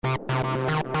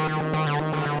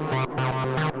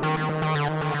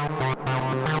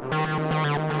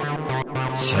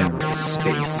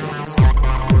TerraSpaces.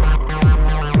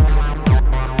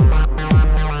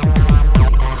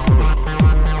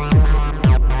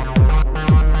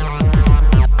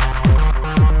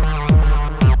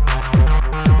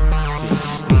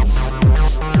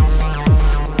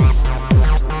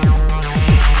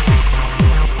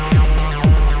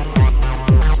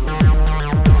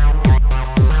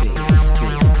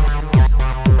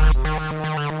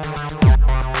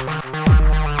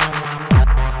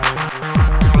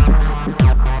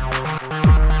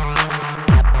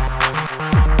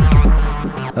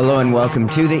 Hello and welcome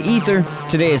to The Ether.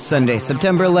 Today is Sunday,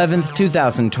 September 11th,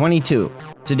 2022.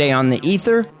 Today on The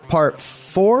Ether, part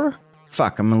 4?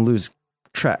 Fuck, I'm gonna lose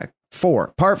track.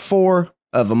 Part 4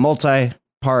 of a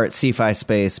multi-part Cephii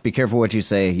space. Be careful what you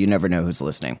say, you never know who's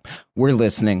listening. We're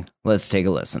listening, let's take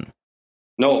a listen.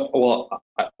 No, well,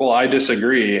 I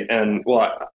disagree, and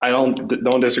I don't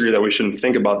disagree that we shouldn't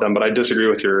think about them, but I disagree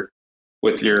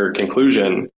with your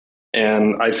conclusion.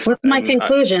 And what's my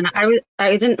conclusion? I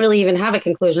didn't really even have a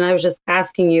conclusion. I was just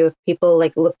asking you if people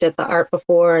like looked at the art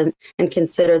before and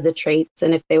considered the traits,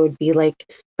 and if they would be like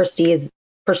perceived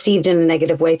in a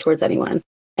negative way towards anyone.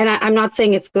 And I'm not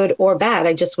saying it's good or bad.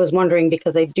 I just was wondering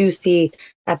because I do see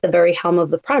at the very helm of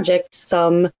the project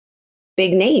some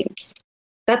big names.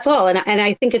 That's all. And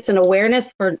I think it's an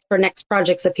awareness for next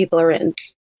projects that people are in.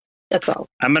 That's all.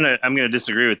 I'm gonna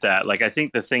disagree with that. Like, I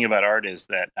think the thing about art is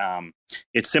that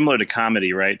it's similar to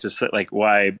comedy, right? Just like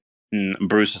why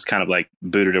Bruce is kind of like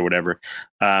booted or whatever.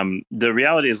 The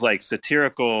reality is like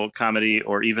satirical comedy,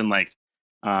 or even like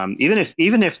even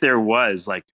if there was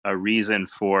like a reason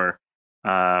for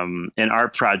an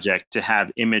art project to have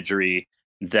imagery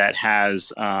that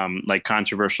has like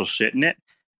controversial shit in it.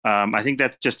 I think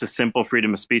that's just a simple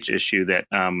freedom of speech issue that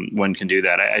one can do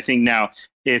that. I think now,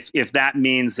 if that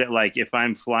means that, like, if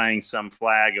I'm flying some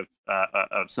flag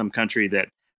of some country that,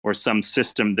 or some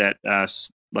system that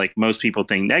like most people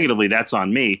think negatively, that's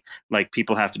on me. Like,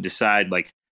 people have to decide, like,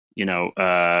 you know,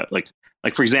 like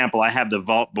for example, I have the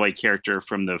Vault Boy character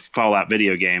from the Fallout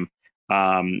video game.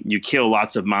 You kill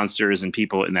lots of monsters and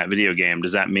people in that video game.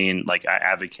 Does that mean like I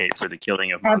advocate for the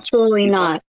killing of monsters? Absolutely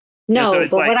not. No, yeah,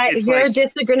 so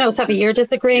Cephii, you're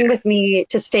disagreeing with me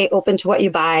to stay open to what you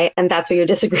buy, and that's what you're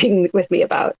disagreeing with me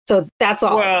about. So that's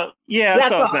all. Well, yeah,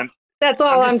 that's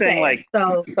all I'm saying. Like,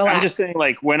 so I'm just saying,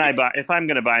 like, if I'm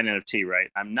going to buy an NFT, right,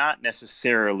 I'm not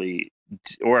necessarily,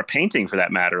 or a painting for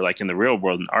that matter, like in the real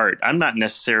world in art, I'm not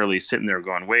necessarily sitting there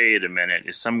going, wait a minute,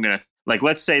 is some going to, like,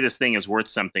 let's say this thing is worth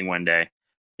something one day.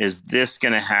 Is this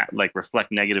going to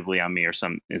reflect negatively on me or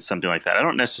something like that? I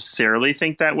don't necessarily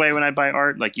think that way when I buy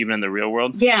art, like even in the real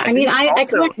world. Yeah, I mean, I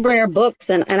collect rare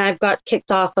books, and I've got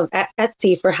kicked off of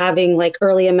Etsy for having like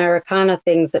early Americana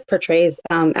things that portrays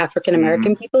African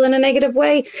American people in a negative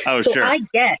way. Oh, so sure. I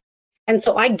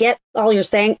get all you're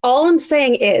saying. All I'm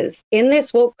saying is, in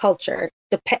this woke culture,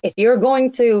 if you're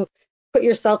going to put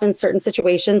yourself in certain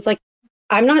situations, like,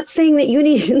 I'm not saying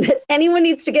that anyone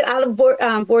needs to get out of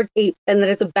Bored Ape and that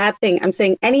it's a bad thing. I'm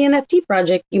saying any NFT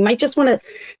project, you might just want to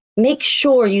make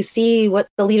sure you see what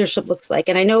the leadership looks like.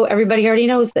 And I know everybody already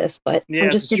knows this, but yeah, I'm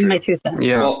just giving my 2 cents.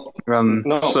 Yeah.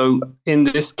 So in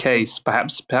this case,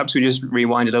 perhaps we just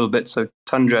rewind a little bit. So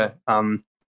Tundra,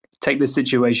 take this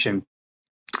situation,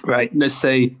 right? Let's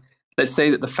say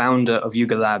that the founder of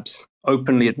Yuga Labs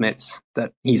openly admits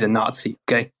that he's a Nazi.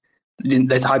 Okay.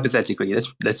 Let's hypothetically,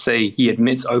 let's say he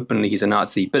admits openly he's a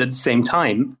Nazi, but at the same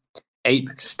time, ape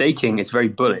staking is very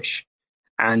bullish,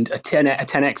 and a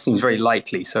 10x seems very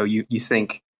likely. So you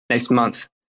think next month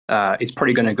it's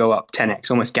probably going to go up 10x,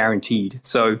 almost guaranteed.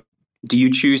 So do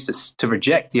you choose to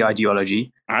reject the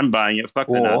ideology? I'm buying it. Fuck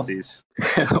the Nazis.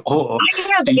 Or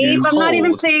I have ape. I'm not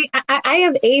even saying I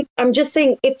have ape. I'm just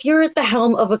saying, if you're at the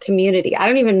helm of a community, I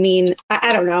don't even mean,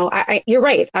 I don't know. You're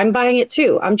right. I'm buying it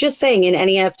too. I'm just saying, in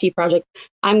any NFT project,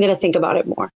 I'm going to think about it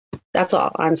more. That's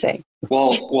all I'm saying.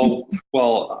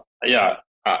 Well, yeah,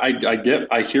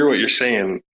 I hear what you're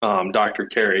saying, Dr.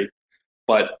 Carey,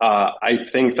 but I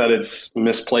think that it's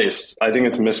misplaced. I think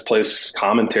it's misplaced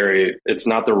commentary. It's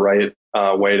not the right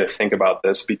way to think about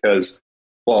this because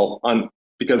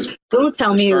don't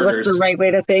tell me what's the right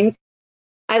way to think.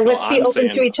 Let's be open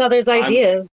to each other's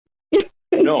ideas.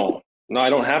 No, I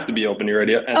don't have to be open to your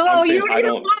idea. And you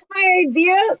don't want my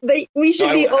idea? That we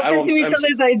should be open to each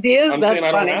other's ideas? That's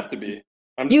funny. I don't have to be.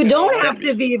 You don't have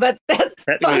to be, but that's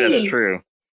funny. That's true.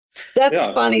 That's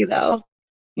funny, though.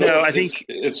 No, I think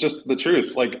it's just the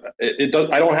truth. Like it does.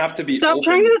 I don't have to be. Stop open.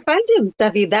 trying to defend him,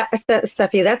 Cephii.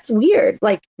 Cephii, that's weird.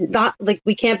 Like, not like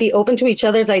we can't be open to each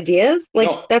other's ideas. Like,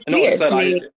 that's weird.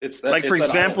 Like, for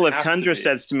example, if Tundra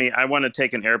says to me, "I want to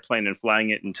take an airplane and flying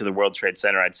it into the World Trade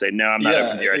Center," I'd say, "No, I'm not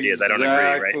open to your ideas. I don't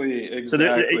agree." Right?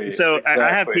 Exactly. I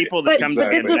have people that come to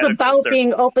me. But this is about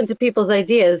being open to people's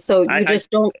ideas. So you just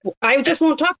don't. I just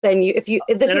won't talk then.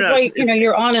 This is why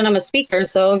you're on and I'm a speaker.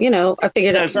 So I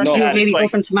figured you're maybe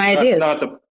open to my ideas.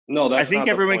 I think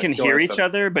everyone can hear each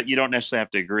other, but you don't necessarily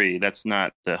have to agree. That's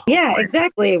not the whole point.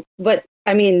 Exactly. But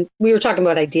I mean, we were talking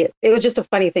about ideas. It was just a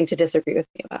funny thing to disagree with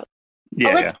me about.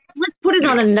 Let's put it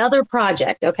on another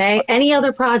project, okay? Any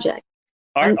other project.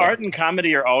 Art and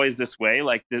comedy are always this way.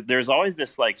 Like there's always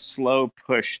this like slow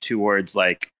push towards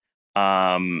like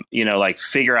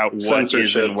figure out what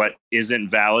censorship is and what isn't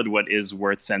valid, what is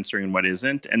worth censoring and what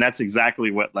isn't. And that's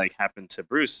exactly what like happened to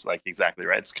Bruce. Like exactly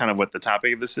right. It's kind of what the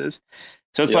topic of this is.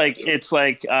 So it's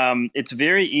it's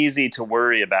very easy to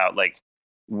worry about like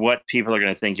what people are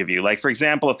going to think of you. Like, for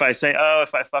example, if I say,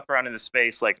 if I fuck around in the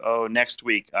space, like, next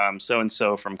week,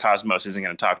 so-and-so from Cosmos isn't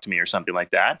going to talk to me or something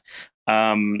like that,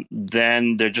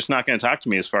 then they're just not going to talk to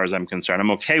me as far as I'm concerned.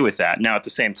 I'm okay with that. Now, at the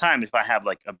same time, if I have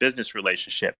like a business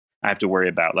relationship I have to worry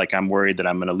about, like I'm worried that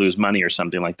I'm going to lose money or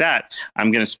something like that,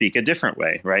 I'm going to speak a different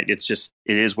way, right? It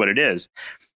is what it is.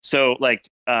 So like,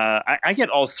 I get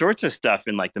all sorts of stuff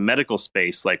in like the medical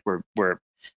space, like we're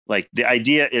like the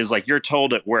idea is like you're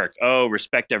told at work,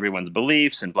 respect everyone's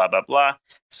beliefs and blah, blah, blah.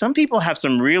 Some people have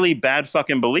some really bad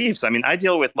fucking beliefs. I mean, I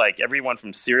deal with like everyone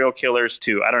from serial killers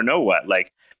to I don't know what, like,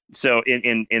 so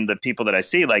in the people that I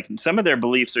see, like some of their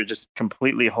beliefs are just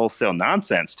completely wholesale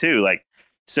nonsense too. Like,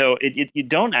 so you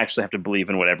don't actually have to believe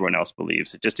in what everyone else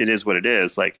believes. It is what it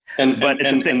is. Like, hang on.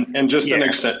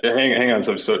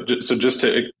 So just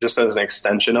as an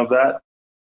extension of that,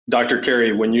 Dr.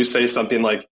 Carey, when you say something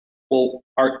like, well,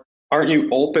 aren't you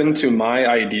open to my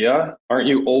idea? Aren't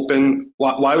you open?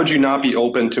 Why would you not be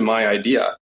open to my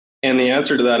idea? And the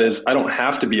answer to that is, I don't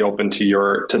have to be open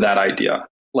to that idea.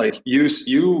 Like you.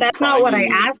 That's not what I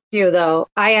asked you, though.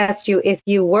 I asked you if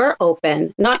you were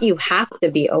open, not you have to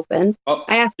be open.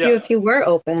 I asked you if you were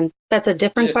open. That's a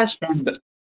different question.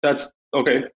 That's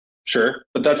okay, sure,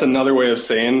 but that's another way of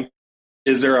saying,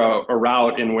 is there a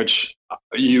route in which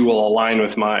you will align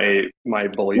with my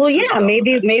beliefs? Well, yeah,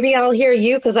 maybe I'll hear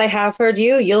you because I have heard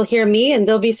you. You'll hear me, and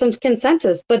there'll be some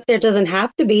consensus, but there doesn't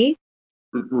have to be.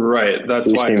 Right. That's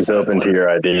why he seems open to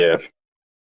your idea.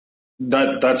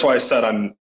 That's why I said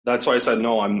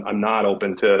no. I'm not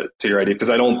open to your idea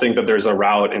because I don't think that there's a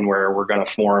route in where we're going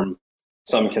to form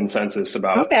some consensus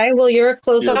about. Okay, well, you're a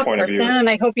closed off person, and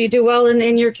I hope you do well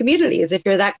in your communities if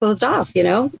you're that closed off.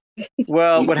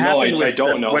 Well, what happened? I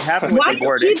don't know. What happened with the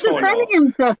Bored Apes? What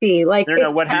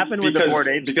happened with the Bored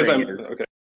Apes? Because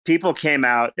people came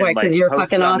out and because you're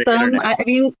fucking awesome. I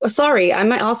mean, sorry,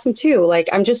 I'm awesome too. Like,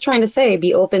 I'm just trying to say,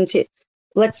 be open to.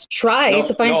 Let's try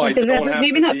to find something that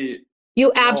maybe not.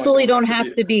 You absolutely don't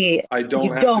have to be. I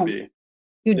don't have to be.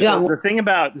 You don't. The thing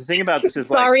about this is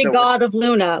sorry, God of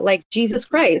Luna, like Jesus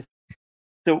Christ.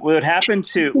 So what happened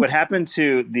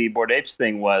to the Bored Apes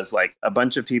thing was like a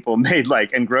bunch of people made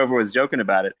like, and Grover was joking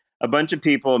about it. A bunch of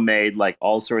people made like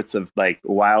all sorts of like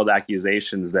wild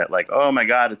accusations that like, oh my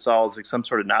God, it's like some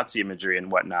sort of Nazi imagery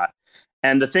and whatnot.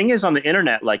 And the thing is on the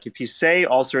internet, like if you say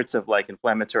all sorts of like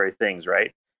inflammatory things,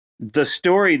 right?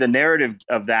 The narrative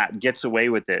of that gets away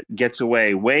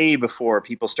way before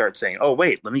people start saying, oh,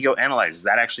 wait, let me go analyze. Is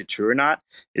that actually true or not?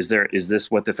 Is this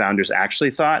what the founders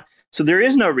actually thought? So there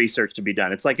is no research to be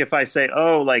done. It's like if I say,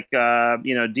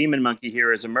 Demon Monkey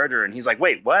here is a murderer. And he's like,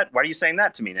 wait, what? Why are you saying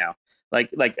that to me now?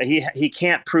 Like he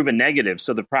can't prove a negative.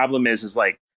 So the problem is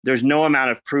like, there's no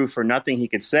amount of proof or nothing he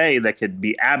could say that could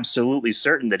be absolutely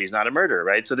certain that he's not a murderer,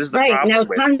 right? So this is the problem. Now,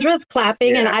 Tundra's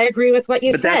clapping, and I agree with what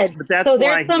you said. So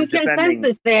there's some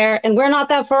consensus there, and we're not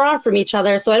that far off from each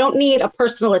other, so I don't need a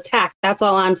personal attack. That's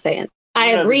all I'm saying. I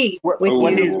agree with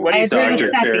you.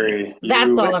 Dr. Carey, that's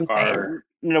all I'm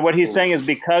saying. What he's saying is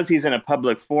because he's in a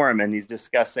public forum and he's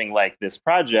discussing like this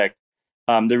project,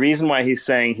 the reason why he's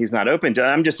saying he's not open to,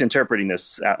 I'm just interpreting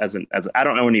this as I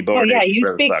don't know any Bored Apes.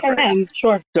 You speak for them,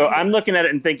 sure. So I'm looking at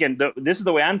it and thinking, this is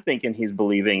the way I'm thinking he's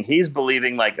believing. He's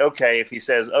believing like, okay, if he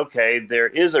says, okay, there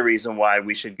is a reason why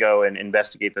we should go and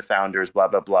investigate the founders, blah,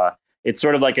 blah, blah. It's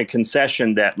sort of like a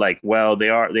concession that like, well,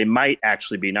 they might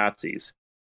actually be Nazis.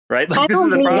 Right? Like, this is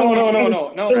the problem.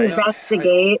 No.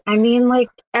 Investigate. I mean, like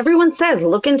everyone says,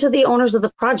 look into the owners of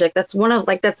the project. That's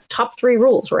that's top 3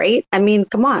 rules, right? I mean,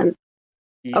 come on.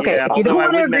 Okay, yeah, if you don't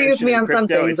want to agree with me on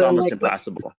something, it's almost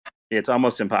impossible. It's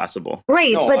almost impossible.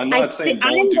 Right, No, but I'm not saying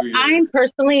don't do your... I'm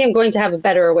personally am going to have a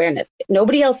better awareness.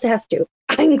 Nobody else has to.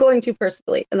 I'm going to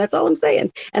personally, and that's all I'm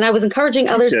saying. And I was encouraging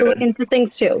others to look into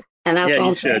things too, and that's all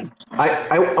I'm saying.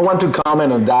 I want to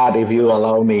comment on that if you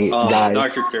allow me, guys.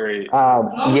 Dr. Carey,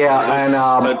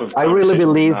 I really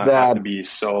believe that have to be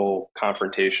so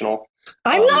confrontational.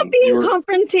 I'm not being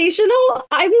confrontational.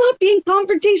 I'm not being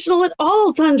confrontational at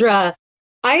all, Tundra.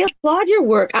 I applaud your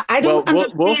work. I don't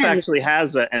understand. Wolf actually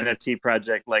has an NFT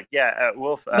project. Like,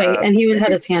 Wolf. Right, and he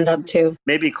had his hand up too.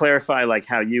 Maybe clarify like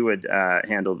how you would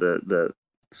handle the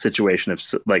situation of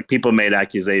like people made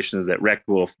accusations that Wrecked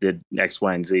Wolf did X,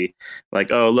 Y, and Z.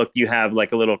 Like, oh, look, you have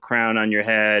like a little crown on your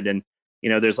head, and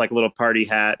there's like a little party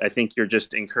hat. I think you're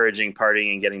just encouraging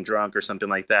partying and getting drunk or something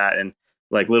like that. And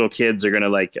like little kids are gonna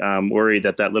like worry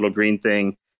that little green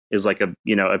thing is like a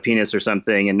penis or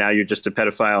something, and now you're just a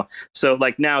pedophile. So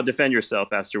like now defend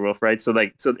yourself, Aster Wolf, right? So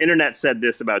the internet said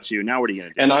this about you. Now what are you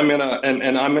gonna do? And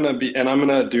I'm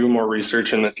gonna do more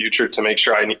research in the future to make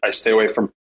sure I stay away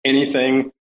from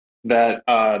anything that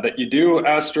you do,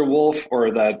 Aster Wolf,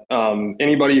 or that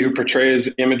anybody who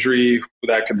portrays imagery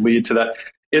that could lead to that.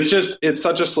 It's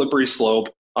such a slippery slope,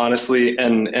 honestly,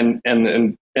 and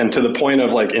to the point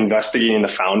of like investigating the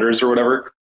founders or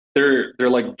whatever. They're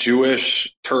like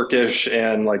Jewish, Turkish,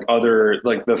 and like other,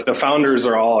 like the founders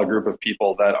are all a group of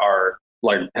people that are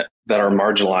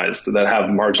marginalized, that have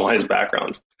marginalized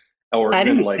backgrounds. I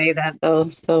didn't say that though,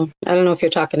 so I don't know if you're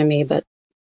talking to me, but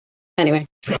anyway.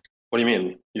 What do you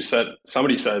mean?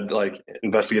 Somebody said like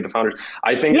investigate the founders.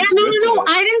 I think no.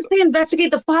 I didn't say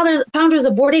investigate the founders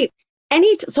of Bored Ape.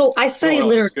 So I studied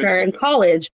literature in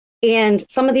college. And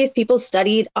some of these people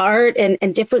studied art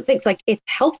and different things. Like, it's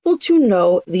helpful to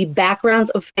know the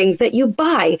backgrounds of things that you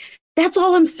buy. That's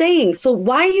all I'm saying. So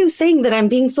why are you saying that I'm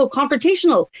being so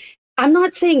confrontational? I'm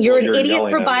not saying you're an idiot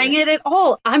for buying it at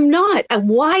all. I'm not.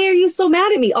 Why are you so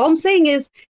mad at me? All I'm saying is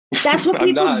that's what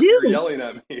people do. You're yelling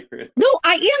at me. No,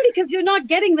 I am, because you're not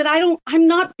getting that. I'm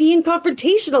not being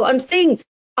confrontational. I'm saying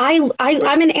I'm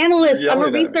an analyst. I'm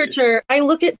a researcher. I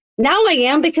look at, now I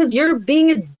am, because you're being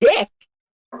a dick.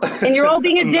 And you're all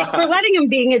being a dick for letting him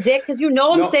being a dick, because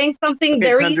I'm saying something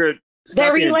very, Tundra,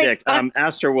 very like dick.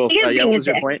 Aster Wolf. What was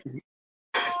your point?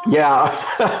 Yeah.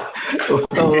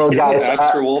 So, guys,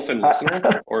 Aster Wolf and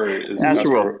listener, or is Aster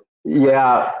Wolf?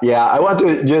 Yeah. I want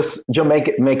to just make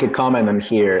a comment on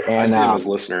here. And I see him as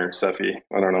listener, Cephii.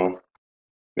 I don't know.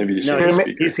 Maybe you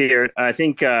see he's here. I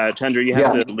think Tundra, you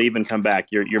have to leave and come back.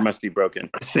 You must be broken.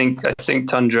 I think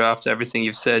Tundra, after everything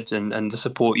you've said and the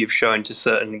support you've shown to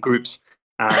certain groups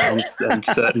and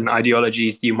certain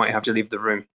ideologies, you might have to leave the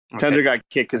room. Okay. Tundra got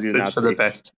kicked because he's not. It's for the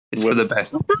best. It's for the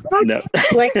best. No.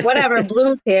 Like, whatever.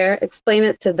 Bloom's here. Explain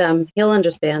it to them. He'll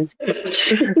understand.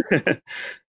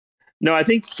 No, I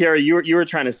think, Carrie, you were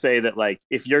trying to say that, like,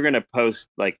 if you're going to post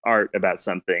like art about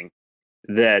something,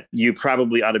 that you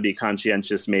probably ought to be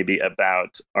conscientious maybe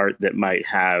about art that might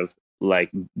have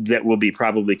that will be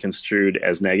probably construed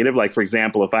as negative. Like, for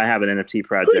example, if I have an NFT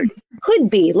project. Could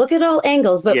be. Look at all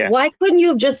angles. But why couldn't you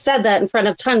have just said that in front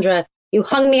of Tundra? You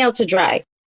hung me out to dry.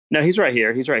 No, he's right here.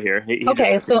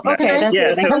 Okay, so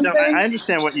I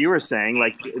understand what you were saying.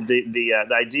 Like, the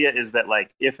idea is that, like,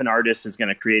 if an artist is going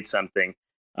to create something,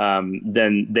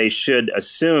 then they should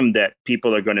assume that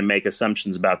people are going to make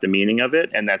assumptions about the meaning of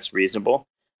it, and that's reasonable.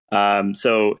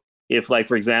 So if, like,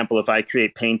 for example, if I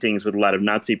create paintings with a lot of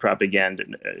Nazi propaganda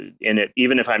in it,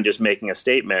 even if I'm just making a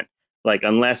statement, like,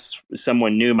 unless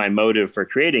someone knew my motive for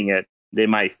creating it, they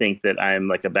might think that I'm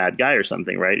like a bad guy or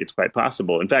something, right? It's quite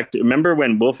possible. In fact, remember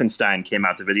when Wolfenstein came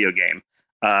out, the video game?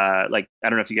 Like, I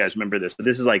don't know if you guys remember this, but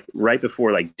this is like right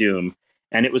before like Doom.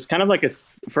 And it was kind of like a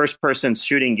first-person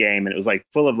shooting game, and it was like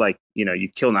full of like, you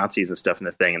kill Nazis and stuff in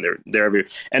the thing, and they're everywhere.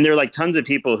 And there are like tons of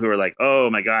people who are like, oh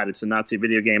my God, it's a Nazi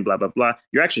video game, blah, blah, blah.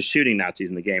 You're actually shooting Nazis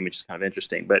in the game, which is kind of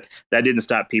interesting. But that didn't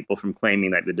stop people from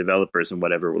claiming that the developers and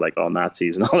whatever were like all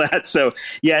Nazis and all that. So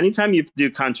yeah, anytime you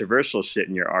do controversial shit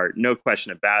in your art, no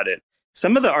question about it.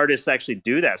 Some of the artists actually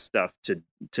do that stuff to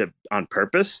on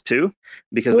purpose too,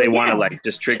 because they want to like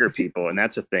just trigger people, and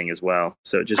that's a thing as well.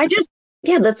 So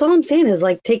yeah, that's all I'm saying is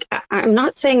like I'm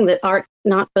not saying that art,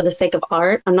 not for the sake of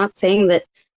art. I'm not saying that,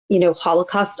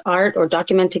 Holocaust art or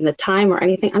documenting the time or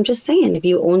anything. I'm just saying if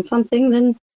you own something,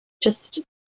 then just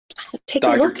take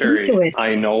a look into it.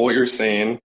 I know what you're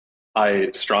saying.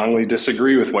 I strongly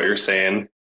disagree with what you're saying,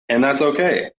 and that's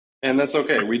okay. I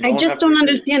just don't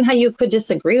understand how you could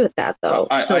disagree with that, though.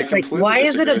 Why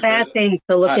is it a bad thing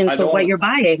to look into what you're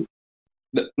buying?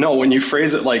 No, when you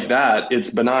phrase it like that, it's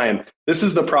benign. This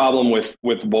is the problem with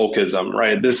wokeism,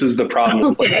 right? This is the problem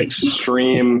with like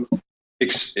extreme,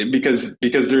 because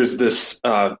there's this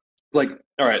like,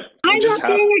 all right, I'm what just not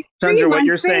saying happened? extreme. Sandra, what I'm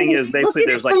you're saying is basically look at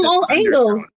there's it like from this all angles.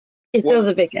 undertone. It What-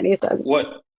 doesn't make any sense.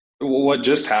 What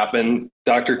just happened,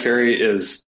 Dr. Carey,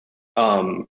 is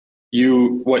what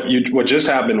just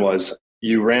happened was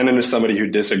you ran into somebody who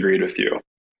disagreed with you.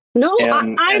 No,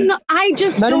 And- I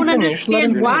just Let don't him finish, let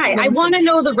him understand why. finish, let I him want to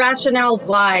finish. know the rationale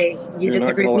why you You're not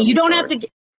disagree gonna with me. let You me don't talk. have to.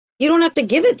 You don't have to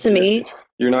give it to me.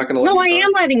 You're not going to let No, me I talk?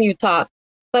 am letting you talk,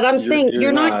 but I'm saying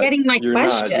you're not getting my You're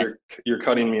question. not. You're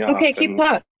cutting me off. Okay, keep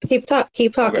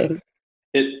talking.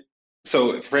 Okay.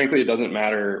 So frankly, it doesn't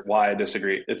matter why I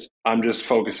disagree. I'm just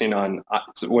focusing on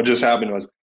what just happened was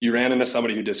you ran into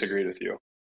somebody who disagreed with you.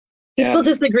 People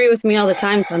disagree with me all the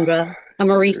time, Sandra. I'm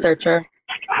a researcher.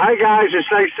 Hi, guys. It's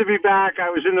nice to be back.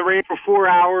 I was in the rain for 4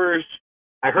 hours.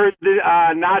 I heard the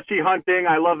Nazi hunting.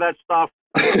 I love that stuff.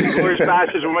 Glorious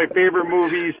Bastards are my favorite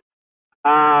movies. So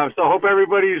I hope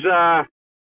everybody's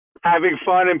having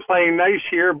fun and playing nice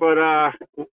here. But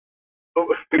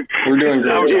we're doing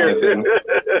great, Jonathan.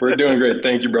 We're doing great.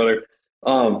 Thank you, brother.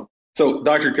 So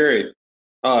Dr. Carey,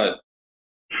 I'll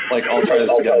try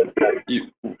this again.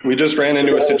 We just ran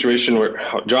into a situation where,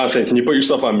 Jonathan, can you put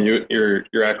yourself on mute? You're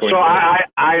echoing. So I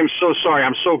am so sorry.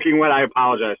 I'm soaking wet. I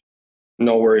apologize.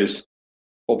 No worries.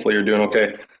 Hopefully you're doing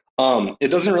okay. It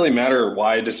doesn't really matter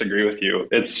why I disagree with you.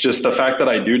 It's just the fact that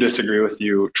I do disagree with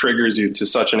you triggers you to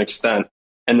such an extent.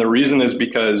 And the reason is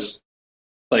because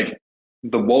the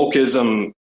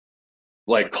wokeism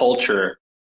culture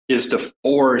is to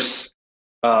force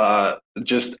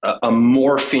just a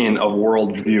morphine of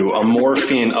worldview, a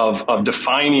morphine of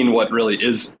defining what really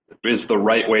is the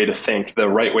right way to think, the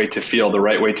right way to feel, the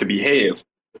right way to behave.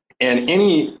 And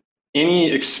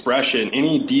any expression,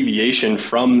 any deviation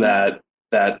from that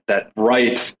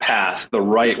right path, the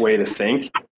right way to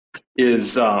think,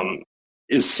 is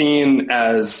seen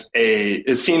as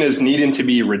needing to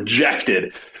be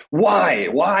rejected.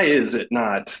 Why is it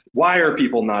not? Why are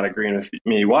people not agreeing with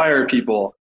me? Why are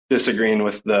people disagreeing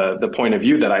with the point of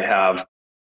view that I have?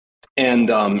 And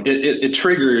it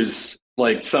triggers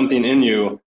something in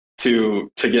you to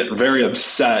get very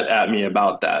upset at me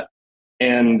about that.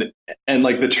 And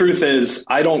the truth is,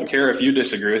 I don't care if you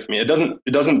disagree with me. It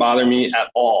doesn't bother me at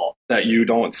all that you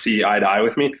don't see eye to eye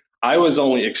with me. I was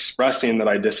only expressing that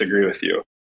I disagree with you.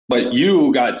 But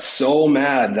you got so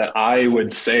mad that I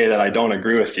would say that I don't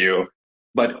agree with you.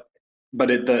 But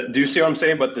do you see what I'm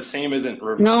saying? But the same isn't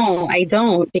reversed. No, I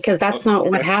don't, because that's not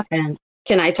what happened.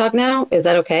 Can I talk now? Is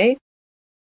that okay?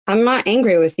 I'm not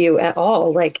angry with you at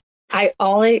all. And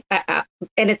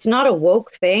it's not a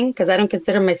woke thing, because I don't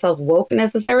consider myself woke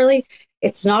necessarily.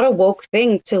 It's not a woke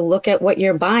thing to look at what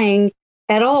you're buying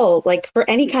at all, for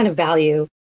any kind of value.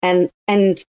 And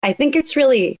I think it's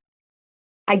really,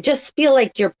 I just feel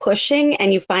like you're pushing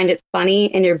and you find it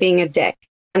funny and you're being a dick.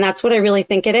 And that's what I really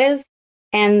think it is.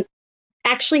 And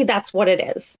actually, that's what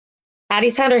it is.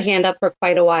 Addie's had her hand up for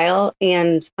quite a while,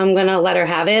 and I'm going to let her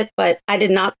have it. But I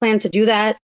did not plan to do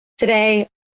that today.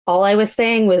 All I was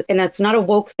saying was, and it's not a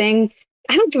woke thing,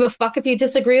 I don't give a fuck if you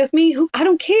disagree with me. I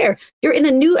don't care. You're in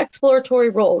a new exploratory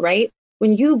role, right?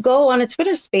 When you go on a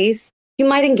Twitter space, you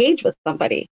might engage with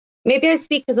somebody. Maybe I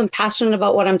speak because I'm passionate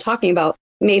about what I'm talking about.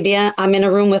 Maybe I'm in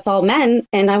a room with all men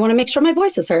and I want to make sure my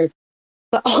voice is heard.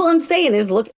 But all I'm saying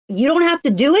is, look, you don't have to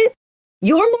do it.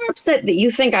 You're more upset that you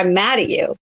think I'm mad at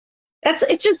you.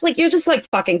 It's just you're just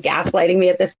fucking gaslighting me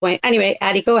at this point. Anyway,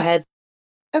 Addie, go ahead.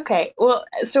 Okay. Well,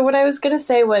 so what I was going to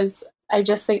say was, I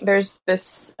just think there's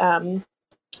this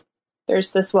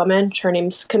woman, her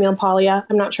name's Camille Paglia.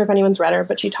 I'm not sure if anyone's read her,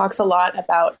 but she talks a lot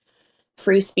about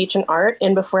free speech and art.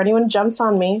 And before anyone jumps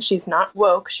on me, she's not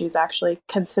woke. She's actually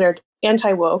considered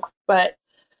anti-woke, but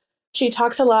she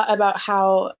talks a lot about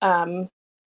how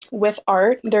with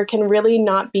art, there can really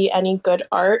not be any good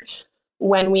art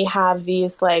when we have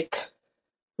these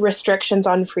restrictions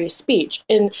on free speech.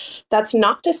 And that's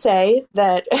not to say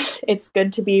that it's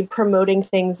good to be promoting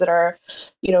things that are,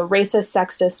 racist,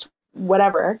 sexist,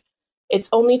 whatever. It's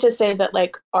only to say that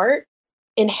art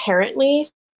inherently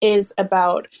is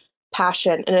about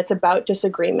passion and it's about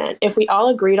disagreement. If we all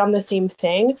agreed on the same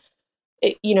thing,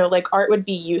 art would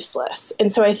be useless.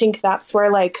 And so I think that's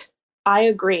where I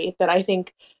agree that I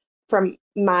think from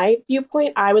my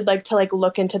viewpoint, I would like to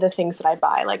look into the things that I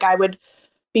buy. I would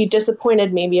be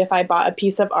disappointed maybe if I bought a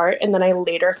piece of art and then I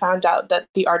later found out that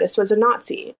the artist was a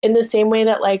Nazi. In the same way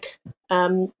that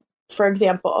for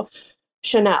example,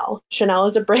 Chanel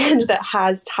is a brand that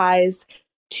has ties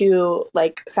to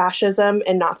fascism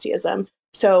and Nazism.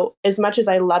 So as much as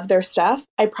I love their stuff,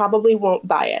 I probably won't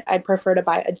buy it. I'd prefer to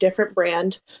buy a different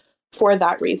brand for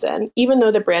that reason, even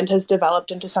though the brand has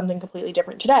developed into something completely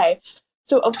different today.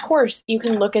 So of course you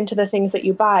can look into the things that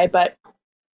you buy, but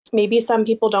maybe some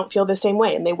people don't feel the same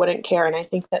way and they wouldn't care. And I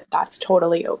think that that's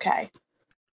totally okay.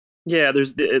 Yeah,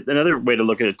 there's another way to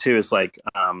look at it too. Is like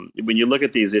when you look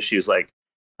at these issues, like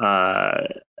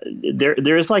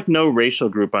there is like no racial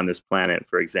group on this planet,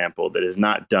 for example, that has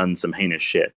not done some heinous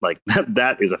shit. Like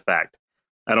that is a fact.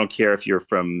 I don't care if you're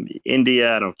from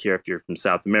India. I don't care if you're from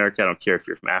South America. I don't care if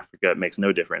you're from Africa. It makes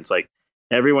no difference. Like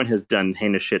everyone has done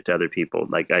heinous shit to other people.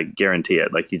 Like I guarantee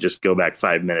it. Like you just go back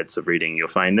 5 minutes of reading, you'll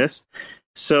find this.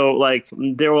 So like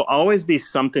there will always be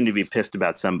something to be pissed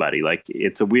about somebody. Like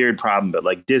it's a weird problem, but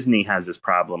like Disney has this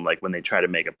problem, like when they try to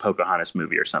make a Pocahontas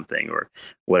movie or something or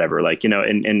whatever, like, you know,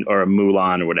 and or a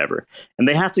Mulan or whatever. And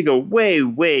they have to go way,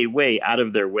 way, way out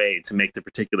of their way to make the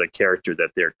particular character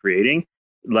that they're creating,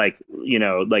 like, you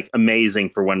know, like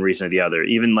amazing for one reason or the other.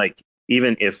 Even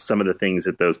if some of the things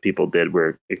that those people did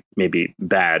were maybe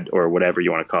bad or whatever you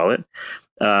want to call it,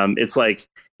 it's like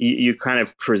you kind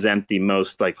of present the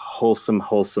most like wholesome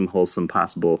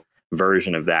possible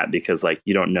version of that, because like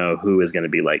you don't know who is going to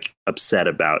be like upset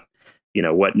about, you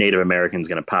know, what Native American's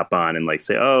going to pop on and like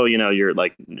say, oh, you know, you're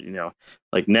like, you know,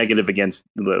 like negative against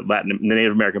the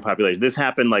Native American population. This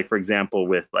happened, like, for example,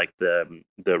 with like the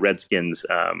Redskins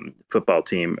football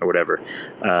team or whatever,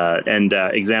 and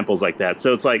examples like that.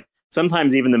 So it's like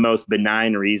sometimes even the most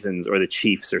benign reasons, or the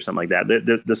Chiefs or something like that,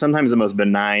 the sometimes the most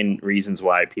benign reasons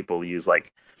why people use like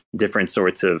different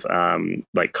sorts of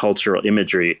like cultural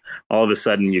imagery, all of a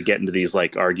sudden you get into these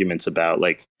like arguments about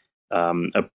like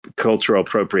a cultural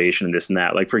appropriation and this and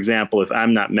that. Like, for example, if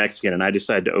I'm not Mexican and I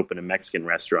decide to open a Mexican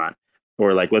restaurant,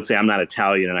 or like, let's say I'm not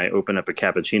Italian and I open up a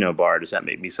cappuccino bar, does that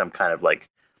make me some kind of like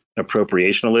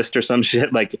appropriationalist or some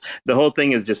shit? Like the whole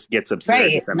thing is just gets absurd.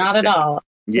 Right. Not at all.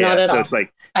 Yeah. Not at so all. it's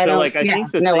like, I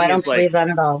think the thing I don't is like, believe that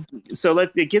at all. so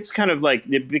it gets kind of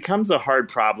like, it becomes a hard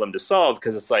problem to solve,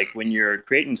 because it's like when you're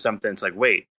creating something, it's like,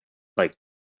 wait, like,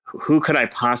 who could I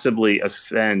possibly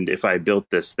offend if I built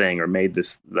this thing or made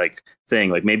this like thing?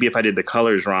 Like maybe if I did the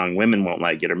colors wrong, women won't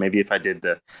like it. Or maybe if I did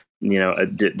the, you know,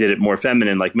 did it more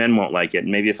feminine, like men won't like it.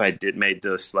 And maybe if I made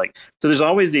this like, so there's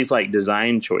always these like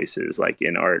design choices, like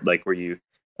in art, like where you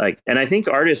like, and I think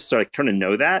artists are like trying to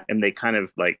know that. And they kind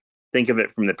of like think of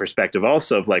it from the perspective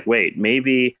also of like, wait,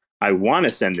 maybe I want to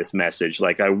send this message.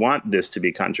 Like I want this to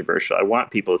be controversial. I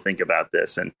want people to think about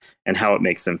this and how it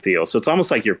makes them feel. So it's almost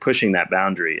like you're pushing that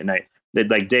boundary. And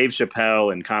like Dave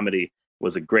Chappelle in comedy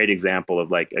was a great example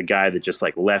of like a guy that just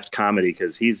like left comedy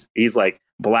because he's like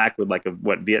black with like a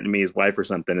Vietnamese wife or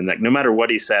something. And like, no matter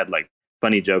what he said, like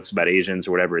funny jokes about Asians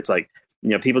or whatever, it's like, you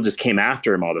know, people just came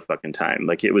after him all the fucking time.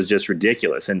 Like it was just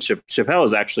ridiculous. And Chappelle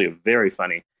is actually a very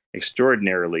funny,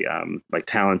 extraordinarily like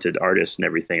talented artist and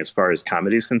everything as far as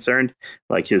comedy is concerned.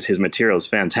 Like his material is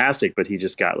fantastic, but he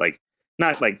just got like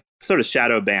not like sort of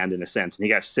shadow banned in a sense, and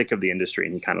he got sick of the industry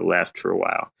and he kind of left for a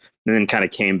while and then kind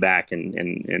of came back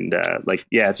and like,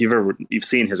 yeah, if you've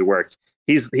seen his work,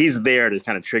 he's there to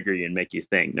kind of trigger you and make you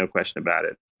think, no question about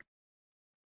it.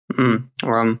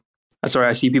 Sorry,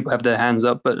 I see people have their hands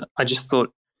up, but I just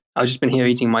thought I've just been here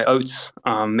eating my oats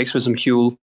mixed with some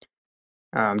Huel.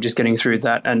 Just getting through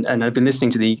that, and I've been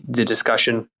listening to the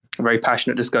discussion, a very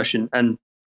passionate discussion, and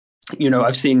you know,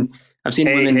 I've seen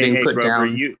women being put Grover,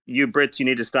 down. You Brits, you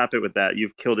need to stop it with that.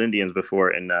 You've killed Indians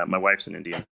before, and my wife's an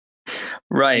Indian.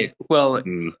 Right. Well,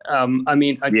 I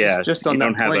mean, just on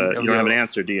that point, you don't have an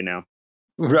answer, do you now?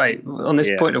 Right. On this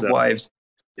point of wives,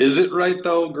 is it right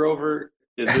though, Grover?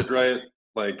 Is it right?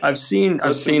 Like I've seen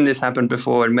this happen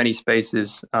before in many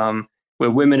spaces where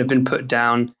women have been put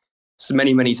down so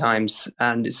many times,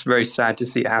 and it's very sad to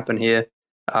see it happen here.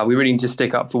 We really need to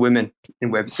stick up for women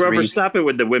in Web3. Grover, stop it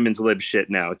with the women's lib shit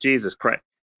now. Jesus Christ.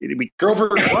 Grover,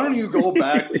 why don't you go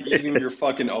back to eating your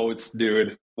fucking oats,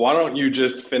 dude? Why don't you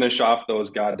just finish off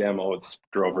those goddamn oats,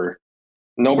 Grover?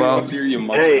 Nobody wants to hear you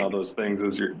munching all those things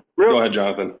as you're... Go ahead,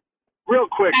 Jonathan. Real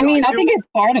quick. I mean, I think it's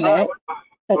part of it.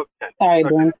 Okay. Sorry,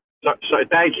 Glenn. So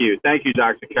thank you,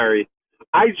 Dr. Kerry.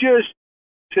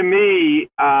 To me,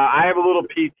 I have a little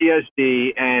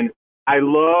PTSD, and I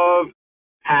love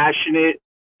passionate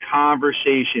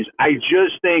conversations. I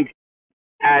just think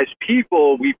as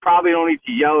people, we probably don't need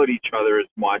to yell at each other as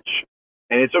much.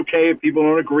 And it's okay if people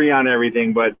don't agree on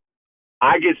everything, but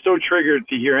I get so triggered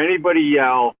to hear anybody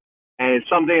yell, and it's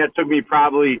something that took me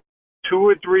probably 2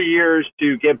 or 3 years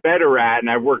to get better at, and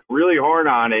I've worked really hard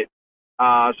on it.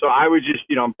 So I would just,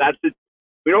 that's it.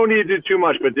 We don't need to do too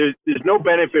much, but there's no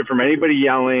benefit from anybody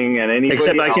yelling and anybody.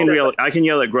 Except I can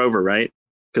yell at Grover, right?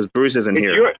 Because Bruce isn't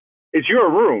here. it's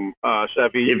your room,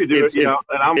 Cephii. You can do it, and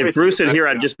I'm if Bruce is here,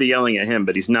 I'd just be yelling at him,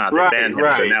 but he's not. They banned him,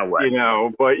 so now what?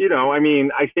 But I mean,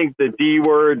 I think the D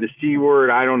word, the C word,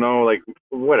 I don't know, like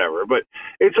whatever. But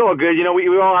it's all good.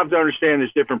 We all have to understand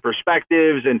there's different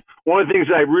perspectives. And one of the things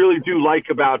that I really do like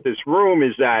about this room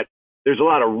is that there's a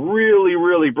lot of really,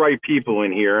 really bright people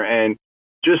in here. And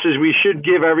just as we should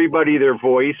give everybody their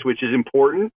voice, which is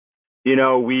important,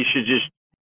 we should just.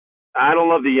 I don't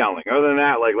love the yelling. Other than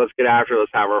that, like, let's get after it.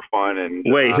 Let's have our fun. And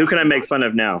wait, who can I make fun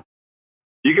of now?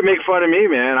 You can make fun of me,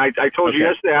 man. I told you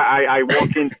yesterday. I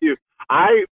walk into.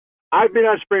 I've been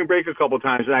on spring break a couple of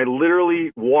times, and I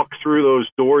literally walk through those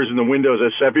doors and the windows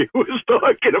as Cephii was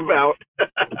talking about.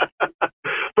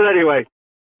 But anyway,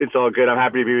 it's all good. I'm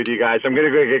happy to be with you guys. I'm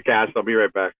gonna go get gas. I'll be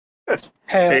right back.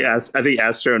 Hey, I think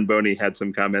Astro and Boney had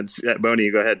some comments. Boney,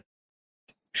 go ahead.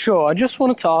 Sure. I just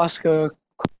wanted to ask a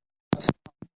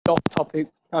off topic.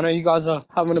 I know you guys are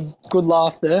having a good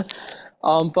laugh there,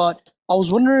 but I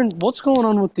was wondering what's going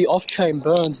on with the off-chain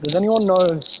burns. Does anyone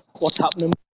know what's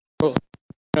happening?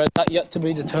 That yet to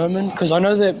be determined, because I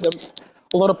know that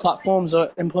a lot of platforms are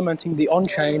implementing the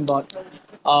on-chain, but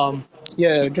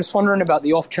just wondering about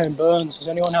the off-chain burns. Does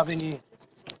anyone have any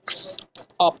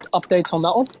updates on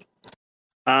that one?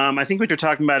 I think what you're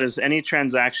talking about is any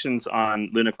transactions on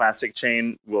Luna Classic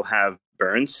chain will have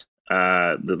burns.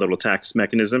 The little tax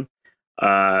mechanism,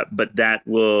 but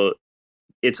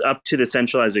it's up to the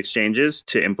centralized exchanges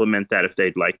to implement that if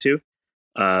they'd like to.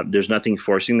 There's nothing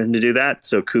forcing them to do that.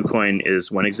 So KuCoin is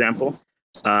one example.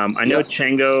 I know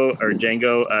Django,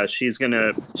 she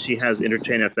has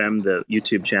Interchain FM, the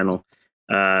YouTube channel,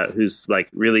 who's like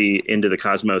really into the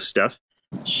Cosmos stuff.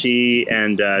 She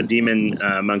and Demon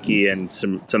Monkey and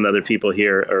some other people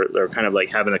here are kind of like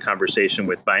having a conversation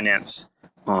with Binance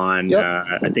on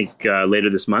I think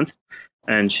later this month,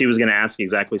 and she was going to ask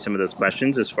exactly some of those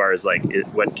questions as far as like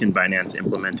what can Binance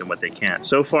implement and what they can't.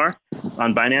 So far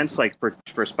on Binance, like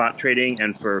for spot trading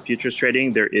and for futures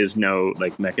trading, there is no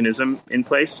like mechanism in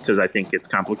place because I think it's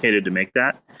complicated to make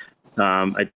that.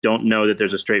 I don't know that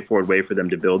there's a straightforward way for them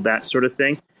to build that sort of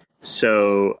thing.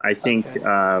 So I think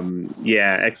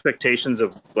expectations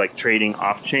of like trading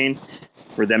off chain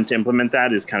for them to implement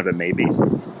that is kind of a maybe.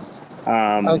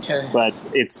 But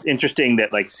it's interesting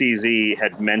that like CZ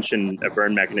had mentioned a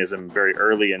burn mechanism very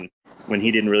early and when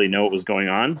he didn't really know what was going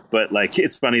on. But like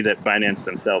it's funny that Binance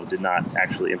themselves did not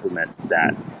actually implement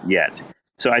that yet.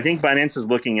 So I think Binance is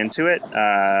looking into it.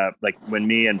 Like when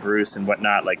me and Bruce and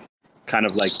whatnot, like kind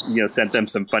of like sent them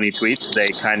some funny tweets. They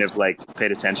kind of like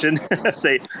paid attention.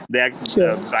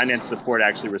 Binance support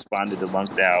actually responded to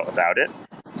Lunc DAO about it.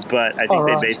 But I think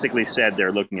they basically said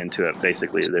they're looking into it.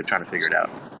 Basically, they're trying to figure it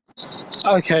out.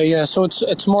 Okay, yeah. So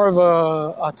it's more of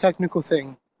a technical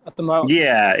thing at the moment.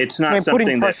 Yeah, it's not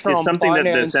something that the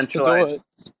centralized.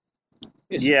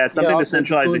 It's something the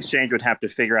centralized exchange would have to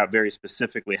figure out very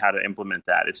specifically how to implement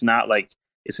that. It's not like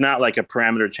a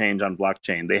parameter change on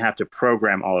blockchain. They have to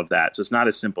program all of that, so it's not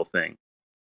a simple thing.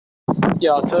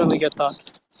 Yeah, I totally get that.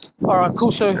 All right,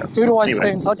 cool. So who do I stay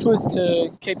in touch with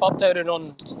to keep updated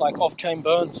on like off-chain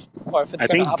burns? Or if it's I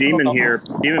think Demon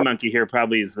Monkey here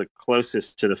probably is the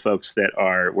closest to the folks that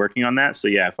are working on that. So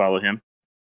yeah, follow him.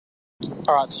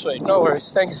 All right, sweet. No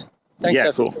worries. Thanks.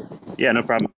 Yeah, cool. Yeah, no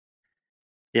problem.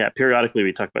 Yeah, periodically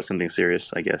we talk about something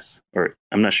serious, I guess, or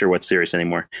I'm not sure what's serious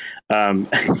anymore.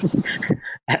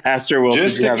 Aster, will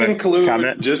just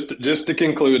to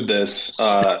conclude this,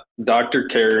 Dr.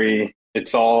 Carey.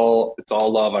 It's all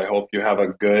love. I hope you have a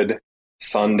good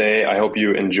Sunday. I hope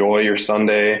you enjoy your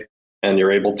Sunday and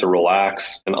you're able to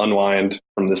relax and unwind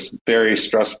from this very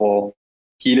stressful,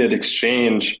 heated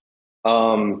exchange.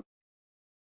 That's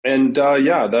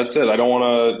it. I don't want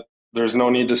to. There's no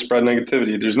need to spread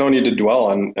negativity. There's no need to dwell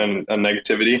on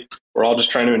negativity. We're all just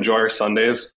trying to enjoy our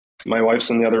Sundays. My wife's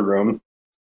in the otother room.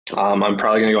 I'm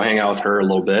probably going to go hang out with her a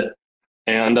little bit.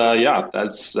 And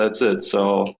that's it.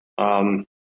 So.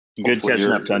 Good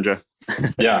catching up, Tundra.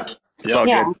 Yeah,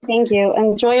 thank you.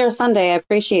 Enjoy your Sunday. I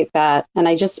appreciate that. And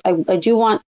I do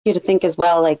want you to think as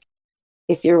well, like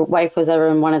if your wife was ever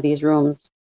in one of these rooms,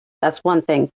 that's one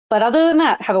thing. But other than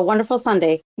that, have a wonderful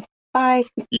Sunday. Bye.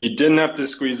 You didn't have to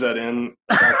squeeze that in,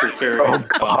 Dr. Carey. Oh,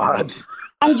 God.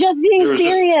 I'm just being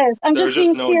serious. I'm just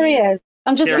being serious.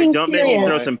 Don't make me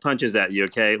throw some punches at you,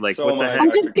 okay? Like, what the heck?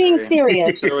 I'm just being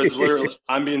serious.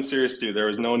 I'm being serious too. There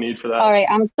was no need for that. All right.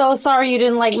 I'm so sorry you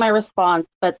didn't like my response,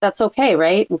 but that's okay,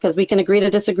 right? Because we can agree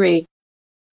to disagree.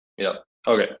 Yeah.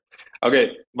 Okay.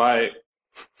 Bye.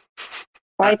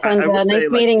 Bye, Tundra. Nice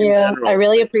meeting you. General, I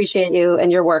really appreciate you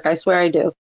and your work. I swear I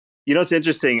do. You know, it's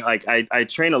interesting. Like, I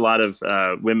train a lot of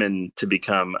women to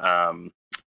become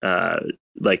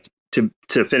like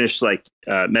to finish like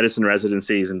medicine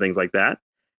residencies and things like that.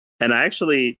 And I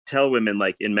actually tell women,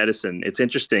 like in medicine, it's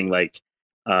interesting. Like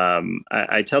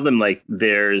I tell them, like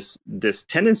there's this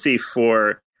tendency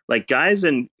for like guys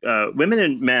and women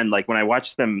and men. Like when I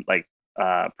watch them like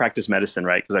practice medicine,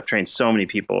 right? Because I've trained so many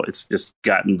people, it's just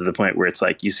gotten to the point where it's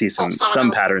like you see some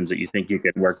patterns that you think you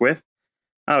can work with.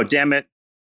 Oh, damn it!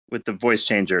 With the voice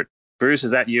changer, Bruce,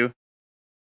 is that you?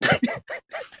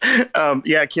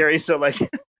 Yeah, Carrie. So like,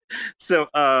 so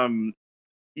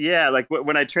yeah, like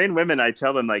when I train women, I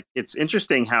tell them like it's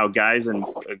interesting how guys and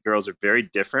girls are very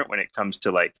different when it comes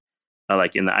to like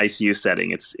in the ICU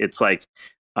setting. It's like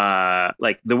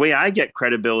the way I get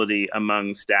credibility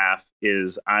among staff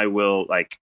is I will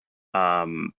like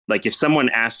if someone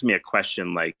asks me a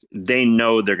question, like they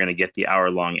know they're going to get the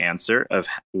hour-long answer of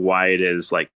why it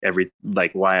is like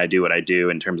why I do what I do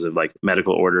in terms of like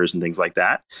medical orders and things like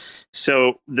that.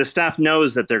 So the staff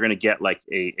knows that they're going to get like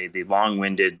the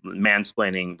long-winded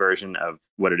mansplaining version of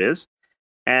what it is.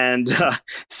 And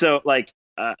so like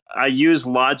I use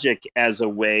logic as a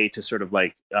way to sort of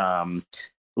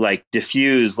like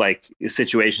diffuse like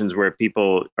situations where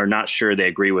people are not sure they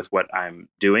agree with what I'm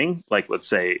doing, like let's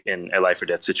say in a life or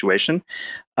death situation.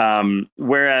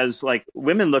 Whereas like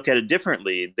women look at it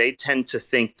differently. They tend to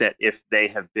think that if they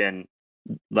have been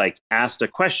like asked a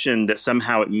question that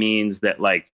somehow it means that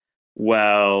like,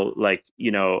 well, like,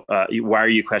 why are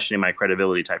you questioning my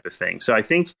credibility type of thing. So I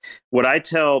think what I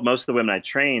tell most of the women I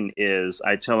train is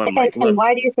I tell them, like, and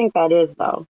why do you think that is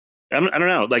though? I don't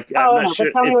know. Like, I'm not sure.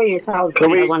 Tell me what you're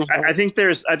telling me. I think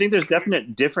there's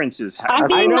definite differences. I'm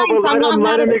being nice. I'm not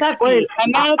mad at Cephii.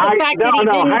 I'm mad at the fact that he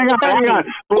didn't hang on.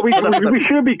 But we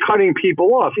shouldn't be cutting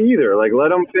people off either. Like, let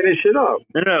them finish it up.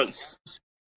 No.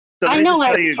 So I know.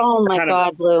 Oh my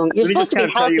God, Bloom. You're supposed to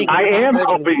be helping. I am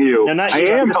helping you. No, I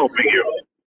am helping you.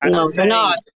 No, you're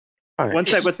not. One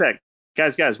sec.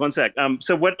 Guys, one sec.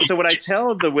 So what I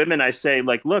tell the women, I say,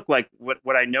 like, look, like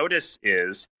what I notice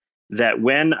is that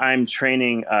when I'm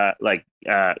training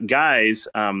guys,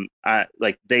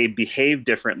 like they behave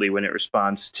differently when it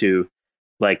responds to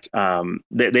like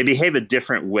they behave a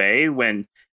different way when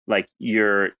like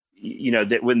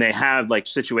that when they have like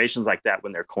situations like that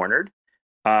when they're cornered.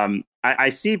 I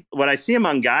see what I see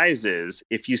among guys is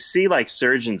if you see like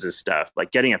surgeons and stuff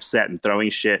like getting upset and throwing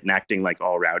shit and acting like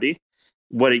all rowdy,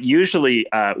 what it usually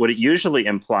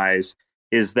implies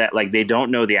is that like they don't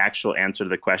know the actual answer to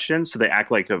the question, so they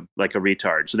act like a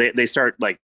retard. So they start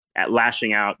like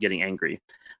lashing out, getting angry.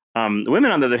 The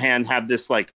women, on the other hand, have this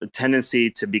like tendency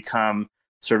to become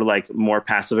sort of like more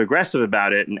passive aggressive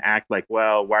about it and act like,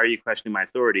 well, why are you questioning my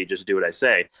authority? Just do what I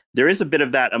say. There is a bit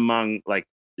of that among like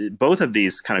both of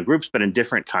these kind of groups, but in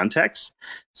different contexts.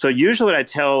 So usually what I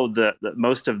tell the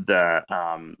most of the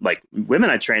like women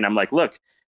I train, I'm like, look,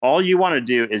 all you want to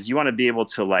do is you want to be able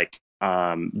to like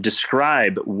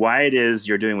describe why it is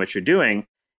you're doing what you're doing.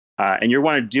 And you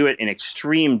want to do it in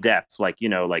extreme depth, like,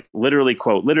 like literally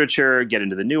quote literature, get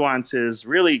into the nuances,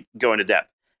 really go into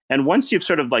depth. And once you've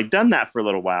sort of like done that for a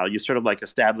little while, you sort of like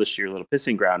establish your little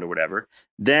pissing ground or whatever,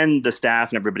 then the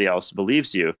staff and everybody else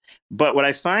believes you. But what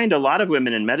I find a lot of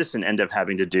women in medicine end up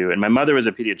having to do, and my mother was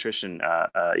a pediatrician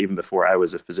even before I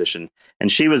was a physician,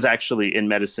 and she was actually in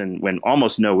medicine when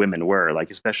almost no women were,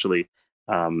 like especially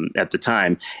at the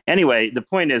time. Anyway, the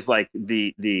point is like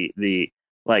the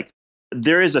like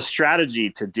there is a strategy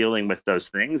to dealing with those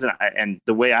things, and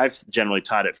the way I've generally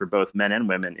taught it for both men and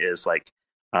women is like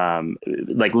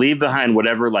leave behind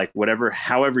whatever,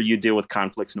 however you deal with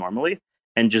conflicts normally,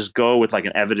 and just go with like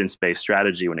an evidence-based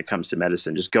strategy when it comes to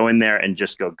medicine. Just go in there and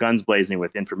just go guns blazing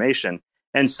with information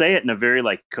and say it in a very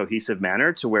like cohesive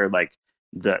manner to where like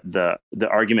the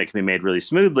argument can be made really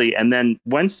smoothly. And then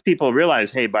once people realize,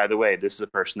 hey, by the way, this is a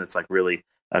person that's like really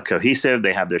cohesive,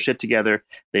 they have their shit together,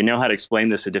 they know how to explain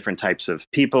this to different types of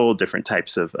people, different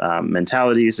types of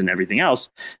mentalities and everything else,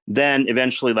 then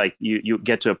eventually like you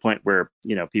get to a point where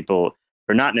people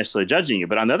are not necessarily judging you.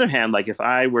 But on the other hand, like if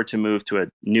I were to move to a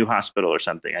new hospital or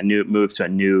something, move to a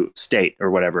new state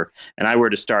or whatever, and I were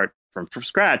to start from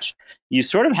scratch, you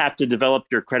sort of have to develop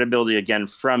your credibility again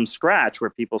from scratch, where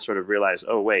people sort of realize,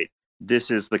 oh wait,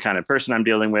 this is the kind of person I'm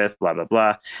dealing with, blah, blah,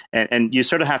 blah. And you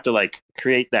sort of have to like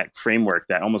create that framework,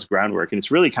 that almost groundwork. And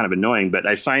it's really kind of annoying. But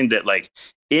I find that like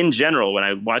in general, when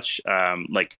I watch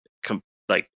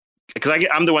because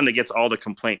I'm the one that gets all the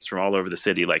complaints from all over the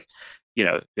city, like,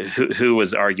 who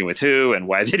was arguing with who and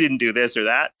why they didn't do this or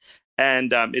that.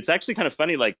 And it's actually kind of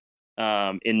funny, like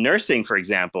in nursing, for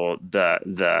example,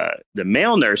 the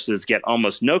male nurses get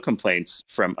almost no complaints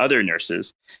from other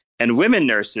nurses. And women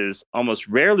nurses almost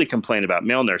rarely complain about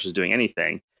male nurses doing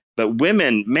anything. But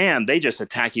women, man, they just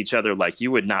attack each other like you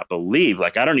would not believe.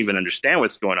 Like, I don't even understand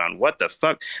what's going on. What the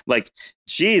fuck? Like,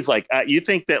 geez, like you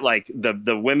think that like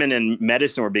the women in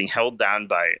medicine were being held down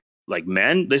by like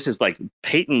men? This is like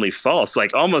patently false.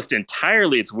 Like almost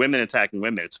entirely it's women attacking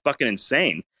women. It's fucking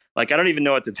insane. Like, I don't even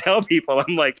know what to tell people.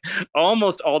 I'm like,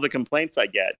 almost all the complaints I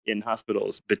get in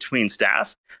hospitals between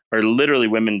staff are literally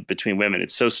women between women.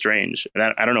 It's so strange.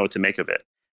 And I don't know what to make of it.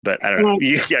 But I don't know.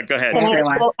 Yeah, go ahead.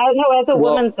 Well, I know as a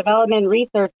women's development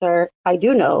researcher, I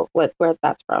do know where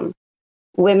that's from.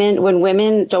 When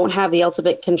women don't have the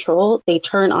ultimate control, they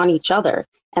turn on each other.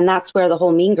 And that's where the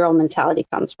whole mean girl mentality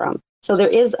comes from. So there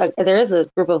is a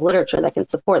group of literature that can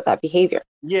support that behavior.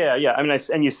 Yeah. I mean,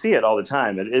 and you see it all the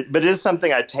time. But it is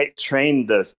something I train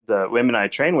the women I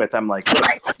train with. I'm like,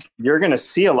 look, you're going to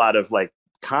see a lot of like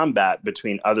combat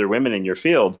between other women in your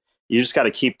field. You just got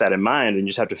to keep that in mind, and you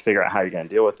just have to figure out how you're going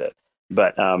to deal with it.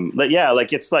 But yeah,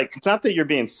 like it's not that you're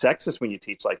being sexist when you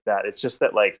teach like that. It's just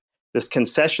that like this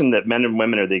concession that men and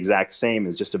women are the exact same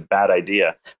is just a bad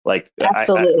idea. Like,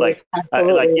 Absolutely.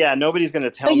 Yeah, nobody's going to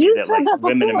tell me that like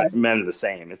women and men are the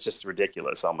same. It's just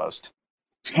ridiculous almost.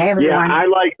 Hey, everyone. Yeah,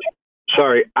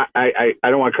 sorry, I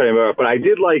don't want to cut him off, but I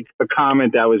did like a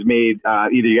comment that was made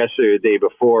either yesterday or the day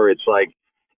before. It's like,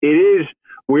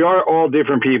 we are all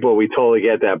different people. We totally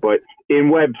get that. But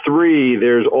in Web3,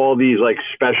 there's all these like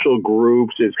special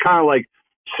groups. It's kind of like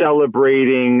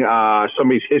celebrating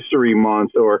somebody's history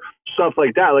month or stuff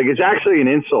like that. Like, it's actually an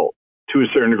insult to a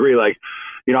certain degree. Like,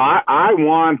 you know, I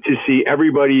want to see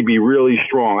everybody be really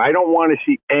strong. I don't want to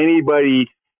see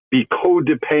anybody be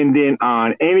codependent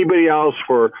on anybody else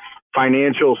for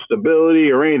financial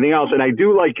stability or anything else. And I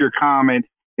do like your comment.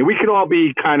 And we can all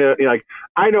be kind of like,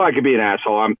 I know I could be an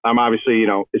asshole. I'm obviously, you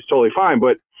know, it's totally fine.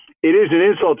 But it is an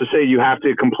insult to say you have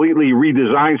to completely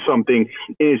redesign something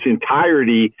in its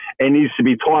entirety and needs to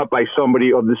be taught by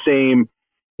somebody of the same,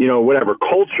 you know, whatever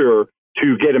culture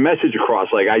to get a message across.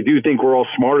 Like, I do think we're all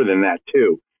smarter than that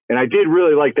too. And I did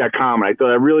really like that comment. I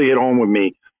thought that really hit home with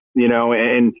me, you know,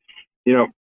 and, you know,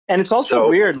 and it's also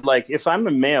weird, like if I'm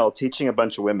a male teaching a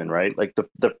bunch of women, right? Like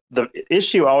the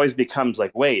issue always becomes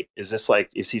like, wait, is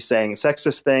he saying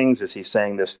sexist things? Is he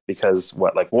saying this because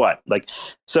what? Like,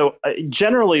 so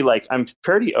generally, like I'm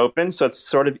pretty open, so it's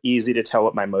sort of easy to tell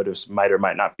what my motives might or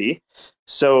might not be.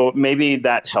 So maybe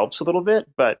that helps a little bit,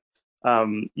 but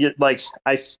I'm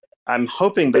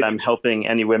hoping that I'm helping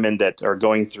any women that are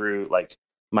going through like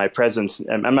my presence,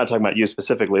 and I'm not talking about you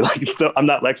specifically, like, so I'm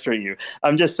not lecturing you.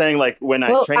 I'm just saying, like, when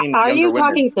I train are younger you women,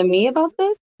 talking to me about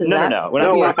this? No. When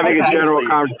I think a general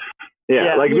conversation.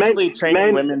 Yeah, like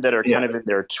training women that are kind of in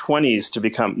their 20s to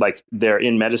become like they're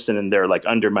in medicine and they're like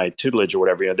under my tutelage or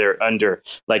whatever. You know, they're under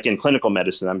like in clinical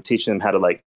medicine. I'm teaching them how to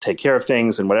like take care of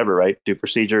things and whatever, right? Do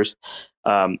procedures,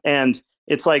 and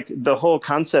it's like the whole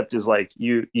concept is like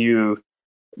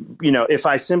you know, if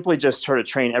I simply just sort of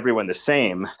train everyone the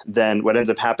same, then what ends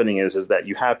up happening is that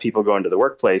you have people go into the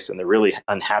workplace and they're really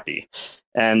unhappy.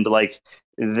 And like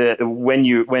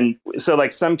so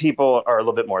like some people are a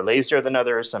little bit more lazier than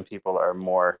others. Some people are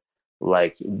more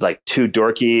like too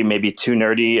dorky, maybe too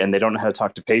nerdy, and they don't know how to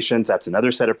talk to patients. That's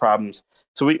another set of problems.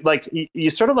 So we like you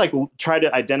sort of like try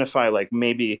to identify like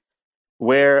maybe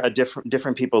where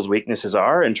different people's weaknesses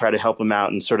are and try to help them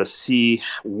out and sort of see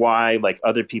why like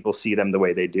other people see them the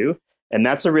way they do. And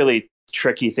that's a really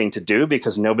tricky thing to do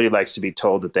because nobody likes to be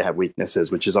told that they have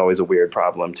weaknesses, which is always a weird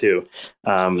problem too.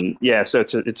 So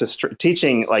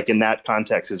teaching like in that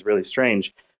context is really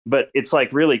strange, but it's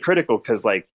like really critical because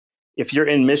like if you're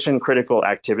in mission critical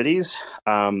activities,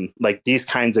 like these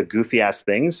kinds of goofy ass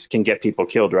things can get people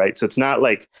killed, right? So it's not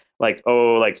like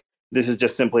this is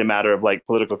just simply a matter of like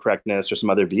political correctness or some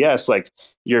other BS. Like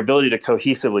your ability to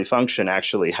cohesively function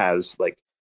actually has like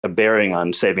a bearing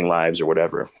on saving lives or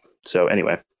whatever. So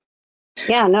anyway.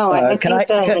 Yeah, no.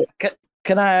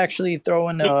 Can I actually throw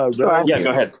in a riddle? Yeah,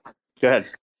 go ahead.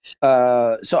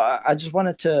 So I just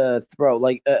wanted to throw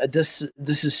like this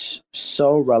is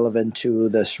so relevant to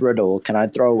this riddle. Can I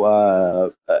throw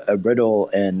a riddle,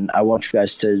 and I want you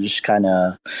guys to just kind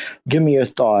of give me your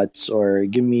thoughts or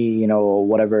give me, you know,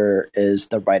 whatever is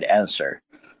the right answer.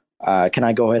 Can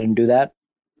I go ahead and do that?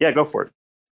 Yeah, go for it.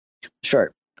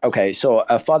 Sure. Okay, so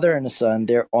a father and a son,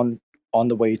 they're on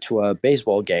the way to a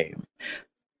baseball game.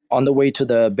 On the way to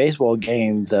the baseball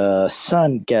game, the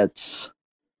son gets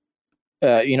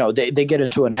they get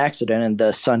into an accident and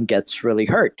the son gets really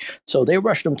hurt. So they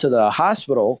rushed him to the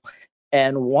hospital.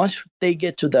 And once they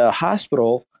get to the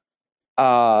hospital,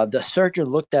 the surgeon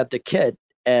looked at the kid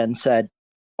and said,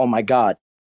 "Oh my God,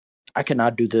 I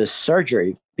cannot do this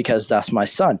surgery because that's my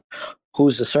son."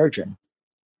 Who's the surgeon?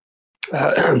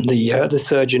 The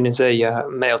surgeon is a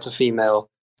male to female,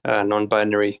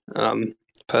 non-binary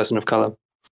person of color.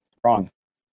 Wrong.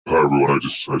 Hi everyone, I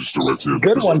just arrived here.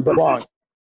 Good one, but wrong.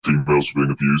 Females being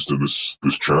abused in this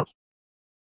chat.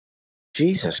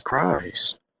 Jesus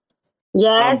Christ.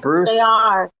 Yes, Bruce. they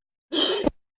are.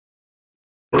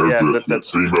 That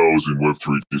females in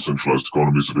Web3 decentralized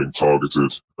economies are being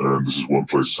targeted, and this is one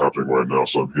place it's happening right now,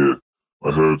 so I'm here.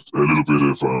 I heard a little bit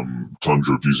of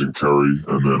Tundra abusing Carrie,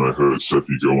 and then I heard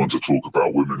Cephii go on to talk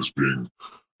about women as being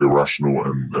irrational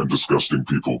and disgusting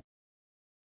people.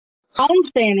 All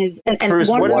I'm saying is, and Bruce,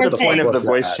 one what more is the thing. point of the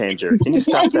voice changer? Can you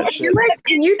stop that shit?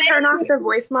 Can you turn off the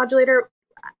voice modulator?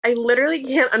 I literally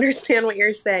can't understand what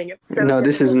you're saying. It's so No,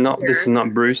 this is difficult not. to This is hear.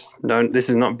 not Bruce. No, this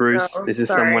is not Bruce. No, this is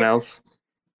sorry. someone else.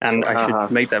 And I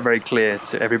should make that very clear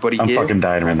to everybody I'm here. fucking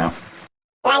dying right now.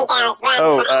 Lunc is run by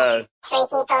 3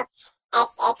 people.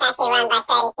 It's actually run by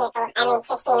 30 people. I mean,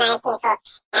 69 people,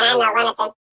 and I'm not one of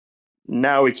them.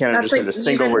 Now we can't That's understand like a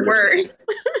single even word. worse.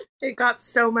 It got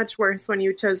so much worse when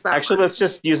you chose that. Actually, one. let's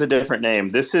just use a different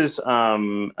name. This is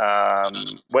what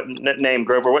name,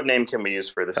 Grover? What name can we use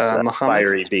for this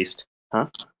fiery beast? Huh?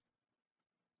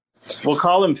 We'll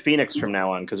call him Phoenix from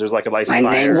now on because there's like a license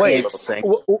fire. Wait, little thing.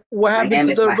 what happened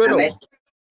to the riddle?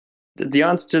 The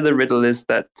answer to the riddle is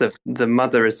that the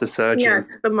mother is the surgeon. Yeah,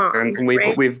 it's the mom. And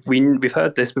we've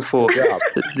heard this before.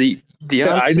 The Yeah,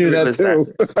 answer I to knew the riddle that is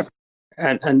too.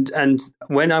 and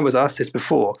when I was asked this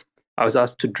before, I was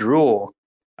asked to draw.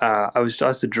 I was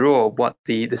asked to draw what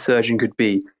the surgeon could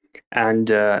be, and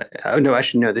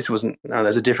this wasn't. No,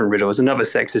 there's a different riddle. It was another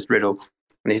sexist riddle,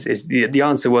 and the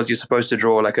answer was you're supposed to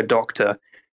draw like a doctor,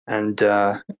 and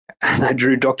I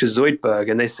drew Dr. Zoidberg,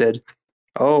 and they said,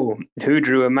 "Oh, who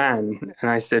drew a man?"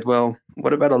 And I said, "Well,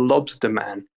 what about a lobster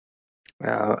man?"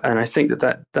 And I think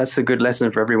that's a good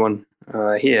lesson for everyone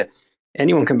here.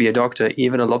 Anyone can be a doctor,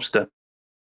 even a lobster.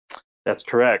 That's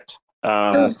correct.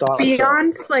 So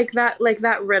beyond like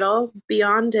that riddle,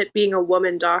 beyond it being a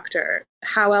woman doctor,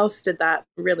 how else did that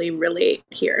really relate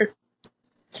here?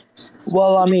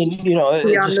 Well, I mean, it Beyond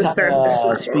the just surface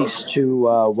level. speaks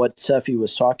to what Cephii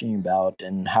was talking about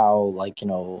and how,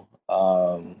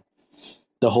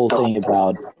 the whole thing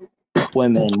about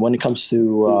women when it comes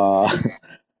to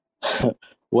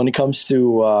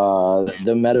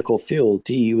the medical field.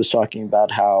 He was talking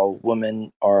about how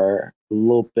women are a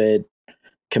little bit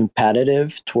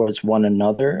competitive towards one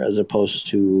another as opposed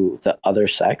to the other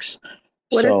sex.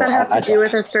 What does that have to do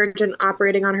with a surgeon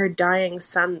operating on her dying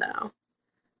son, though?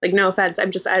 Like, no offense,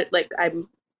 I'm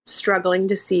struggling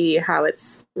to see how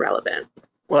it's relevant.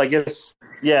 Well, I guess,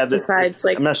 yeah. Besides,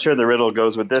 I'm not sure the riddle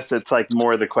goes with this. It's like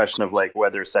more the question of like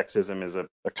whether sexism is a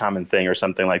common thing or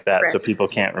something like that. Right. So people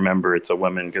can't remember it's a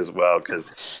woman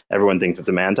because everyone thinks it's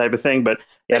a man type of thing. But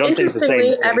I don't think it's the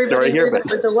same story here. But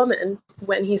it was a woman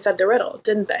when he said the riddle,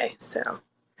 didn't they? So.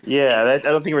 Yeah, I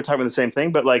don't think we're talking about the same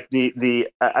thing. But like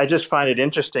I just find it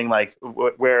interesting, like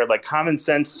where like common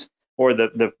sense or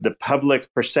the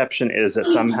public perception is that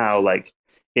somehow like.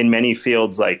 In many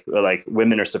fields, like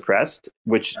women are suppressed,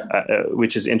 which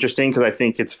is interesting because I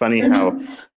think it's funny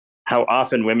how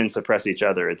often women suppress each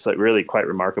other. It's like really quite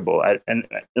remarkable. And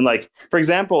like for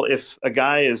example, if a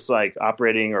guy is like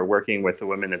operating or working with a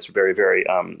woman that's very very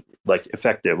like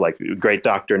effective, like great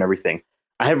doctor and everything,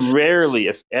 I have rarely,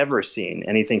 if ever, seen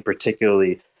anything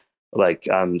particularly like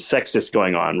sexist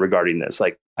going on regarding this.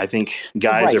 Like I think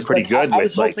guys are pretty good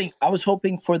with I was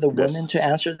hoping for the women to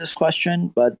answer this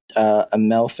question, but a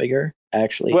male figure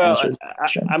actually answered the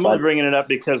question. I'm only bringing it up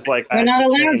because like We're not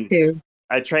allowed to.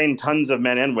 I train tons of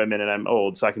men and women, and I'm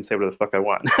old, so I can say whatever the fuck I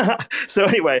want. So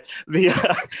anyway, you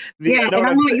have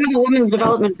a women's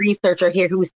development researcher here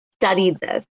who studied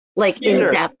this. Like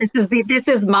in depth. This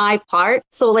is my part.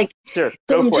 So like, sure.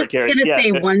 Go for it, Carrie. I'm just gonna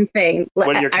say one thing.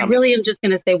 I really am just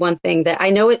gonna say one thing that I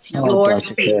know it's your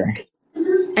space.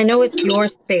 I know it's your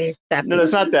space. No,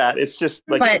 that's not that. It's just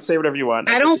like say whatever you want.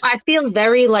 I feel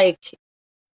very like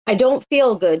I don't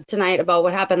feel good tonight about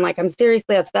what happened. Like I'm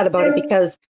seriously upset about it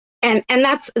because and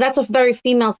that's a very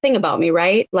female thing about me,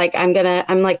 right? Like I'm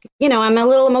like, I'm a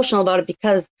little emotional about it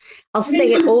because I'll say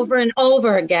it over and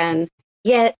over again.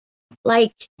 Yet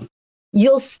like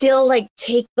you'll still like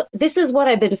this is what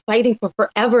I've been fighting for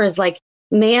forever is like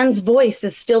man's voice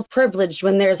is still privileged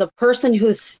when there's a person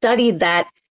who's studied that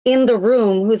in the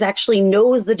room who's actually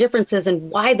knows the differences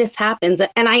and why this happens.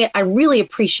 And I really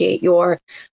appreciate your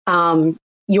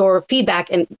feedback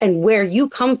and where you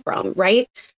come from, right?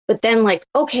 But then like,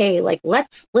 okay, like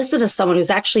let's listen to someone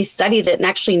who's actually studied it and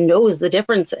actually knows the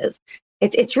differences.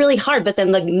 it's really hard. But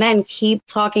then the men keep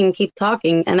talking,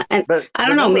 and But I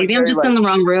don't know, maybe I'm just in the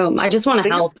wrong room. I just want to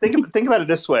help. Think about it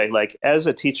this way, like as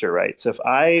a teacher, right? So if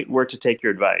I were to take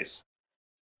your advice,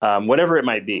 whatever it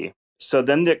might be, so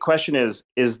then the question is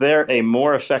there a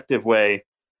more effective way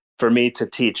for me to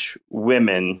teach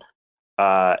women?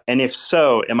 And if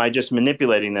so, am I just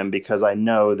manipulating them because I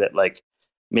know that like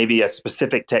maybe a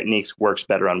specific techniques works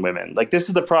better on women? Like this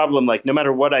is the problem. Like no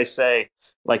matter what I say,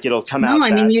 like it'll come out. No,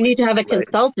 I mean, you need to have a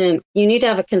consultant. You need to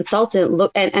have a consultant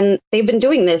look, and they've been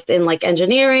doing this in like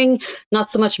engineering, not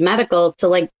so much medical,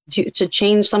 to to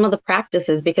change some of the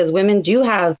practices, because women do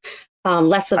have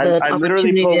less of an I opportunity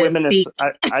literally pull to women. speak.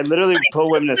 I literally pull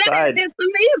women aside. It's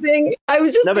amazing. I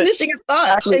was just finishing a thought,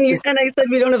 Actually, and I said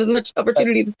we don't have as much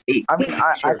opportunity to speak. I mean,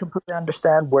 I completely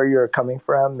understand where you're coming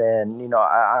from, and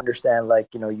I understand like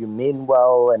you mean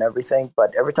well and everything,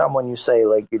 but every time when you say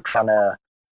like you're trying to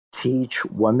teach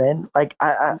women, like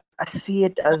I see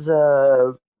it as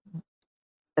a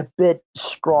bit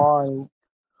strong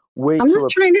way. I'm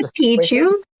not trying to teach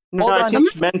you. No, I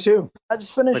teach men too. I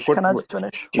just finished. Can I just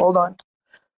finish? Hold on.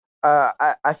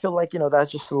 I feel like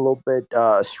that's just a little bit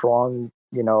strong,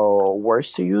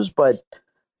 words to use, but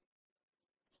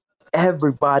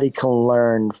everybody can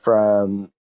learn from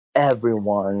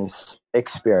everyone's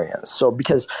experience. So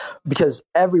because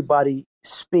everybody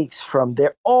speaks from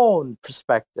their own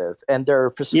perspective and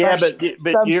their perspective.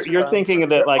 Yeah, but you're thinking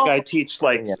of it like I teach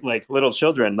like little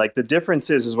children. Like the difference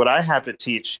is what I have to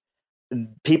teach.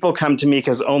 People come to me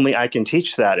because only I can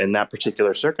teach that in that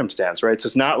particular circumstance, right? So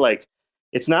it's not like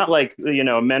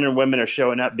men and women are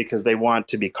showing up because they want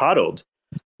to be coddled.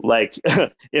 Like,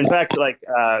 in fact, like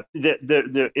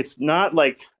it's not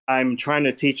like I'm trying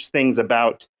to teach things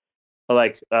about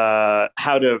like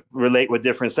how to relate with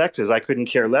different sexes. I couldn't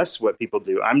care less what people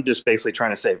do. I'm just basically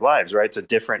trying to save lives, right? It's a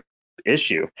different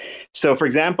issue. So, for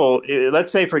example,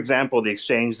 let's say, the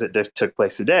exchange that took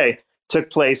place today took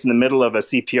place in the middle of a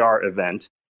CPR event,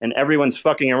 and everyone's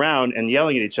fucking around and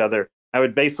yelling at each other. I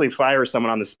would basically fire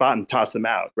someone on the spot and toss them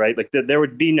out, right? Like there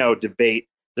would be no debate.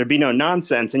 There'd be no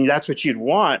nonsense. And that's what you'd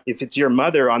want if it's your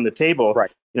mother on the table,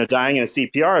 right, dying in a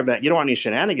CPR event. You don't want any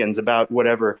shenanigans about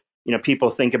whatever, people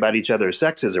think about each other's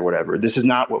sexes or whatever. This is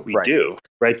not what we do,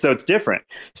 right? So it's different.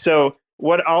 So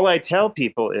all I tell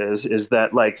people is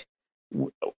that like, when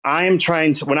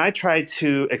I try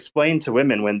to explain to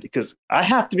women because I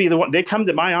have to be the one, they come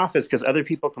to my office because other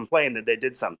people complain that they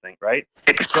did something, right?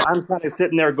 So I'm kind of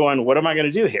sitting there going, what am I going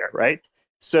to do here, right?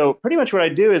 So pretty much what I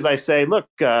do is I say, look,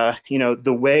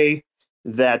 the way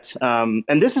that,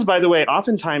 and this is, by the way,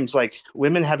 oftentimes like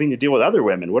women having to deal with other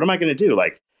women. What am I going to do?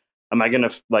 Like, am I going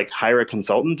to like hire a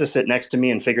consultant to sit next to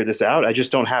me and figure this out? I just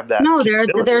don't have that. No,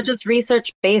 they're just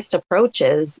research-based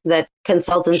approaches that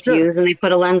consultants use, and they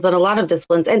put a lens on a lot of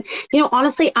disciplines. And,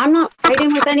 honestly, I'm not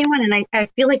fighting with anyone. And I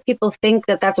feel like people think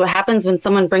that that's what happens when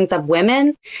someone brings up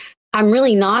women. I'm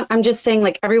really not. I'm just saying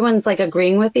like everyone's like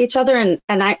agreeing with each other. And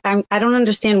I don't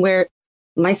understand where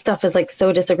my stuff is like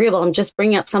so disagreeable. I'm just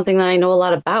bringing up something that I know a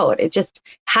lot about.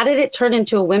 How did it turn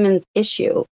into a women's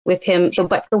issue with him?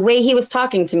 But the way he was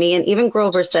talking to me, and even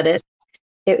Grover said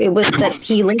it was that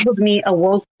he labeled me a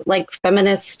woke, like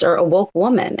feminist or a woke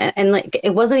woman. And like,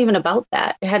 it wasn't even about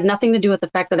that. It had nothing to do with the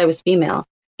fact that I was female.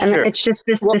 And it's just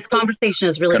this conversation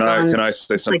is really Can I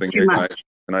say something here?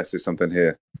 Can I say something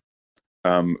here?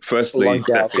 Firstly,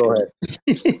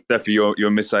 Cephii,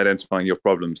 you're misidentifying your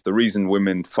problems. The reason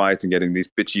women fight and getting these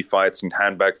bitchy fights and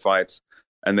handbag fights,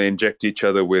 and they inject each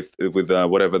other with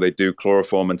whatever they do,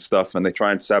 chloroform and stuff, and they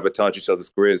try and sabotage each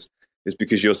other's careers, is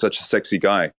because you're such a sexy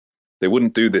guy. They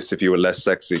wouldn't do this if you were less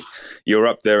sexy. You're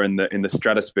up there in the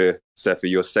stratosphere, Cephii.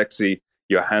 You're sexy,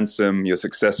 you're handsome, you're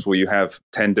successful. You have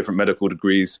 10 different medical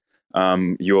degrees.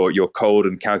 You're cold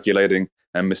and calculating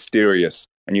and mysterious.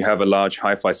 And you have a large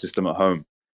hi-fi system at home.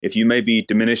 If you maybe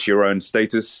diminish your own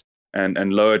status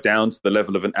and lower down to the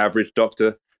level of an average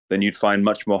doctor, then you'd find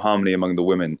much more harmony among the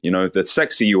women. The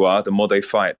sexier you are, the more they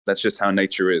fight. That's just how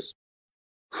nature is.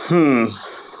 I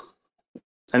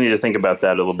need to think about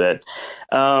that a little bit.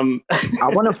 I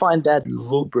want to find that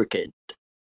lubricant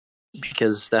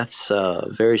because that's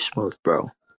very smooth, bro.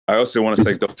 I also want to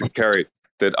say, Dr. Carey,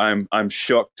 that I'm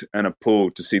shocked and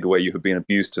appalled to see the way you have been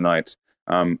abused tonight.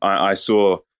 I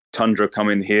saw Tundra come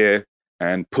in here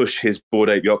and push his Bored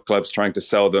Ape Yacht Clubs trying to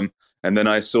sell them. And then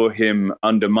I saw him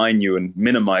undermine you and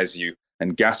minimize you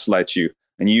and gaslight you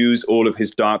and use all of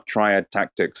his dark triad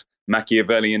tactics,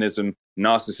 Machiavellianism,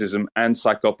 narcissism, and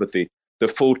psychopathy. The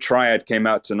full triad came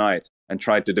out tonight and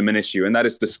tried to diminish you. And that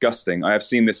is disgusting. I have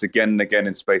seen this again and again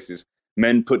in spaces.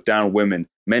 Men put down women.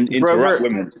 Men interrupt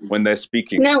women when they're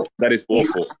speaking. No. That is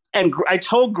awful. And I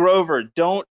told Grover,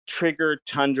 don't trigger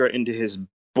Tundra into his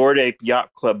Bored Ape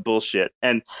Yacht Club bullshit.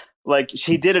 And like,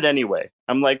 she did it anyway.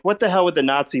 I'm like, what the hell with the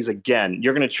Nazis again?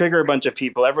 You're going to trigger a bunch of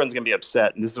people. Everyone's going to be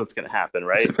upset. And this is what's going to happen,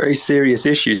 right? It's a very serious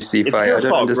issue, Cephii. It's your I don't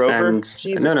fault, understand.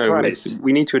 Jesus Christ.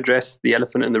 We need to address the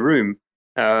elephant in the room.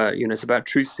 It's about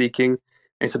truth seeking.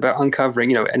 It's about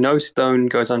uncovering, no stone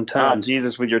goes unturned.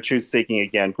 Jesus, with your truth seeking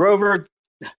again. Grover,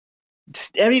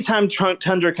 anytime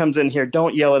Tundra comes in here,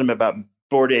 don't yell at him about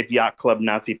Bored Ape Yacht Club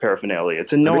Nazi paraphernalia.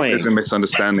 It's annoying. There's a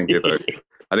misunderstanding here, though.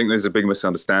 I think there's a big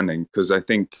misunderstanding because I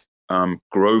think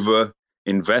Grover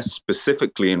invests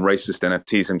specifically in racist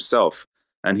NFTs himself,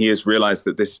 and he has realized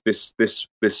that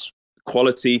this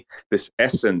quality, this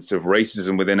essence of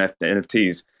racism within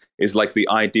NFTs is like the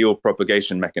ideal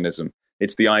propagation mechanism.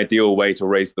 It's the ideal way to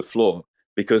raise the floor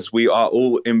because we are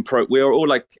all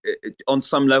like on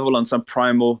some level, on some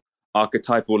primal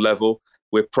archetypal level,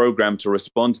 we're programmed to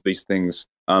respond to these things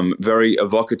very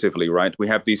evocatively, right? We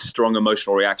have these strong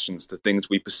emotional reactions to things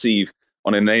we perceive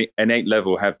on an innate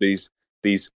level, have these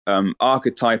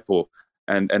archetypal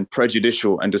and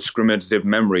prejudicial and discriminative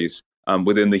memories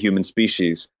within the human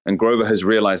species. And Grover has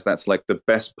realized that's like the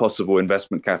best possible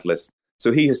investment catalyst.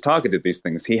 So he has targeted these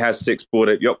things. He has 6 Bored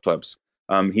Ape Yacht Clubs.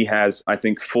 He has, I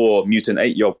think, 4 Mutant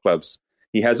 8 Yacht Clubs.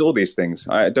 He has all these things.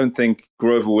 I don't think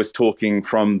Grover was talking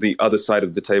from the other side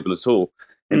of the table at all.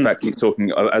 In fact, he's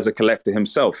talking as a collector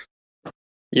himself.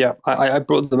 Yeah, I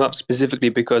brought them up specifically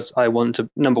because I want to,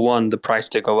 number one, the price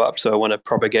to go up. So I want to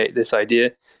propagate this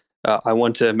idea. I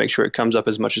want to make sure it comes up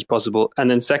as much as possible.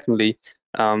 And then secondly,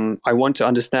 I want to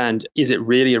understand, is it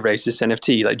really a racist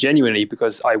NFT? Like genuinely,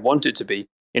 because I want it to be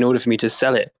in order for me to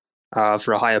sell it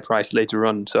for a higher price later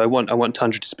on. So I want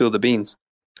Tundra to spill the beans.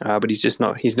 But he's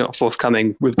not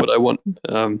forthcoming with what I want.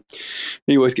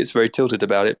 He always gets very tilted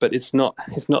about it, but it's not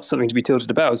something to be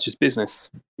tilted about. It's just business.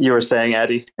 You were saying,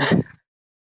 Addie?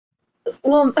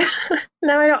 Well,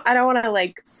 no, I don't want to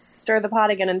like stir the pot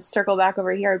again and circle back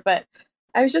over here, but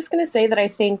I was just going to say that I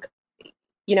think,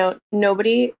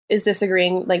 nobody is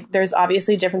disagreeing. Like there's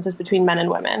obviously differences between men and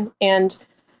women. And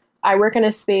I work in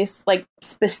a space, like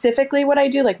specifically what I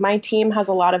do, like my team has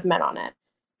a lot of men on it.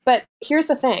 But here's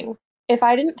the thing. If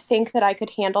I didn't think that I could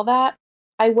handle that,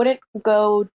 I wouldn't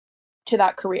go to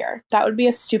that career. That would be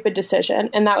a stupid decision.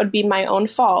 And that would be my own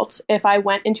fault if I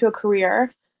went into a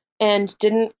career and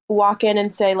didn't walk in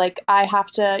and say, like, I have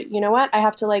to, I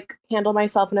have to like handle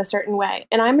myself in a certain way.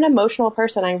 And I'm an emotional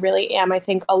person. I really am. I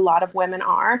think a lot of women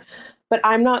are, but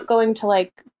I'm not going to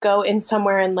like go in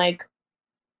somewhere and like,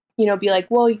 be like,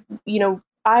 well,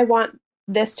 I want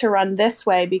this to run this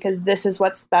way because this is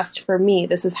what's best for me.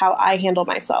 This is how I handle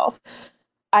myself.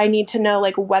 I need to know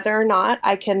like whether or not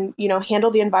I can,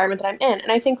 handle the environment that I'm in.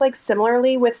 And I think like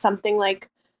similarly with something like,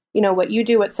 what you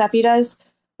do, what Cephii does,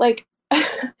 like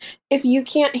if you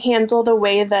can't handle the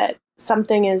way that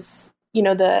something is,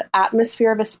 the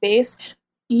atmosphere of a space,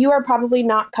 you are probably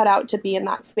not cut out to be in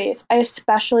that space. I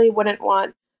especially wouldn't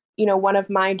want, one of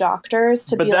my doctors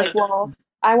to be like, well,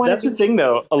 I want. That's the thing,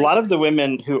 though. A lot of the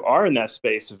women who are in that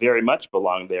space very much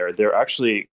belong there. They're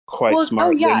actually quite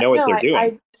smart. They know what they're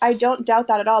doing. I don't doubt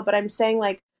that at all. But I'm saying,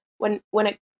 like,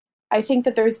 I think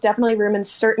that there's definitely room in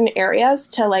certain areas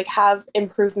to like have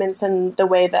improvements in the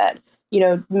way that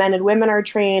men and women are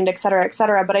trained, et cetera, et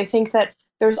cetera. But I think that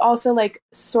there's also like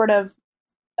sort of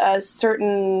a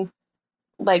certain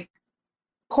like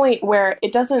point where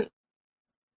it doesn't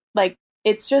like.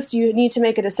 It's just you need to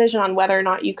make a decision on whether or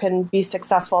not you can be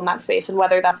successful in that space and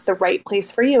whether that's the right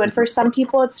place for you. And for some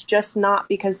people, it's just not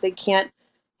because they can't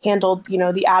handle,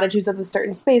 the attitudes of a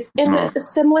certain space in a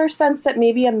similar sense that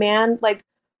maybe a man like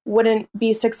wouldn't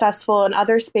be successful in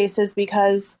other spaces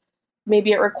because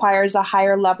maybe it requires a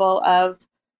higher level of,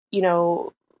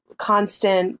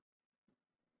 constant,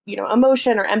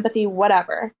 emotion or empathy,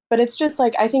 whatever. But it's just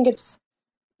like, I think it's,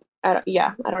 I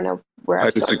don't know where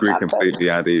I disagree completely,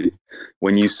 Addie.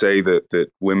 When you say that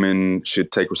women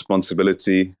should take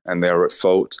responsibility and they're at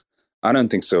fault, I don't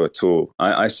think so at all.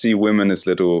 I see women as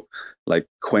little, like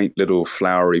quaint little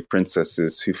flowery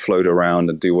princesses who float around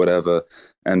and do whatever,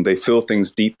 and they feel things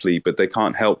deeply, but they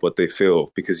can't help what they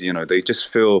feel because, they just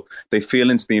feel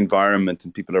into the environment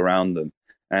and people around them.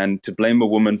 And to blame a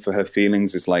woman for her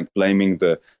feelings is like blaming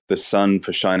the sun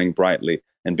for shining brightly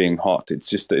and being hot. It's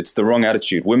the wrong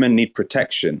attitude. Women need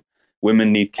protection.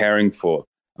 Women need caring for.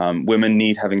 Women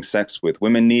need having sex with.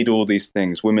 Women need all these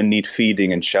things. Women need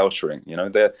feeding and sheltering.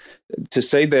 To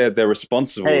say they're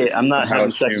responsible. Hey, I'm not having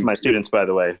sex with my students, by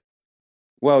the way.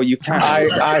 Well, you can.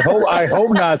 I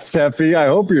hope not, Cephii. I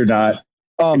hope you're not.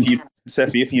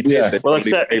 Cephii, if you did, well,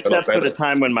 except for the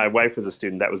time when my wife was a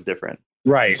student, that was different.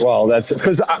 Right. Well, that's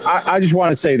because I just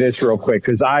want to say this real quick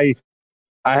because I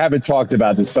I haven't talked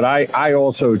about this, but I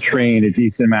also train a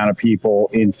decent amount of people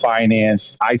in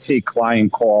finance. I take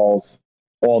client calls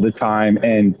all the time,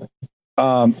 and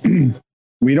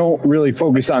we don't really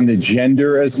focus on the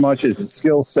gender as much as the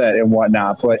skill set and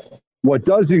whatnot. But what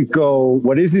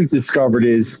isn't discovered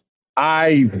is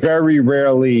I very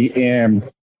rarely am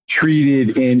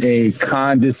treated in a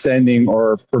condescending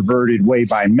or perverted way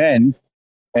by men.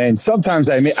 And sometimes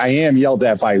I am yelled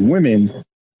at by women.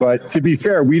 But to be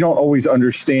fair, we don't always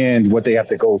understand what they have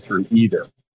to go through either.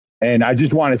 And I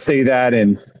just want to say that.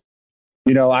 And,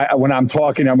 when I'm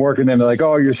talking, I'm working, and they're like,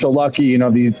 oh, you're so lucky.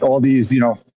 All these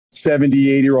 70,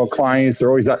 80-year-old clients, they're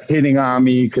always hitting on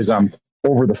me because I'm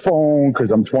over the phone,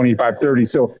 because I'm 25, 30.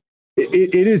 So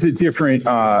it is a different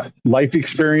life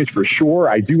experience for sure.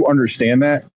 I do understand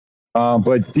that.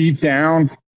 But deep down,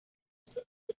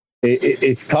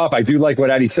 it's tough. I do like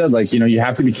what Addie said. Like, you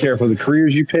have to be careful of the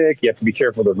careers you pick. You have to be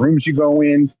careful of the rooms you go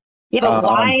in. Yeah, but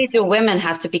why do women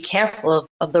have to be careful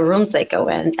of the rooms they go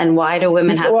in? And why do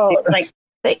women have to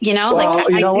be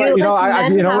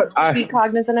be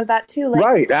cognizant of that too. Like,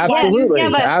 right, absolutely.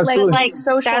 Absolutely. Like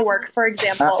social work, for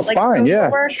example. Fine,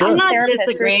 social work, I'm not therapists,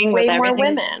 disagreeing there's with way more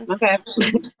everything. women. Okay.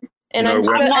 And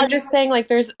I'm just saying,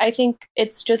 like, I think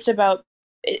it's just about,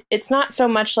 it's not so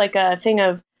much like a thing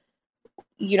of,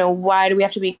 why do we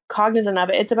have to be cognizant of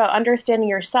it? It's about understanding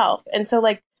yourself. And so,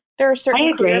 like, there are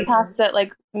certain career paths that,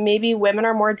 like, maybe women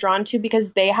are more drawn to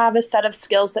because they have a set of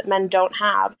skills that men don't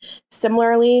have.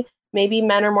 Similarly, maybe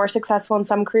men are more successful in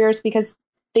some careers because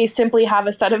they simply have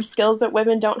a set of skills that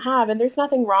women don't have. And there's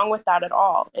nothing wrong with that at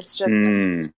all. It's just,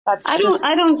 I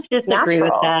don't disagree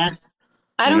with that.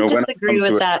 I don't disagree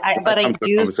with that. But I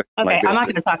do. Okay, I'm not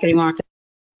going to talk anymore.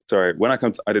 Sorry,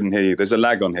 I didn't hear you. There's a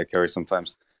lag on here, Kerry,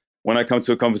 sometimes. When I come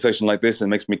to a conversation like this, it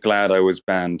makes me glad I was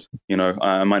banned.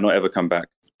 I might not ever come back.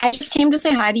 I just came to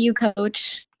say hi to you,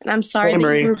 Coach. And I'm sorry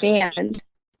that you were banned.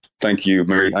 Thank you,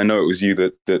 Marie. I know it was you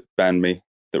that banned me,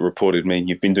 that reported me.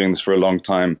 You've been doing this for a long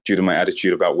time due to my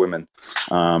attitude about women.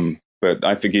 But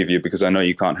I forgive you because I know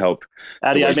you can't help.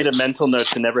 Addie, I made a mental note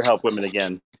to never help women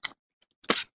again.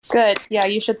 Good. Yeah,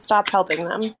 you should stop helping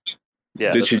them. Yeah.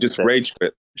 Did she just rage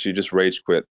quit? She just rage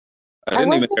quit. I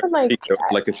didn't even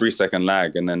like a 3-second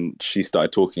lag, and then she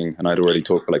started talking, and I'd already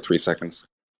talked for like 3 seconds.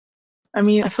 I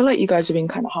mean, I feel like you guys are being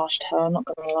kind of harsh to her, I'm not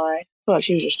going to lie. I feel like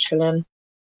she was just chilling.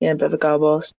 Yeah, a bit of a girl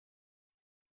boss.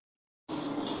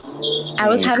 I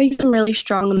was having some really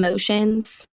strong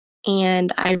emotions,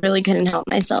 and I really couldn't help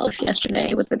myself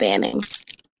yesterday with the banning.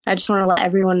 I just want to let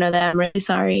everyone know that I'm really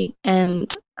sorry,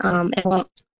 and it won't.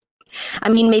 I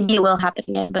mean, maybe it will happen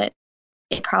again, but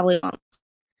it probably won't.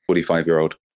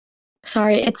 45-year-old.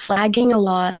 Sorry, it's lagging a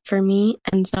lot for me,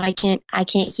 and so I can't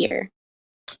hear.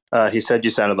 He said you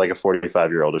sounded like a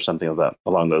 45-year-old or something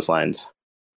along those lines.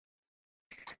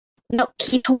 No,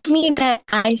 he told me that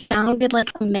I sounded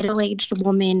like a middle-aged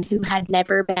woman who had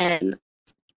never been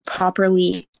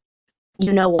properly,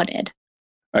 whatted.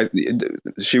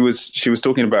 She was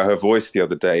talking about her voice the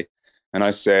other day, and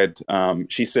I said,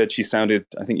 she said she sounded,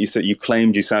 I think you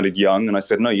claimed you sounded young, and I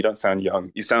said, no, you don't sound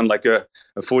young. You sound like a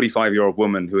 45-year-old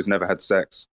woman who has never had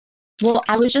sex. Well,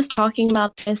 I was just talking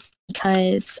about this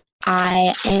because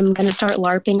I am going to start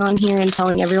LARPing on here and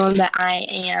telling everyone that I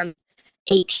am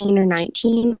 18 or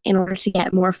 19 in order to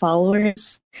get more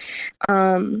followers.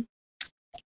 And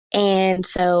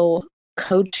so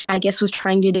Coach, I guess, was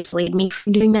trying to dissuade me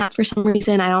from doing that for some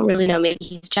reason. I don't really know. Maybe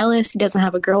he's jealous. He doesn't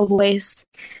have a girl voice.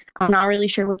 I'm not really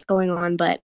sure what's going on,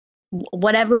 but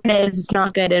whatever it is, it's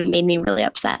not good, and it made me really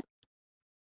upset.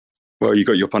 Well, you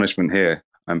got your punishment here.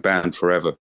 I'm banned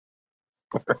forever.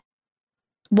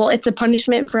 Well, it's a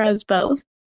punishment for us both.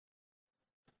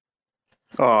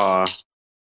 Aw.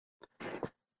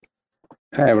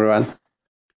 Hi, everyone.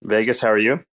 Vegas, how are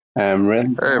you? I'm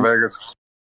Rin. Hey, Vegas.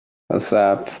 What's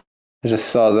up? I just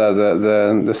saw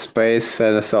the space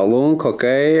and I saw Lunc,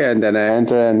 okay, and then I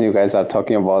enter and you guys are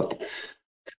talking about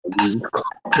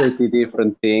completely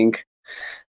different thing.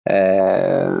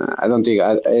 I don't think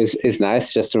it's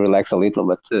nice just to relax a little,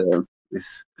 but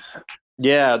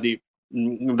yeah, the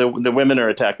women are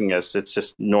attacking us. It's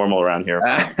just normal around here.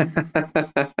 I'm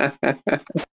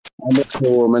with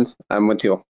you, woman. I'm with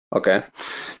you. Okay,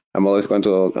 I'm always going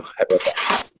to have a.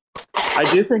 I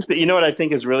do think that, what I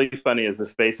think is really funny is the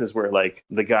spaces where, like,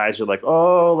 the guys are like,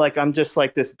 oh, like, I'm just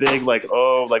like this big, like,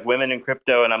 oh, like women in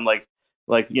crypto. And I'm like,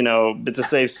 it's a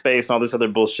safe space and all this other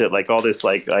bullshit, like all this,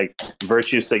 like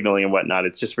virtue signaling and whatnot.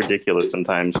 It's just ridiculous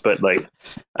sometimes. But like,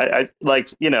 I like,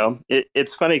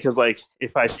 it's funny because, like,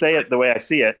 if I say it the way I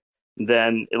see it,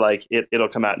 then like it'll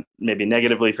come out maybe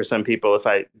negatively for some people. If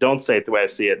I don't say it the way I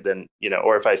see it, then,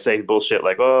 or if I say bullshit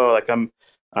like, oh, like I'm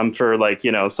I'm for like,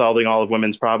 solving all of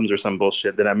women's problems or some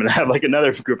bullshit, then I'm going to have like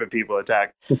another group of people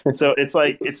attack. So it's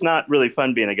like, it's not really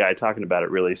fun being a guy talking about it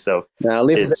really. So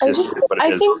it's just what it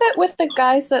I is. think that with the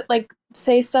guys that like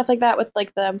say stuff like that with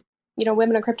like the,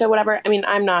 women in crypto, whatever. I mean,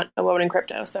 I'm not a woman in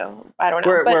crypto, so I don't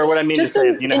know. Where what I mean to say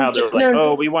is, how they're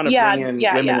like, we want to bring in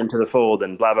women into the fold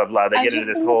and blah, blah, blah. They get into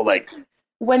this whole like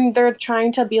when they're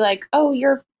trying to be like, oh,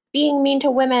 you're being mean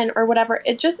to women or whatever,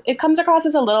 it comes across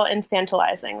as a little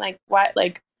infantilizing. Like, why?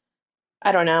 Like,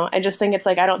 I don't know. I just think it's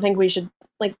like, I don't think we should,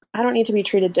 like, I don't need to be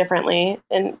treated differently.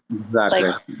 And exactly.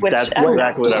 like, which, that's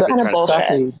exactly what I'm kind of bullshit.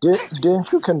 Cephii,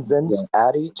 didn't you convince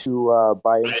Addie to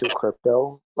buy into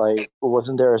crypto? Like,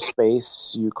 wasn't there a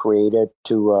space you created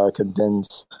to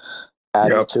convince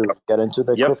Addie to get into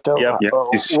the crypto?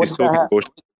 She's talking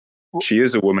bullshit. She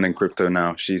is a woman in crypto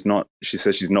now. She's not. She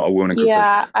says she's not a woman in crypto.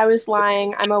 Yeah, I was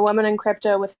lying. I'm a woman in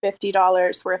crypto with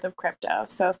 $50 worth of crypto.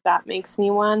 So if that makes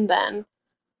me one, then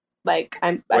like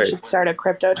I should start a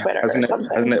crypto Twitter or something.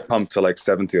 Hasn't it pumped to like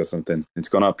 70 or something? It's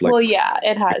gone up like. Well, yeah,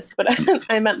 it has, but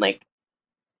I meant like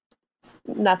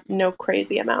no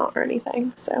crazy amount or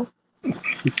anything. So.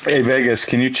 Hey Vegas,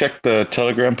 can you check the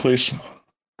Telegram, please?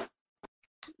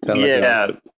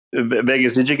 Yeah,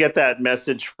 Vegas, did you get that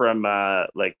message from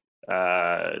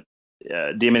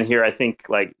Demon here? I think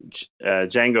like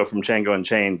Django from Django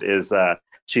Unchained is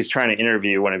she's trying to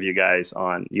interview one of you guys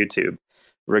on YouTube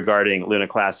regarding Luna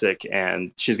Classic,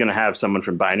 and she's going to have someone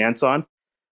from Binance on.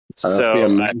 So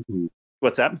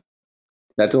what's that?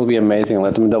 That will be amazing.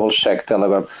 Let me double check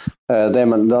Telegram.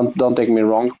 Damon, don't take me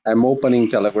wrong. I'm opening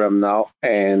Telegram now,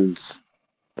 and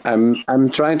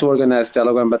I'm trying to organize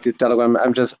Telegram, but the Telegram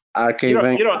I'm just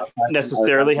archiving. You don't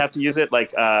necessarily have to use it.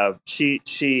 Like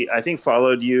she I think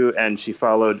followed you, and she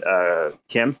followed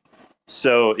Kim.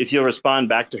 So if you'll respond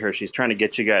back to her, she's trying to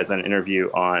get you guys an interview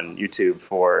on YouTube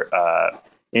for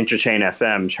Interchain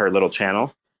FM, her little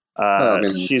channel.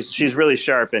 She's really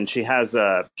sharp, and she has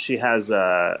a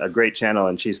great channel,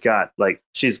 and she's got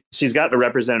a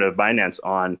representative of Binance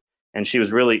on, and she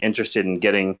was really interested in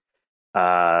getting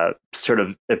sort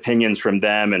of opinions from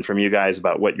them and from you guys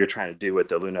about what you're trying to do with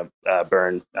the Luna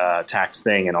burn tax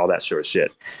thing and all that sort of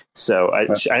shit. So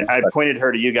I pointed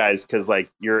her to you guys because like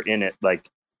you're in it like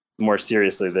more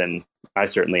seriously than I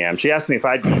certainly am. She asked me if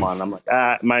I'd come on. I'm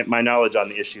like, my knowledge on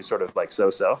the issue is sort of like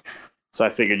so. So I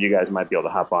figured you guys might be able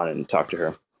to hop on and talk to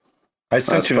her. I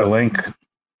sent you the link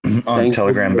on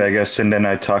Telegram, Vegas, and then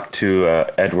I talked to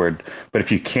Edward. But if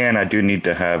you can, I do need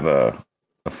to have a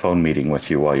phone meeting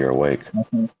with you while you're awake.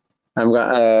 I'm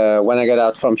going when I get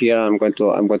out from here. I'm going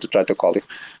to try to call you.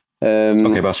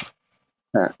 Okay, boss.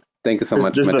 Thank you so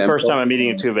much. This is the first time I'm meeting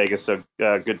you too, Vegas. So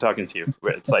good talking to you.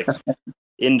 It's like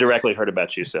indirectly heard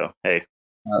about you. So hey.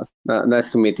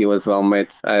 Nice to meet you as well,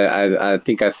 mate. I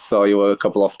think I saw you a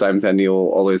couple of times, and you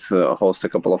always host a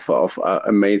couple of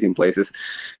amazing places.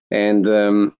 And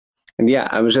yeah,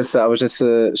 I was just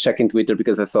checking Twitter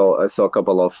because I saw a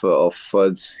couple of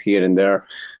FUDs here and there.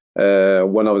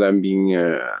 One of them being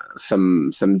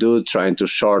some dude trying to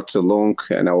short Lunc,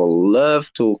 and I would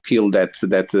love to kill that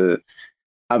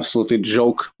absolutely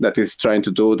joke that is trying to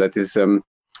do. That is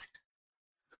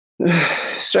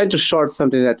it's trying to short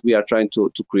something that we are trying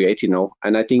to create,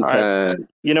 and I think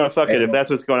fuck it, if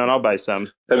that's what's going on, I'll buy some.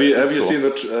 Have you seen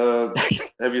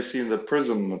the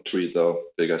Prism tweet though,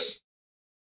 Vegas?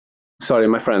 Sorry,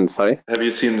 my friend. Sorry. Have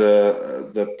you seen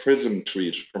the Prism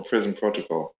tweet from Prism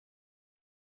Protocol?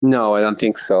 No, I don't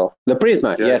think so. The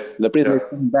Prisma, yes, the Prisma is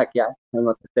coming back. Yeah, I'm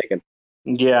not mistaken.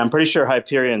 Yeah, I'm pretty sure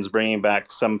Hyperion's bringing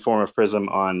back some form of Prism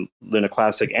on Luna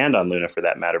Classic and on Luna for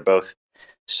that matter, both.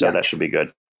 So that should be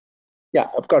good. Yeah,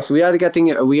 of course. We are getting.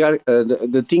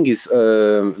 The thing is,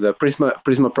 the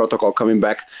Prisma protocol coming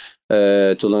back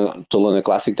to Luna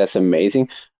Classic. That's amazing.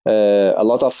 A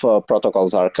lot of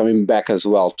protocols are coming back as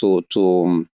well to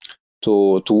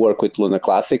work with Luna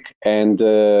Classic, and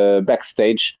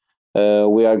backstage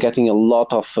we are getting a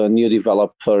lot of new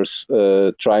developers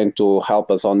trying to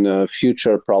help us on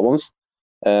future problems.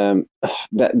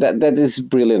 That is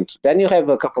brilliant. Then you have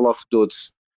a couple of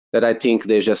dudes that I think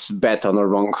they just bet on the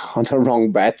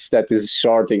wrong bets, that is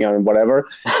shorting or whatever,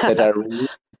 that are really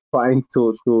trying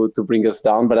to bring us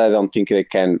down, but I don't think they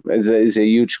can. It's a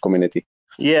huge community.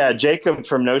 Yeah, Jacob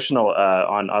from Notional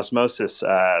on Osmosis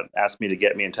asked me to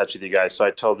get me in touch with you guys, so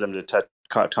I told them to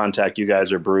contact you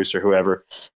guys or Bruce or whoever,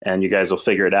 and you guys will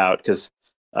figure it out, because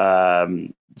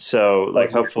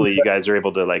hopefully you guys are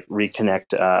able to like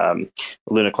reconnect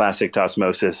Luna Classic to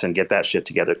Osmosis and get that shit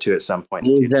together too at some point.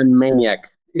 He's a maniac.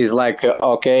 It's like,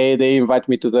 okay, they invite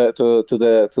me to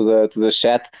the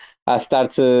chat. I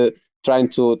start trying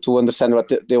to understand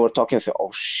what they were talking. I said,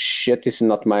 oh shit, this is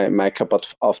not my cup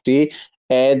of tea.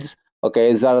 Ads,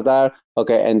 okay, Zara,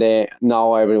 okay, and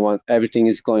now everything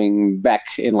is going back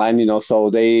in line,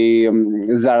 So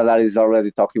Zara is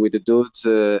already talking with the dudes,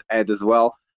 Ed as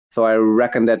well. So I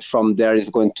reckon that from there is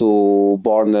going to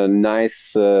born a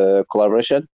nice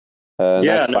collaboration.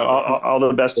 Nice all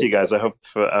the best to you guys. I hope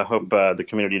the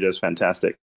community does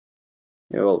fantastic.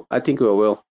 Yeah, well, I think we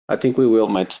will.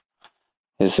 Mate.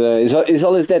 It's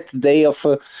always that day of.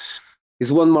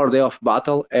 It's one more day of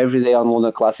battle. Every day on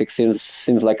Luna Classic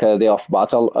seems like a day of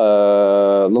battle.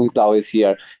 Lunc is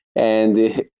here, and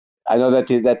I know that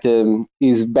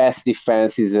his best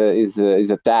defense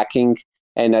is attacking,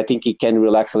 and I think he can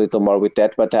relax a little more with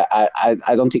that. But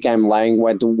I don't think I'm lying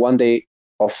when one day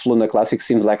of Luna Classic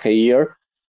seems like a year,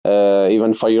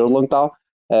 even for your Lunc.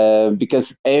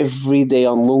 Because every day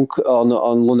on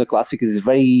Luna Classic is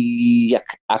very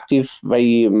active,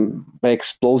 very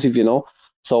explosive,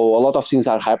 So a lot of things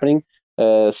are happening.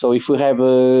 So if we have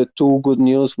two good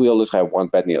news, we always have one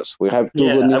bad news. We have two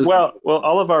good news. Well,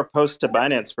 all of our posts to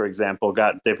Binance, for example,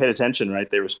 they paid attention, right?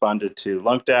 They responded to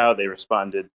Lunc, they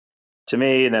responded to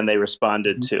me, and then they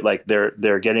responded to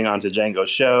they're getting onto Django's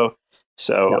show.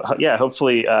 So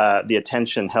hopefully the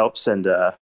attention helps, and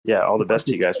all the best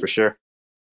to you guys for sure.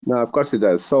 No, of course it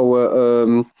does.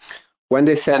 So when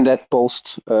they send that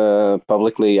post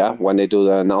publicly, when they do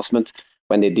the announcement,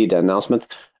 when they did the announcement,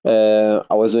 I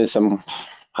was doing some,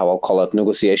 how I'll call it,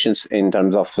 negotiations in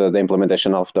terms of the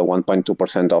implementation of the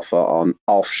 1.2% of on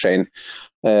off-chain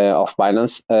of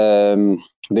Binance.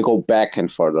 They go back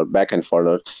and further,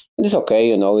 and it's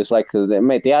okay, It's like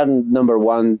they are number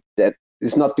one. That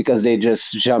it's not because they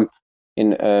just jump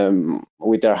in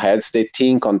with their heads. They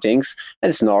think on things,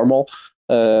 and it's normal.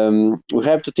 We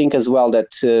have to think as well that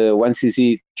when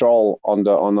CZ troll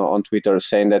on Twitter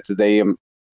saying that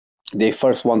they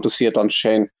first want to see it on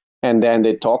chain and then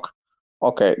they talk.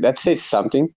 Okay, that says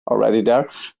something already there.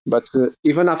 But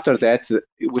even after that,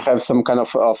 we have some kind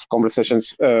of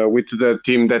conversations with the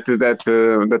team,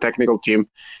 the technical team,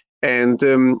 and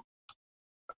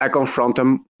I confront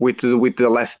them with the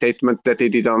last statement that they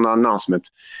did on the announcement.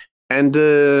 And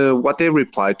what they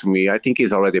replied to me, I think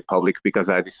is already public because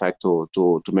I decided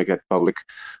to make it public,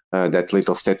 that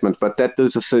little statement. But that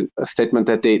was a statement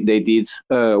that they did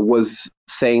was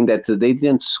saying that they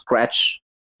didn't scratch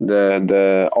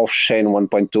the off-chain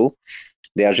 1.2.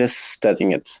 They are just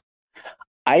studying it.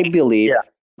 I believe. Yeah,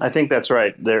 I think that's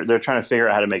right. They're trying to figure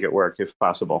out how to make it work if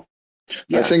possible.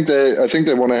 Yeah. I think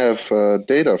they want to have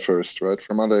data first, right,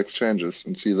 from other exchanges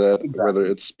and see that whether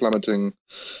it's plummeting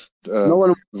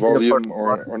volume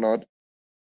or not.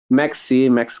 Max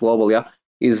Global,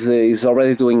 is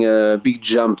already doing a big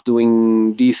jump,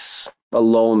 doing this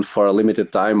alone for a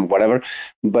limited time, whatever.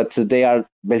 But they are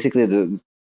basically the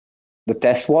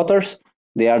test waters.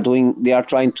 They are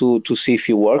trying to see if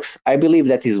it works. I believe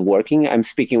that is working. I'm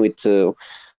speaking with the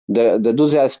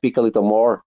dudes that I speak a little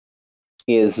more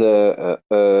is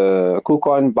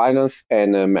KuCoin, Binance,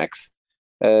 and Max.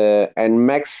 And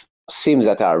Max seems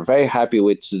that they are very happy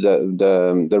with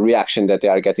the reaction that they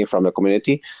are getting from the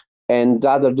community, and the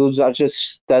other dudes are just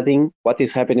studying what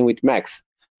is happening with Max.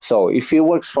 So if it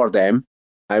works for them,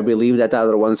 I believe that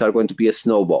other ones are going to be a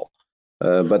snowball.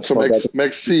 But so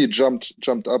Max C jumped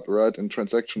up, right, in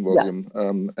transaction volume,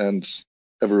 and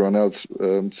everyone else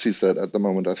sees that at the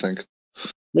moment, I think.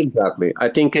 Exactly. I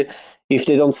think if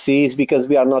they don't see, it's because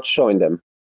we are not showing them.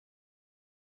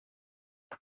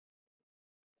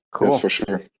 Cool. That's for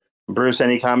sure. Bruce,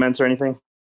 any comments or anything?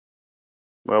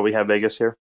 Well, we have Vegas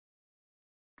here.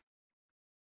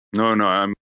 No,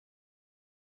 I'm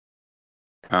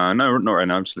no, not right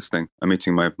now. I'm just listening. I'm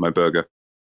eating my burger.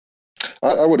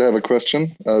 I would have a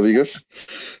question, Vegas.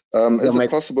 Is it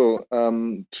possible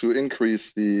to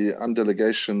increase the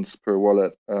undelegations per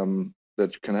wallet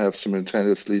that you can have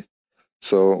simultaneously?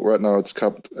 So right now it's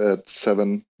capped at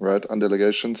 7, right,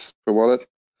 undelegations per wallet.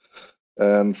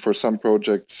 And for some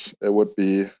projects, it would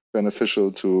be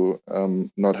beneficial to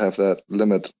not have that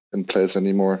limit in place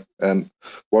anymore. And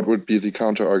what would be the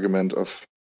counter argument of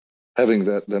having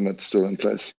that limit still in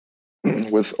place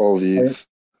with all these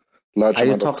large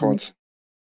amount of coins?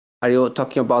 Are you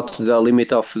talking about the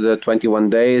limit of the 21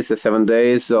 days, the 7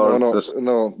 days, or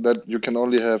no? That you can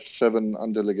only have 7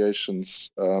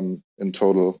 undelegations in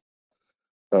total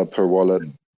per wallet.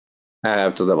 I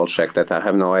have to double check that. I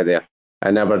have no idea. I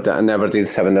never did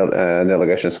 7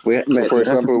 delegations. So for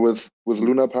example, with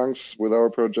Luna Punks, with our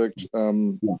project,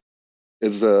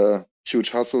 it's a huge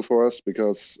hassle for us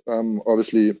because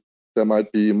obviously there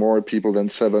might be more people than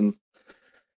 7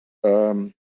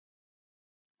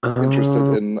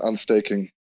 interested in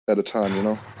unstaking. at a time, you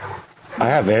know? I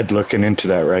have Ed looking into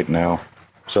that right now.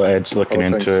 So Ed's looking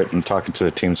thanks. into it and talking to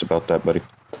the teams about that, buddy.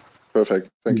 Perfect.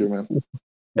 Thank you, man.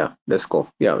 Yeah, that's cool.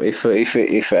 Yeah, if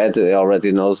Ed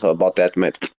already knows about that,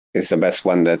 Matt, it's the best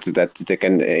one that they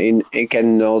can it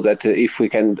can know that if we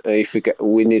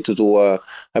need to do a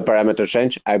parameter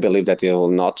change. I believe that it will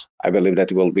not. I believe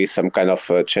that it will be some kind of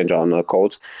change on the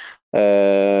code.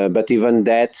 But even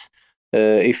that,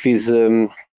 if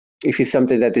it's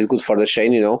something that is good for the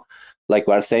chain, you know, like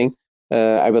we are saying,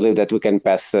 I believe that we can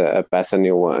pass a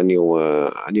new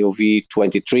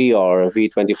V23 or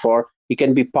V24. It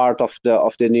can be part of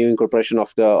the new incorporation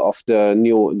of the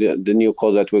new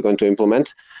code that we're going to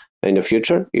implement in the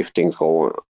future if things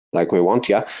go like we want.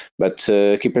 Yeah, but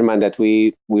keep in mind that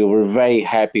we were very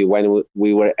happy when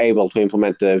we were able to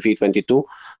implement the V22.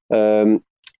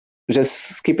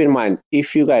 Just keep in mind,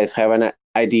 if you guys have any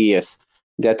ideas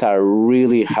that are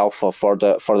really helpful for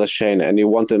the chain and you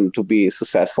want them to be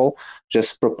successful,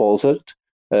 just propose it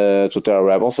to Terra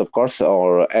Rebels, of course,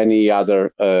 or any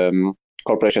other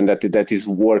corporation that is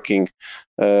working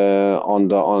on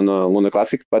Luna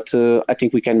Classic. But I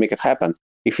think we can make it happen.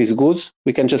 If it's good,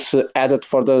 we can just add it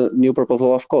for the new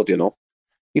proposal of code, you know.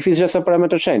 If it's just a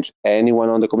parameter change, anyone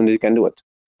on the community can do it.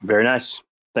 Very nice.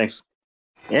 Thanks.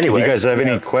 Anyway, if you guys have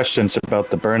any questions about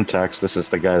the burn tax, this is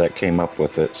the guy that came up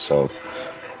with it. So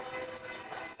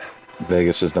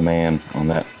Vegas is the man on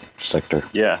that sector.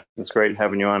 Yeah, it's great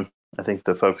having you on. I think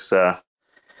the folks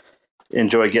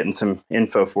enjoy getting some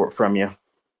info from you.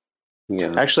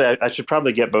 Yeah. Actually, I should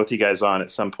probably get both you guys on at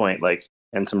some point, like,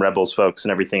 and some Rebels folks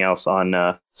and everything else on,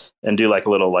 and do like a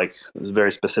little like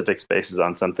very specific spaces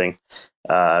on something,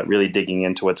 really digging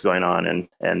into what's going on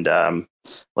and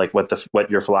like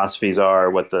what your philosophies are,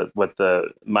 what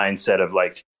the mindset of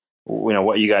like, you know,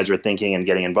 what you guys are thinking and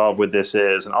getting involved with this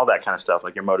is, and all that kind of stuff,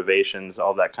 like your motivations,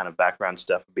 all that kind of background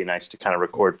stuff would be nice to kind of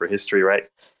record for history, right?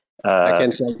 I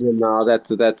can tell you now that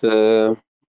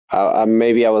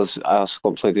maybe I was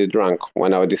completely drunk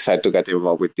when I decided to get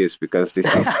involved with this, because this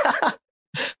is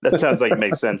that sounds like it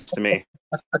makes sense to me.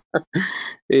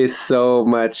 It's so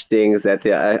much things that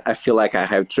I feel like I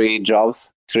have three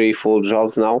full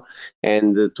jobs now,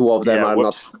 and two of them are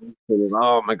not.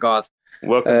 Oh my god!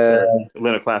 Welcome to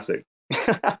Luna Classic.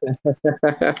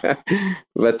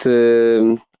 But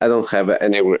I don't have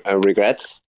any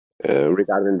regrets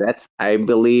regarding that. I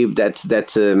believe that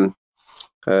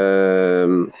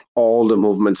all the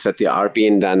movements that are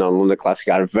being done on Luna Classic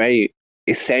are very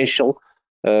essential.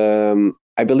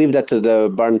 I believe that the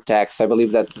burn tax, I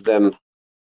believe that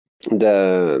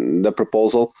the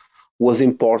proposal was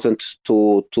important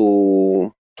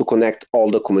to connect all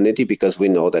the community, because we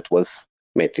know that was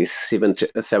made this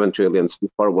 7 trillion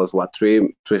before was what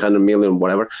 300 million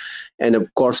whatever, and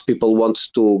of course people want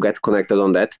to get connected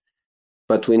on that,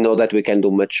 but we know that we can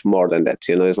do much more than that.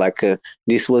 You know, it's like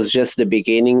this was just the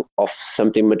beginning of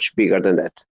something much bigger than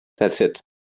that. That's it.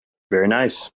 Very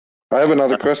nice. I have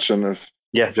another question. If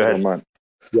yeah, go ahead. Don't mind.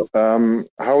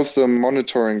 How's the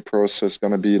monitoring process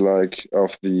going to be like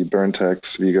of the burn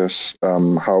tax, Vegas?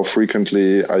 How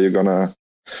frequently are you going to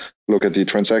look at the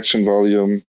transaction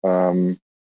volume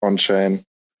on chain,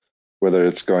 whether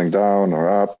it's going down or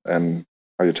up, and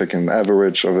are you taking an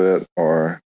average of it,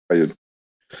 or are you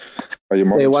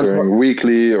monitoring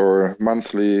weekly or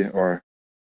monthly, or?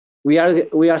 We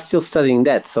are still studying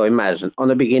that. So imagine on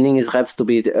the beginning it has to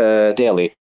be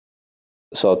daily.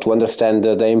 So to understand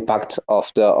the impact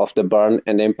of the burn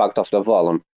and the impact of the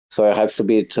volume, so it has to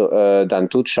be done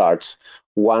two charts.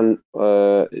 One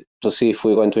to see if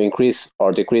we're going to increase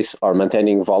or decrease or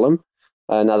maintaining volume.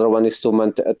 Another one is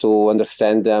to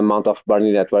understand the amount of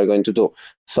burning that we're going to do.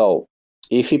 So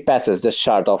if he passes the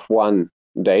chart of 1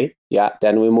 day,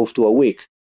 then we move to a week.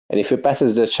 And if he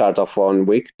passes the chart of 1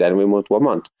 week, then we move to a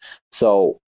month.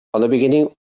 So on the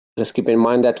beginning, just keep in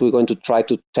mind that we're going to try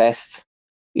to test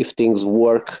if things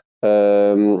work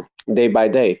day by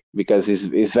day, because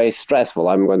it's very stressful.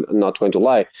 Not going to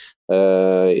lie.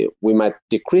 We might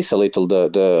decrease a little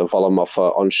the volume of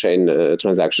on-chain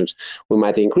transactions. We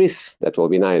might increase. That will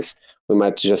be nice. We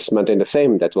might just maintain the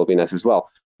same. That will be nice as well.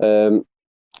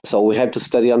 So we have to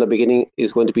study on the beginning.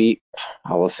 It's going to be,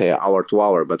 I will say, hour to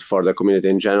hour, but for the community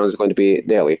in general, it's going to be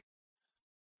daily.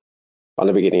 On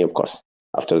the beginning, of course.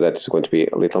 After that, it's going to be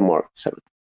a little more. So.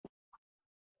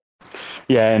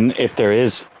 Yeah, and if there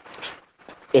is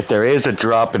a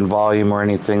drop in volume or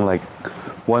anything, like,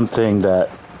 one thing that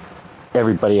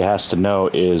everybody has to know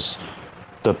is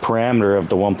the parameter of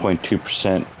the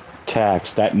 1.2%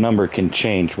 tax. That number can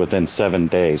change within 7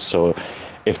 days. So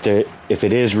if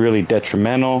it is really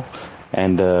detrimental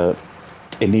and the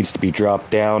it needs to be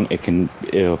dropped down. It can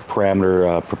a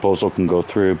parameter proposal can go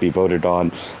through, be voted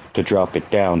on to drop it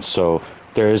down. So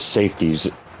there is safeties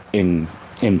in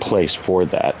place for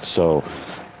that. So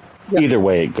either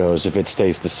way it goes, if it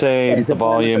stays the same, the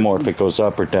volume, or if it goes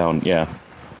up or down,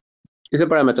 It's a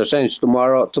parameter change.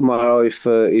 Tomorrow,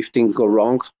 if things go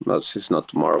wrong, no, it's not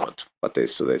tomorrow, but what day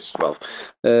is today? It's 12.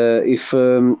 If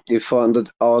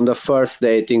on the first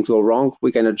day things go wrong,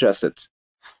 we can adjust it.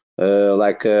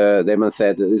 Like Damon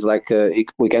said, it's like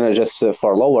we can adjust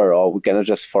for lower, or we can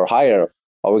adjust for higher,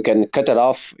 or we can cut it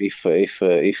off if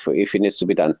it needs to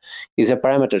be done. It's a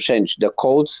parameter change. The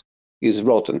code is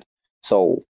written,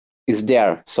 so it's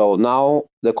there. So now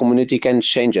the community can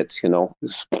change it.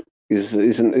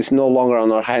 It's no longer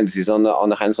on our hands. It's on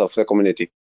the hands of the community.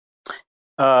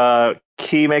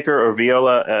 Keymaker or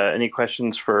Viola, any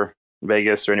questions for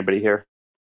Vegas or anybody here?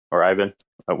 Or Ivan?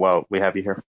 Well, we have you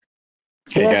here.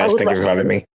 Hey guys, thank you for having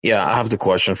me. Yeah, I have the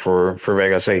question for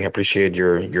Vegas. I appreciate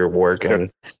your work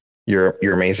and you're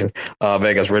amazing.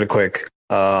 Vegas, really quick.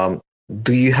 Do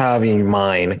you have in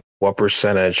mind what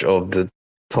percentage of the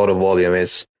total volume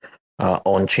is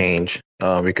on change?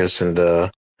 Because in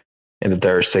the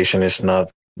third station it's not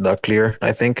that clear,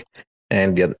 I think.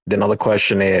 And the another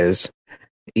question is,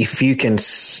 if you can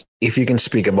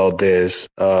speak about this,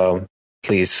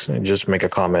 please just make a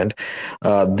comment.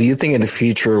 Do you think in the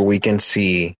future we can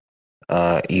see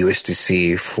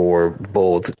USDC for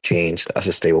both chains as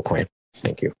a stablecoin?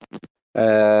 Thank you.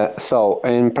 So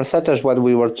in percentage, what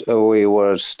we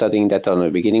were studying that on the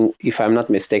beginning, if I'm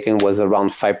not mistaken, was around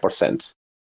 5%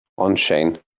 on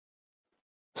chain.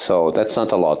 So that's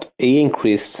not a lot. It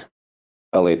increased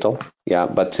a little, yeah,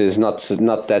 but it's not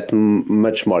that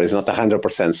much more. It's not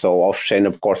 100%. So off chain,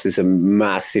 of course, is a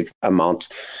massive amount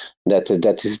that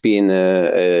is being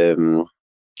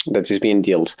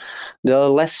dealt. The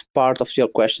last part of your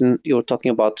question, you were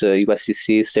talking about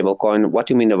USDC stablecoin. What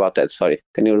do you mean about that? Sorry,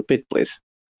 can you repeat, please?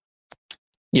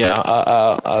 Yeah,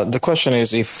 the question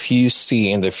is if you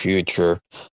see in the future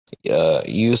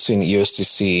using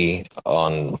USDC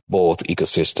on both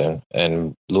ecosystem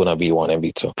and Luna V1 and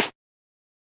V2.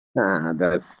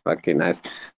 That's fucking nice.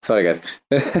 Sorry, guys.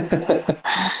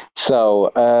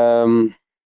 So,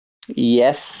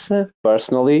 yes,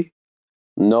 personally.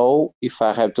 No, if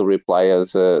I have to reply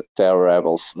as a Terror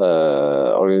Rebels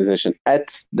organization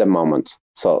at the moment.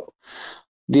 So,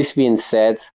 this being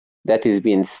said, that is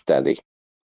being studied.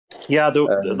 Yeah,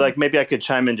 like maybe I could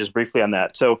chime in just briefly on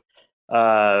that. So,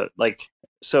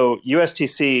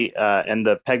 USTC and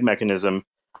the PEG mechanism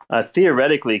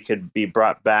theoretically could be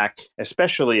brought back,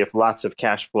 especially if lots of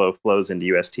cash flow flows into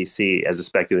USTC as a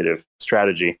speculative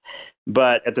strategy.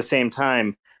 But at the same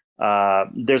time,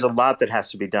 there's a lot that has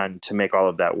to be done to make all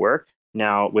of that work.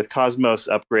 Now, with Cosmos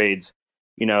upgrades,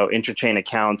 interchain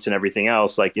accounts and everything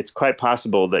else, like it's quite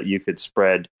possible that you could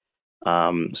spread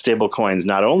stable coins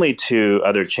not only to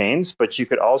other chains, but you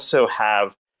could also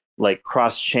have like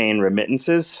cross-chain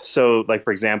remittances. So, like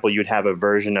for example, you'd have a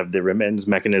version of the remittance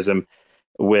mechanism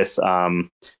with, on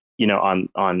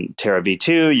Terra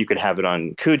V2, you could have it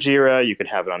on Kujira, you could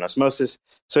have it on Osmosis.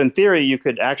 So in theory, you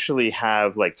could actually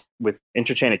have, like with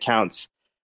interchain accounts,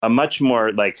 a much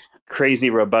more like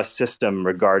crazy robust system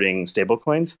regarding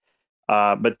stablecoins.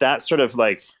 But that sort of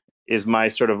like is my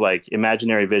sort of like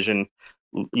imaginary vision,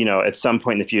 at some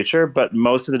point in the future. But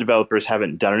most of the developers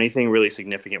haven't done anything really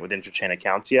significant with interchain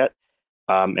accounts yet,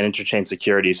 and interchain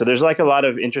security. So there's like a lot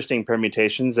of interesting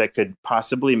permutations that could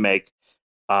possibly make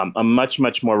a much,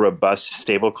 much more robust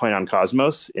stablecoin on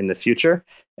Cosmos in the future,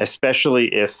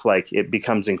 especially if like it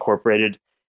becomes incorporated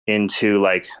into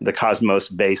like the Cosmos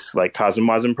base, like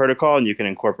CosmWasm protocol, and you can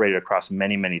incorporate it across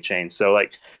many, many chains. So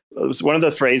like one of the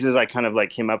phrases I kind of like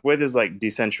came up with is like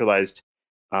decentralized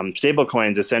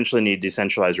stablecoins essentially need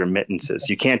decentralized remittances.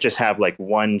 You can't just have like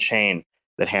one chain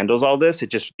that handles all this. It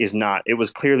just is not. It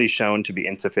was clearly shown to be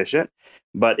insufficient.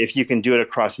 But if you can do it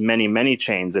across many, many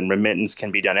chains, and remittance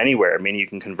can be done anywhere, I mean, you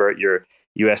can convert your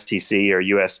USTC or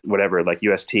US whatever, like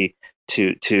UST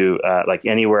to like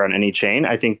anywhere on any chain.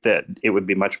 I think that it would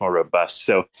be much more robust.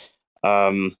 So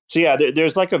yeah,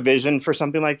 there's like a vision for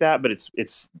something like that, but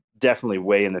it's definitely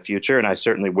way in the future, and I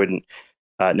certainly wouldn't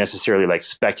necessarily like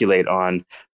speculate on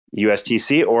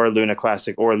USTC or Luna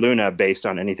Classic or Luna based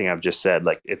on anything I've just said.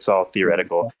 Like it's all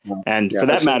theoretical. And for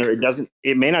that matter,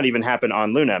 it may not even happen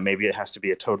on Luna. Maybe it has to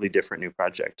be a totally different new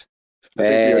project. I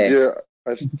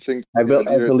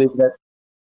believe that.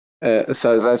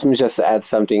 So let me just add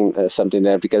something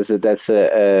there, because that's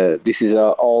this is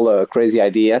all a crazy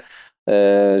idea.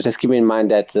 Just keep in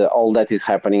mind that all that is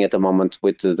happening at the moment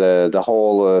with the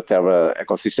whole Terra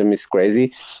ecosystem is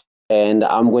crazy. And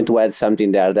I'm going to add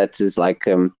something there that is like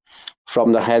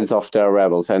from the heads of the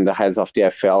rebels and the heads of the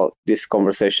FL, this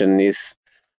conversation is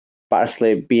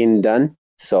partially being done.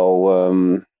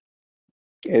 So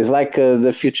it's like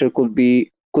the future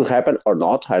could happen or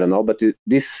not. I don't know, but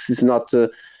this is not.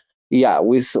 We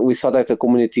saw that the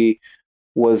community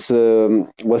was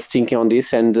thinking on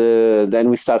this, and then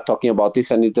we start talking about this,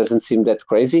 and it doesn't seem that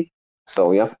crazy.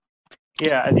 So yeah.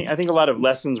 Yeah, I think a lot of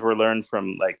lessons were learned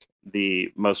from like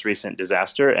the most recent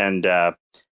disaster, and that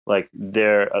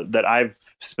I've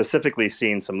specifically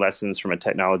seen some lessons from a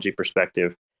technology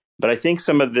perspective. But I think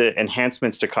some of the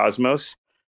enhancements to Cosmos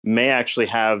may actually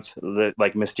have the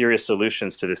like mysterious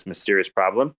solutions to this mysterious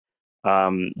problem.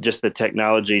 Just the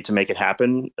technology to make it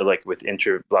happen, like with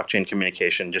inter-blockchain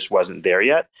communication, just wasn't there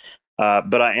yet.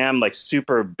 But I am like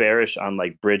super bearish on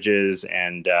like bridges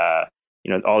and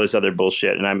all this other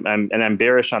bullshit, and I'm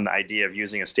bearish on the idea of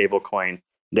using a stable coin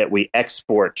that we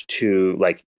export to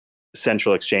like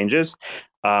central exchanges.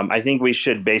 I think we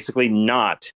should basically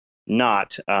not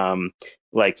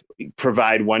like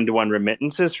provide one-to-one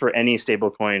remittances for any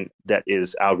stablecoin that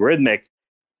is algorithmic,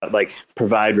 like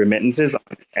provide remittances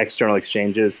on external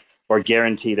exchanges or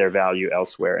guarantee their value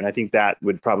elsewhere. And I think that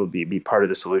would probably be part of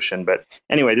the solution. But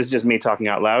anyway, this is just me talking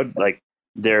out loud. Like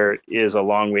there is a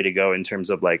long way to go in terms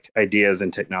of like ideas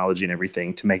and technology and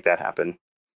everything to make that happen.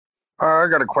 I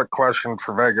got a quick question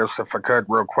for Vegas, if I could,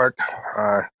 real quick.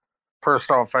 First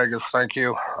off, Vegas, thank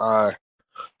you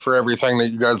for everything that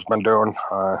you guys have been doing.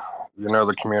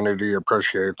 The community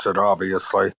appreciates it,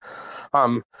 obviously.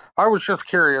 I was just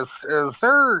curious, is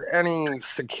there any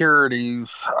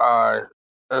securities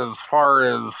as far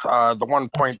as the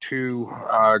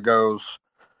 1.2 goes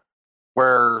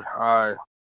where, I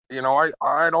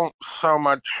don't so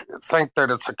much think that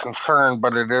it's a concern,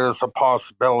 but it is a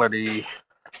possibility,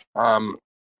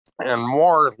 and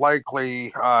more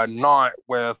likely not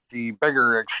with the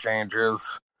bigger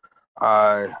exchanges,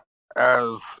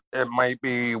 as it might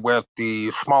be with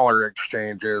the smaller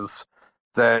exchanges,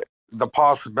 that the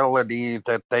possibility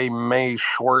that they may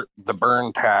short the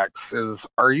burn tax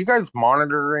are you guys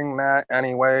monitoring that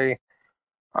anyway?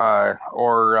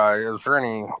 Or is there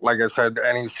any, like I said,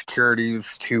 any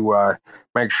securities to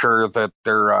make sure that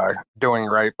they're doing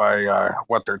right by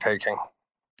what they're taking?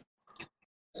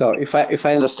 So if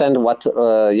I understand what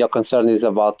your concern is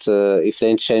about, if the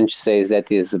exchange says that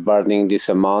he's burning this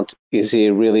amount, is he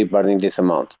really burning this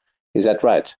amount? Is that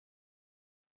right?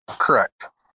 Correct.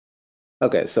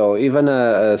 Okay, so even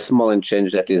a small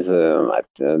exchange that is,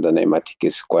 the name I think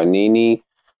is Coinini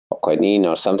or Coinin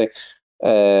or something,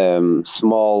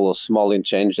 small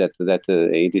exchange that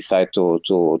he decide to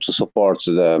support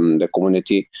the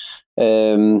community.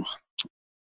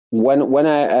 When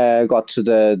I got to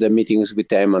the meetings with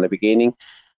them on the beginning,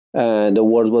 the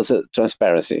word was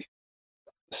transparency.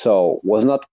 So was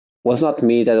not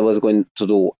me that was going to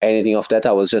do anything of that.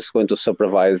 I was just going to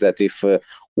supervise that if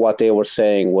what they were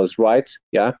saying was right,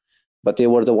 yeah. But they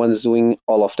were the ones doing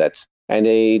all of that, and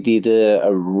they did a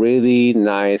really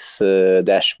nice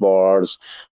dashboards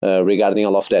regarding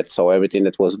all of that. So everything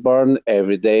that was burned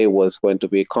every day was going to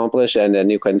be accomplished, and then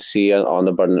you can see on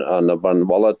the burn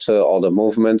wallet all the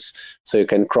movements, so you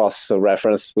can cross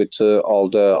reference with all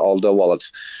the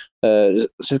wallets.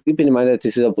 So keep in mind that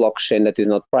this is a blockchain that is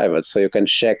not private, so you can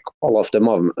check all of the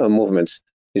movements.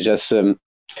 It's just the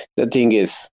thing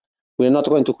is, we're not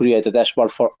going to create a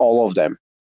dashboard for all of them,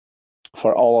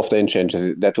 for all of the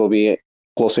exchanges. That will be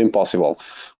close to impossible.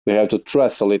 We have to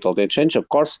trust a little the exchange, of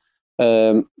course,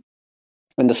 and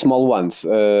the small ones,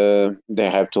 they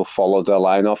have to follow the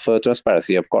line of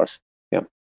transparency, of course.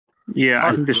 Yeah,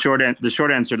 I think the short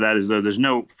answer to that is, though, there's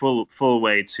no full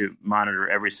way to monitor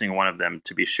every single one of them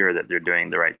to be sure that they're doing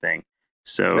the right thing.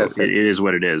 So it is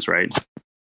what it is, right?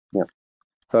 Yeah.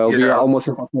 So it'll be almost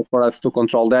impossible for us to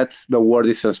control that. The word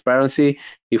is transparency.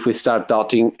 If we start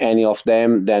doubting any of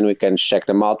them, then we can check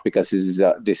them out, because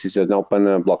this is an open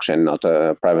blockchain, not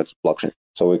a private blockchain.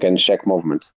 So we can check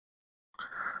movements.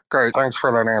 Great. Thanks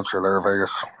for that answer there,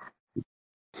 Vegas.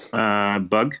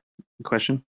 Bug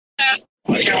question?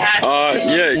 I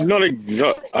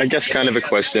guess kind of a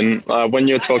question. When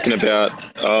you're talking about,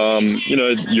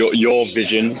 your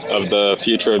vision of the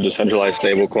future of decentralized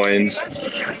stablecoins,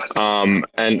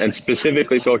 and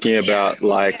specifically talking about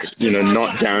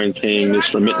not guaranteeing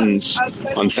this remittance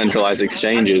on centralized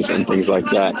exchanges and things like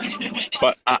that.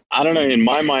 But I don't know, in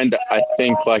my mind, I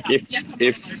think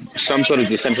if some sort of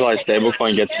decentralized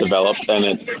stablecoin gets developed and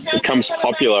it becomes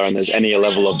popular and there's any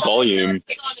level of volume,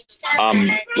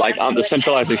 like on the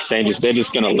centralized exchanges, they're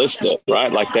just going to list it,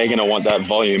 right? Like they're going to want that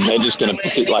volume. They're just going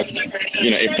to like,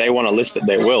 if they want to list it,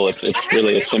 they will. It's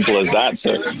really as simple as that.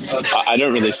 So I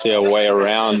don't really see a way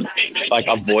around like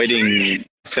avoiding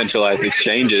centralized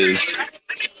exchanges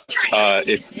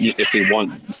if we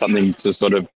want something to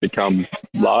sort of become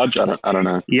large. I don't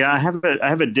know. Yeah, I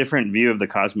have a different view of the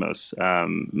cosmos.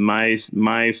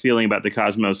 My feeling about the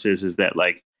cosmos is that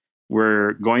like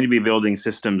we're going to be building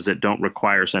systems that don't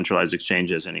require centralized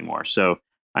exchanges anymore. So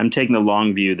I'm taking the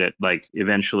long view that like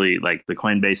eventually like the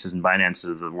Coinbases and Binances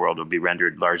of the world will be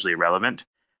rendered largely irrelevant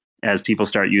as people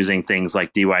start using things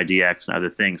like DYDX and other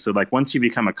things. So like once you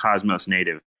become a Cosmos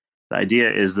native, the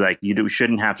idea is like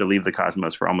shouldn't have to leave the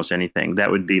Cosmos for almost anything. That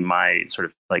would be my sort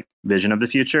of like vision of the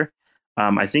future.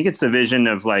 I think it's the vision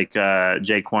of like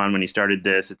Jay Kwan when he started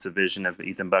this. It's a vision of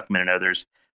Ethan Buckman and others.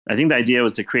 I think the idea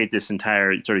was to create this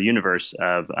entire sort of universe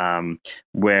of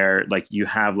where like you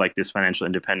have like this financial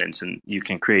independence and you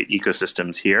can create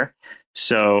ecosystems here.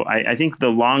 So I think the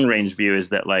long range view is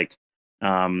that like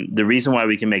the reason why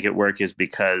we can make it work is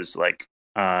because like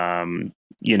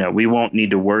we won't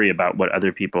need to worry about what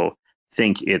other people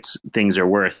think things are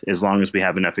worth as long as we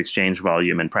have enough exchange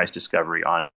volume and price discovery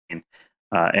on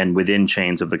and within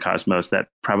chains of the cosmos. That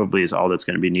probably is all that's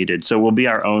going to be needed. So we'll be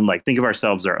our own, like think of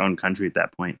ourselves our own country at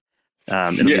that point.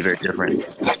 It'll be very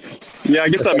different. Yeah, I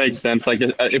guess that makes sense. Like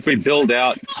if we build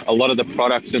out a lot of the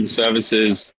products and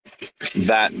services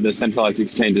that the centralized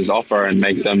exchanges offer and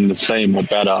make them the same or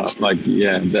better, like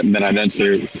then I don't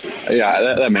see. Yeah,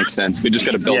 that makes sense. We just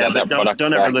got to build out that product.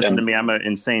 Don't ever listen to me. I'm an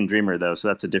insane dreamer though, so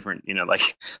that's a different.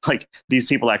 Like these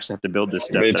people actually have to build this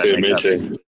stuff. Me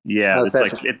too. Yeah,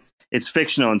 it's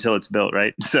fictional until it's built,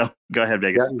 right? So go ahead,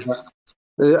 Vegas.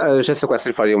 Just a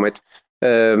question for you, mate.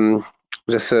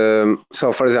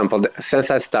 So for example, since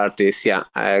I started this,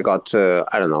 I got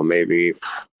I don't know, maybe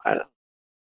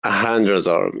 100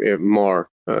 or more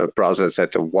browsers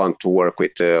that want to work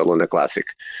with Luna Classic.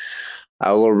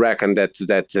 I will reckon that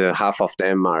half of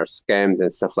them are scams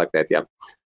and stuff like that. Yeah.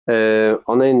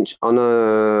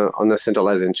 On a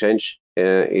centralized exchange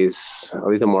is a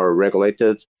little more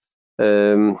regulated.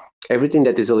 Everything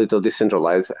that is a little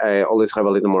decentralized, I always have a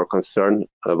little more concern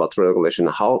about regulation.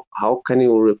 How can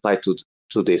you reply to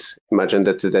this? Imagine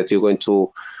that you're going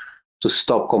to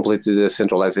stop completely the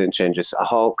centralized exchanges.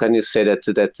 How can you say that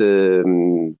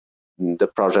the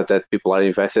project that people are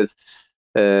invested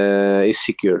is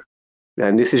secure?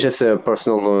 And this is just a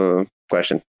personal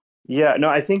question. Yeah, no,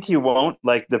 I think you won't.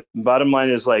 Like the bottom line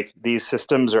is like these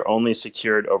systems are only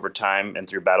secured over time and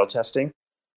through battle testing.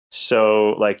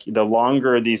 So like the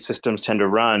longer these systems tend to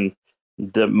run,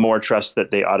 the more trust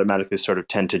that they automatically sort of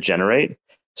tend to generate.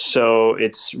 So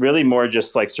it's really more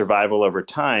just like survival over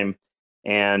time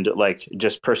and like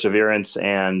just perseverance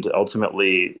and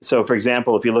ultimately. So for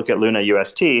example, if you look at Luna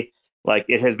UST, like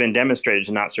it has been demonstrated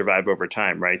to not survive over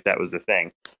time, right? That was the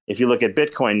thing. If you look at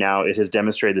Bitcoin now, it has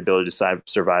demonstrated the ability to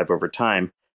survive over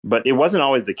time, but it wasn't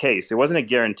always the case. It wasn't a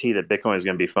guarantee that Bitcoin was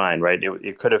going to be fine, right?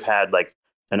 It could have had like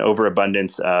an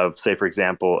overabundance of, say, for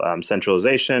example,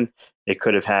 centralization. It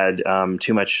could have had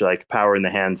too much like power in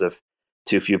the hands of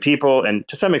too few people. And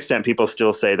to some extent, people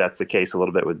still say that's the case a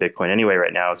little bit with Bitcoin anyway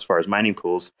right now as far as mining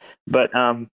pools. But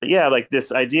yeah, like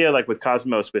this idea like with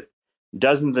Cosmos with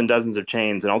dozens and dozens of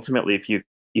chains. And ultimately, if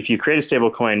you create a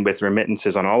stable coin with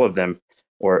remittances on all of them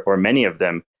or many of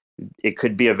them, it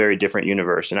could be a very different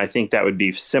universe. And I think that would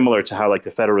be similar to how like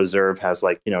the Federal Reserve has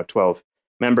like, 12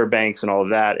 member banks and all of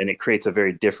that. And it creates a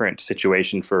very different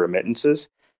situation for remittances.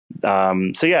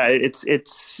 So yeah,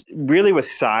 it's really with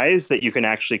size that you can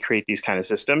actually create these kind of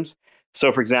systems.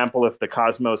 So for example, if the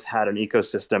Cosmos had an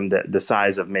ecosystem that the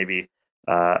size of maybe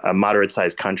a moderate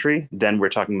sized country, then we're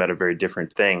talking about a very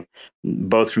different thing,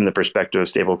 both from the perspective of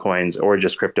stable coins or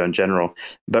just crypto in general.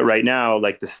 But right now,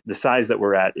 like the size that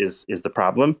we're at is the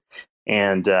problem.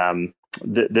 And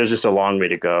there's just a long way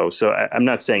to go. So I'm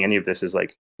not saying any of this is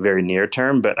like very near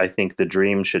term, but I think the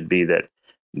dream should be that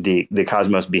the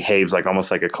Cosmos behaves like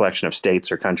almost like a collection of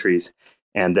states or countries.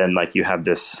 And then like you have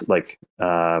this like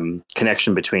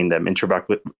connection between them,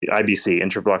 IBC,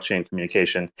 inter-blockchain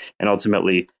communication. And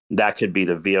ultimately that could be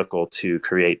the vehicle to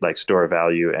create like store of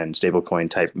value and stablecoin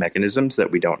type mechanisms that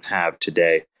we don't have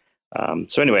today.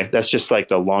 So anyway, that's just like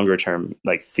the longer term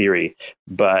like theory.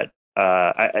 But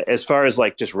as far as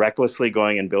like just recklessly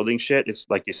going and building shit, it's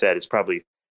like you said, it's probably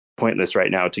pointless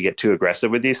right now to get too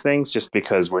aggressive with these things just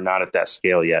because we're not at that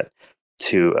scale yet.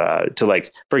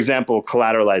 like, for example,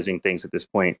 collateralizing things at this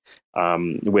point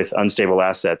with unstable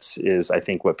assets is, I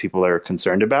think, what people are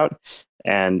concerned about.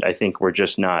 And I think we're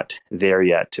just not there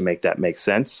yet to make that make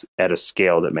sense at a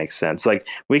scale that makes sense. Like,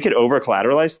 we could over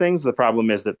collateralize things. The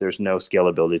problem is that there's no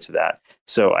scalability to that.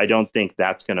 So I don't think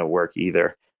that's going to work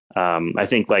either. I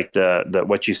think like the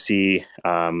what you see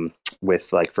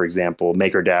with, like, for example,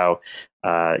 MakerDAO,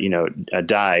 a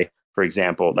DAI, for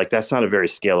example, like, that's not a very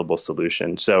scalable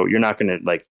solution. So you're not going to,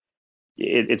 like,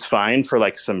 it's fine for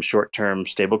like some short-term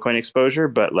stablecoin exposure,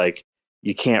 but like,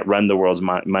 you can't run the world's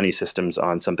money systems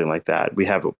on something like that. We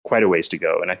have quite a ways to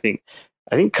go. And I think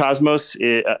Cosmos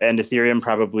and Ethereum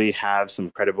probably have some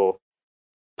credible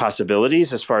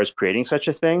possibilities as far as creating such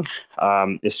a thing.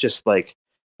 It's just like,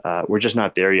 we're just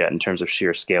not there yet in terms of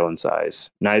sheer scale and size.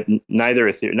 Neither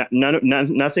Ethereum,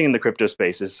 nothing in the crypto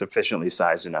space is sufficiently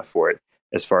sized enough for it,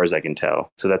 as far as I can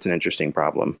tell. So that's an interesting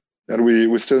problem. And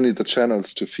we still need the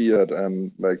channels to fiat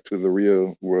and like to the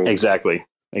real world. Exactly.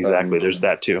 There's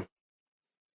that too.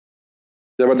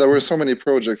 Yeah, but there were so many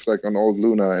projects like on old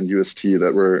Luna and UST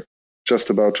that were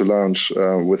just about to launch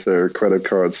with their credit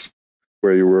cards,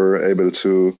 where you were able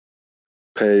to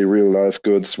pay real life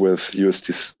goods with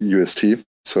UST.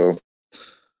 So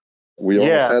we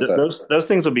almost had that. Those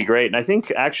things will be great. And I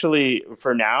think actually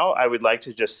for now, I would like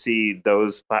to just see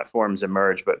those platforms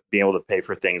emerge, but be able to pay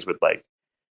for things with like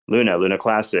Luna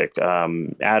Classic,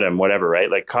 Atom, whatever, right?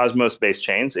 Like Cosmos-based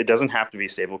chains. It doesn't have to be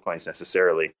stablecoins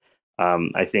necessarily.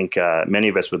 I think many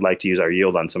of us would like to use our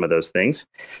yield on some of those things.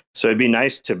 So it'd be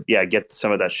nice to, get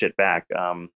some of that shit back.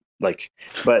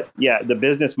 But the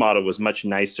business model was much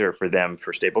nicer for them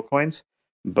for stablecoins.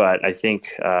 But I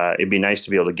think it'd be nice to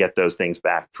be able to get those things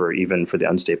back even for the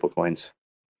unstable coins.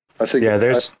 I think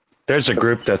there's a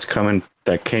group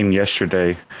that came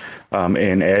yesterday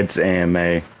in Ed's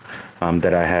AMA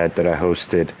that I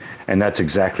hosted, and that's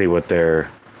exactly what they're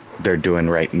doing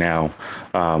right now.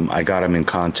 I got them in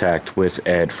contact with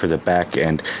Ed for the back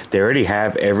end. They already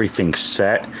have everything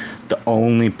set. The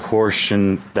only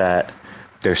portion that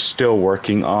they're still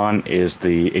working on is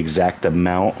the exact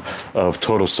amount of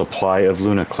total supply of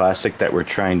Luna Classic that we're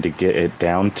trying to get it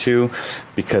down to,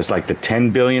 because like the 10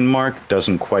 billion mark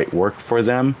doesn't quite work for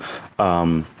them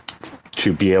to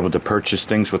be able to purchase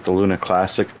things with the Luna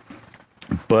Classic.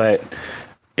 But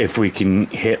if we can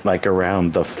hit like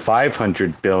around the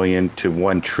 500 billion to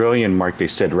 1 trillion mark, they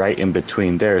said right in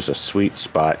between there is a sweet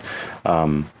spot.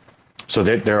 So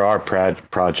there are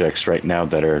projects right now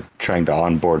that are trying to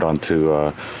onboard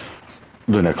onto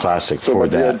Luna Classic for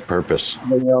that purpose.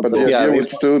 But the idea would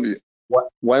still be,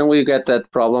 when we get that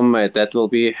problem, that will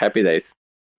be happy days.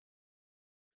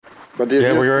 But the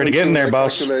idea we're already getting there,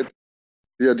 boss. The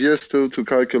idea is still to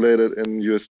calculate it in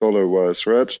US dollar wise,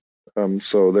 right?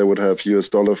 So they would have US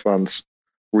dollar funds,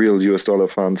 real US dollar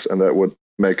funds, and that would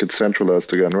make it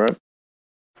centralized again, right?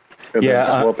 And then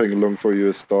swapping Lunc for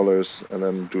US dollars and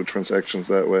then do transactions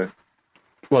that way.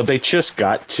 Well, they just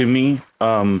got to me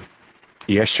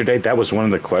yesterday. That was one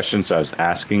of the questions I was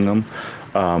asking them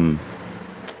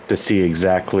to see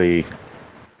exactly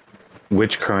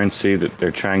which currency that they're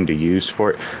trying to use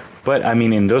for it. But I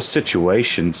mean, in those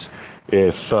situations,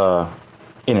 if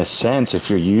in a sense, if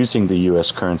you're using the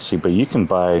U.S. currency, but you can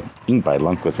buy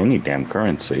Lunc with any damn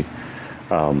currency.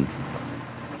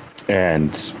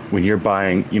 And when you're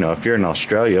buying, if you're in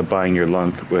Australia, buying your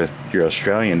Lunc with your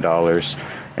Australian dollars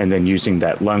and then using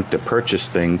that Lunc to purchase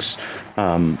things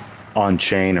on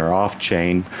chain or off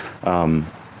chain,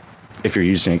 if you're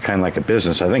using it kind of like a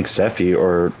business, I think Cephii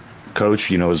or Coach,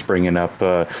 was bringing up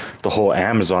the whole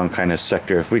Amazon kind of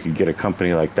sector. If we could get a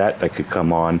company like that could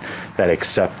come on that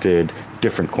accepted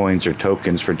different coins or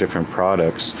tokens for different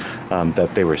products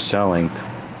that they were selling.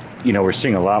 We're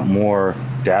seeing a lot more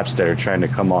dApps that are trying to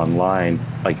come online,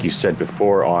 like you said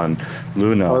before, on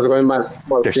Luna. I was going more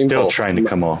They're simple. still trying to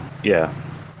come on. Yeah.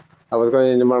 I was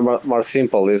going more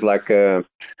simple. It's like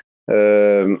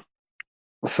mimicking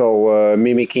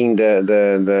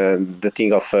the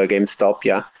thing of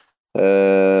GameStop,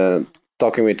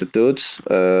 talking with the dudes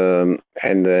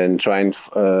and then trying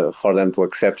for them to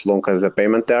accept Lunc as a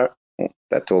payment there.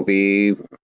 That will be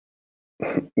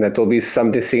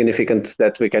something significant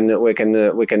that we can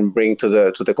bring to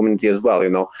the community as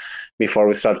well, before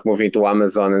we start moving to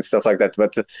Amazon and stuff like that.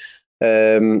 But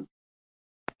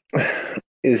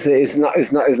it's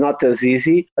not as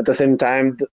easy. At the same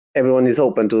time, everyone is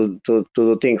open to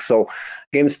do things. So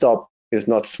GameStop is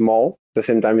not small. At the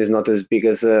same time, is not as big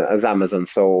as Amazon.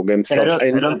 So GameStop.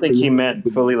 I don't think he meant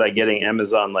fully like getting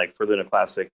Amazon like for Luna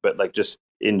Classic, but like just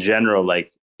in general,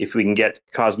 like if we can get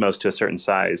Cosmos to a certain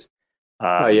size,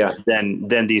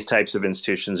 then these types of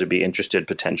institutions would be interested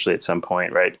potentially at some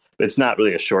point, right? But it's not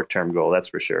really a short-term goal, that's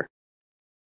for sure.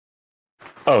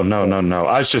 Oh, no.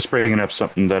 I was just bringing up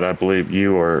something that I believe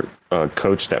you or a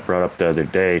coach that brought up the other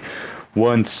day.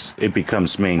 Once it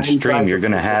becomes mainstream, you're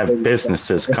going to have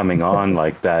businesses coming on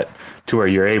like that to where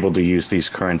you're able to use these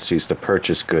currencies to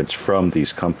purchase goods from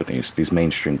these companies, these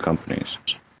mainstream companies.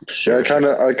 Sure.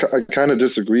 I kind of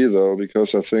disagree though,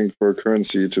 because I think for a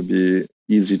currency to be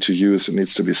easy to use, it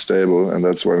needs to be stable, and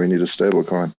that's why we need a stable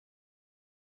coin.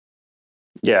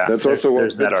 Yeah, that's also what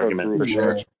there's that Bitcoin argument for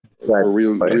sure. For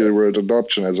real world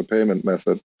adoption as a payment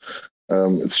method.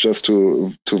 It's just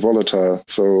too volatile.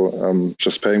 So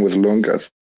just paying with Lunc,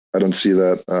 I don't see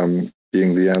that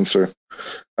being the answer.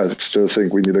 I still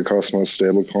think we need a Cosmos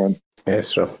stablecoin. Yeah,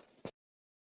 sure.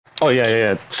 Oh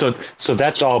yeah. So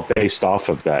that's all based off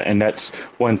of that, and that's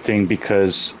one thing,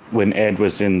 because when Ed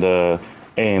was in the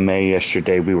AMA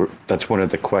yesterday, that's one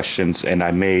of the questions, and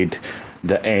I made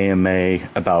the AMA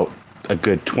about a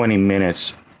good 20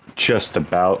 minutes just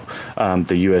about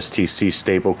the USTC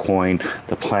stablecoin,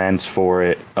 the plans for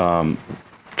it,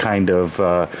 kind of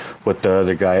what the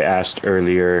other guy asked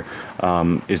earlier.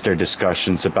 Is there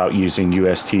discussions about using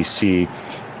USTC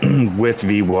with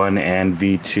V1 and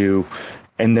V2?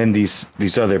 And then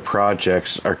these other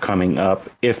projects are coming up.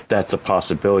 If that's a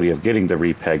possibility of getting the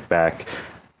repeg back,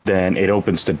 then it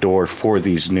opens the door for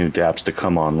these new dApps to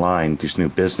come online, these new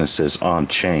businesses on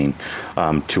chain,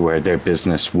 to where their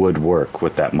business would work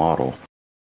with that model.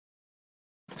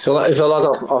 So it's a lot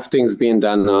of things being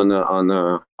done on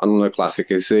the Classic.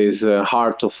 It's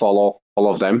hard to follow all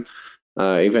of them,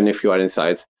 even if you are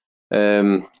inside.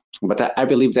 But I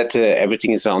believe that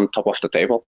everything is on top of the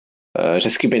table.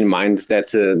 Just keep in mind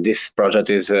that this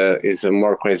project is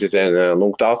more crazy than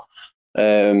Lunc.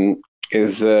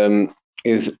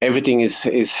 Is everything is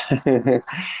is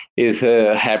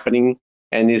happening,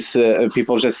 and is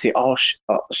people just say, oh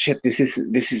shit, this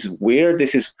is weird,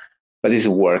 but it's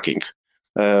working.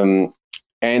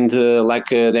 And like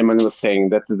Damon was saying,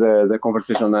 that the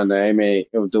conversation on the AMA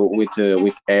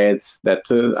with ads, that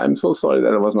I'm so sorry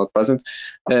that I was not present.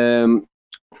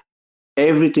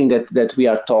 Everything that we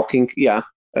are talking,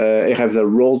 it has a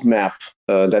roadmap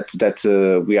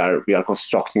that we are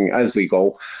constructing as we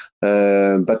go,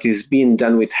 but it's being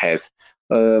done with head.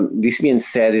 This being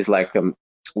said, is like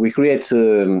we create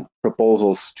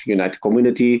proposals to unite the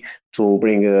community, to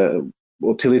bring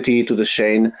utility to the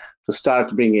chain, to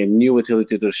start bringing new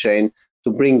utility to the chain, to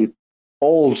bring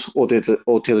old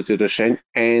utility to the chain,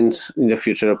 and in the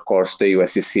future, of course, the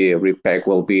USDC repeg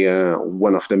will be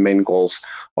one of the main goals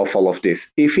of all of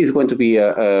this. If it's going to be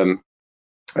a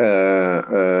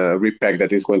repeg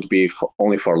that is going to be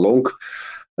only for Lunc,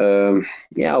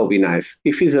 it'll be nice.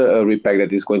 If it's a repeg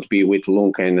that is going to be with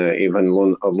Lunc and even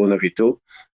Luna V2,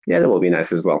 that will be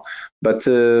nice as well. But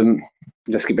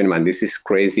just keep in mind, this is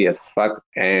crazy as fuck,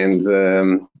 and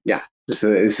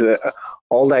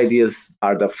all the ideas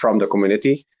are from the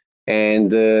community, and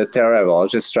TerraRevel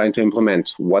is just trying to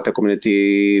implement what the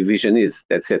community vision is.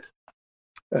 That's it.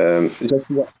 Just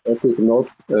a quick note.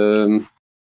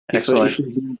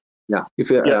 Excellent.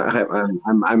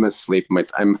 I'm asleep,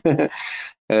 mate.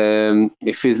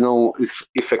 If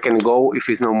I can go, if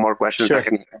there's no more questions, sure. I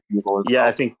can go. Yeah,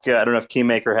 I think I don't know if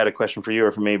Keymaker had a question for you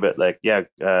or for me, but if you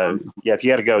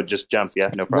got to go, just jump. Yeah,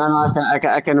 no problem. No,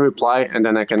 I can reply, and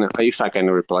then I can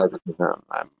reply.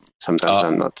 Sometimes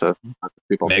I'm not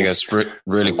people. Vegas,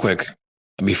 really quick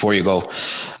before you go,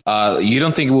 you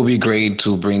don't think it would be great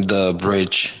to bring the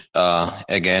bridge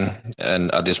again, and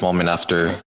at this moment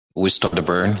after we stop the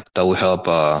burn, that will help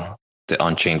the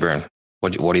on-chain burn?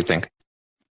 What do you think?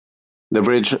 The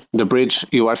bridge.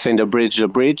 You are saying the bridge?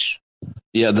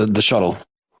 Yeah, the shuttle.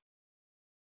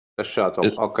 The shuttle.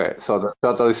 Okay, so the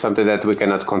shuttle is something that we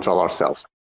cannot control ourselves.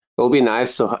 It will be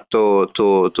nice to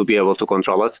be able to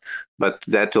control it, but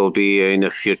that will be in the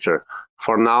future.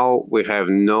 For now, we have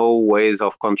no ways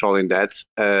of controlling that.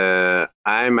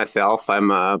 I'm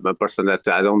a person that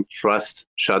I don't trust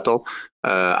shuttle.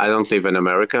 I don't live in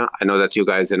America. I know that you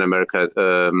guys in America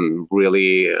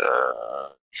really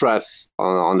trust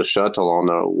on the shuttle, on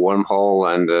the wormhole,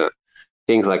 and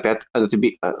things like that.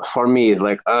 For me, it's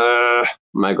like,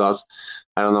 my God,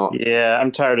 I don't know. Yeah,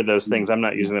 I'm tired of those things. I'm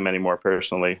not using them anymore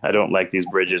personally. I don't like these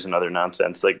bridges and other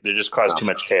nonsense. Like, they just cause too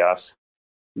much chaos.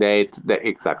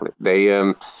 Exactly.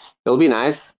 It'll be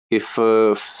nice if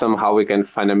somehow we can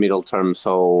find a middle term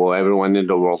so everyone in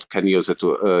the world can use it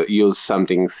to use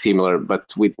something similar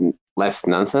but with less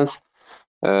nonsense.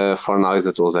 For now, is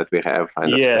the tools that we have.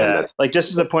 Like,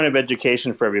 just as a point of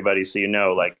education for everybody, so you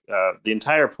know, like the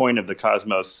entire point of the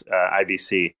Cosmos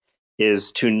IBC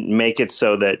is to make it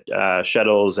so that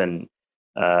shuttles and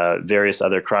various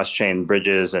other cross-chain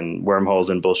bridges and wormholes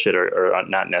and bullshit are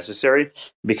not necessary,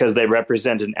 because they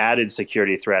represent an added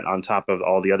security threat on top of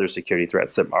all the other security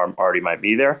threats that already might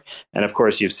be there. And of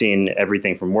course, you've seen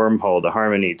everything from Wormhole to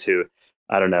Harmony to,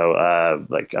 I don't know,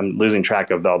 like I'm losing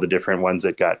track of all the different ones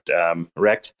that got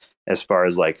wrecked as far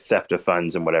as like theft of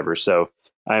funds and whatever. So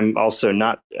I'm also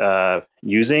not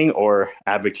using or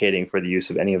advocating for the use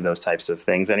of any of those types of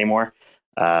things anymore.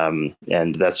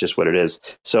 And that's just what it is.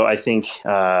 So I think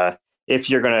if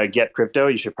you're going to get crypto,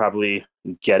 you should probably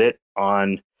get it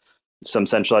on some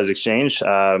centralized exchange.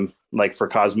 Like for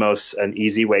Cosmos, an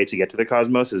easy way to get to the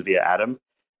Cosmos is via Atom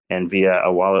and via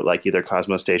a wallet like either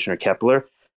Cosmos Station or Kepler.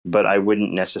 But I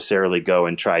wouldn't necessarily go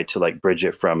and try to like bridge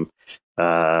it from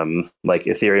like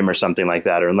Ethereum or something like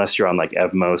that, or unless you're on like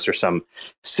Evmos or some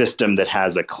system that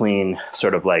has a clean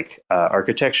sort of like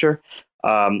architecture.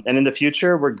 And in the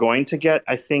future, we're going to get,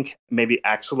 I think, maybe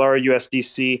Axelar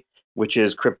USDC, which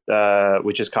is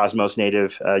Cosmos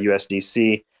native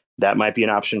USDC. That might be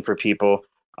an option for people.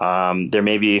 There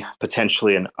may be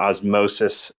potentially an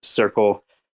Osmosis Circle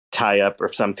tie-up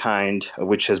of some kind,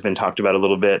 which has been talked about a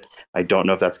little bit. I don't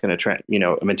know if that's going to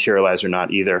materialize or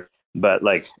not either. But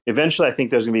like eventually, I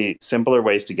think there's going to be simpler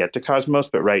ways to get to Cosmos.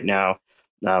 But right now,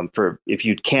 for if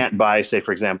you can't buy, say,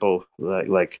 for example,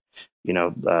 Luna,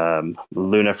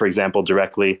 for example,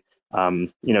 directly,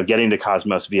 getting to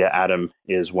Cosmos via Atom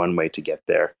is one way to get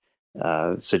there.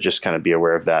 So just kind of be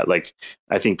aware of that. Like,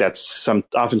 I think that's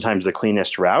oftentimes the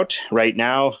cleanest route. Right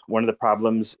now, one of the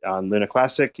problems on Luna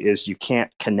Classic is you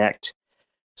can't connect.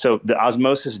 So the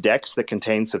Osmosis DEX that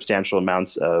contains substantial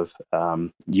amounts of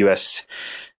the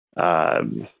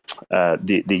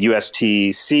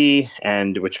USTC,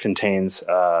 and which contains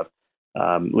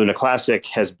Luna Classic,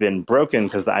 has been broken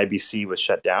because the IBC was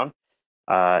shut down.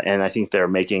 And I think they're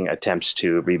making attempts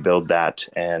to rebuild that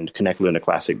and connect Luna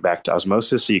Classic back to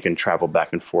Osmosis so you can travel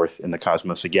back and forth in the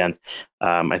Cosmos again.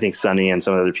 I think Sunny and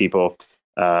some other people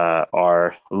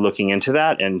are looking into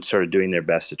that and sort of doing their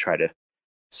best to try to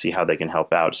see how they can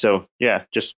help out. So yeah,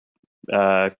 just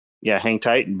hang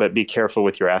tight, but be careful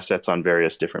with your assets on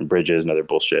various different bridges and other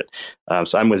bullshit.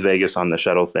 So I'm with Vegas on the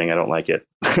shuttle thing. I don't like it.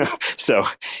 So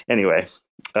anyway,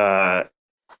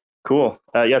 cool.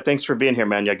 Yeah, thanks for being here,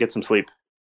 man. Yeah, get some sleep.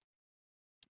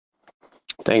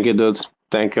 Thank you, dude.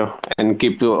 Thank you. And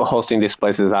keep hosting these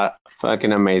places. Are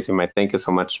fucking amazing, man. Thank you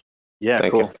so much. Yeah,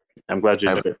 Thank cool. you. I'm glad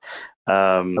you did it.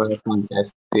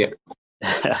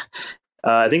 Yeah.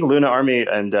 I think Luna Army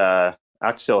and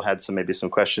Axel had maybe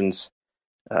some questions.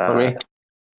 For me?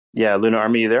 Yeah, Luna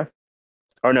Army, you there?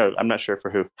 Or no, I'm not sure for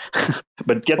who.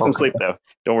 But get some sleep, though.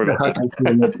 Don't worry about it.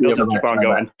 They'll just keep on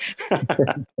going.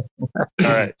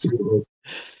 All right.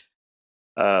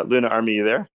 Luna Army, you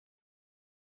there?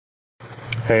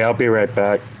 Hey, I'll be right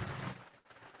back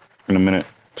in a minute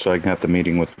so I can have the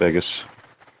meeting with Vegas.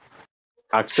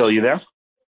 Axel, you there?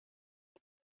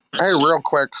 Hey, real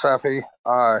quick, Cephii.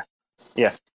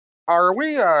 Yeah. Are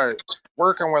we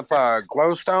working with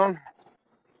Glowstone?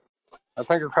 I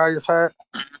think it's how you say it.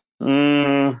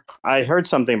 I heard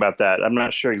something about that. I'm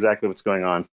not sure exactly what's going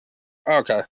on.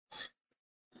 Okay.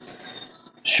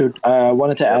 Shoot, I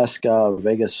wanted to ask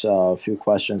Vegas a few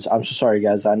questions. I'm so sorry,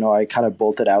 guys. I know I kind of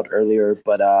bolted out earlier,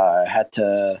 but I had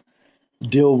to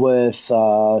deal with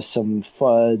some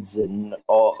FUDs and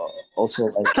also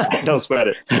like don't sweat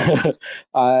it.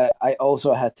 I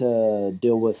also had to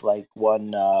deal with like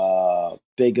one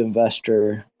big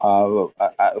investor. For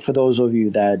those of you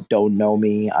that don't know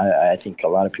me, I think a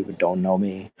lot of people don't know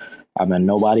me. I'm a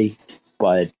nobody,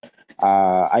 but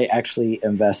I actually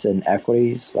invest in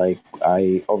equities. Like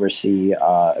I oversee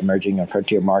emerging and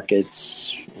frontier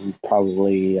markets,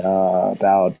 probably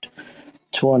about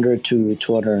 200 to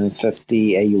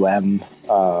 250 AUM,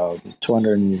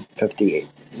 250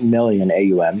 million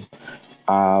AUM.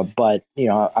 But,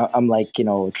 I'm like,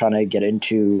 trying to get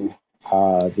into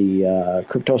the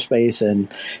crypto space and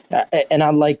I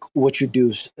like what you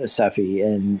do, Cephii.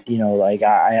 And, like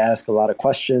I ask a lot of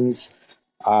questions.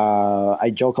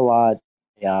 I joke a lot,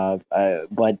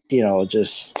 but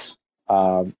just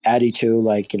Addy too.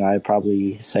 Like I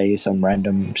probably say some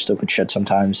random stupid shit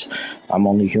sometimes. I'm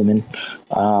only human,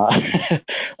 but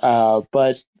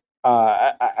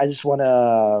I just want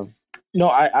to. No,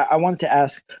 I wanted to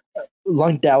ask.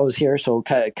 Lunc Dao is here, so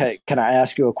can I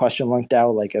ask you a question, Lunc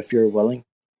Dao? Like if you're willing.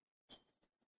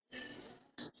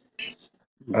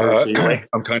 I'm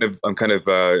kind of in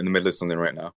the middle of something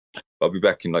right now. I'll be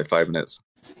back in like 5 minutes.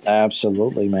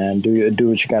 Absolutely, man. Do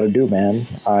what you got to do, man.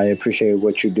 I appreciate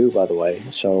what you do, by the way.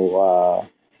 So,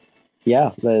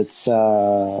 Yeah, let's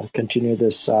continue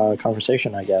this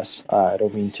conversation, I guess. I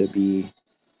don't mean to be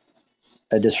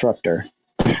a disruptor.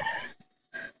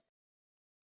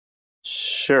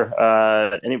 Sure.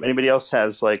 Anybody else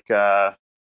has like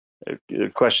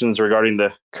questions regarding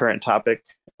the current topic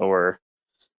or?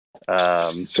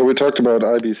 So we talked about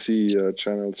IBC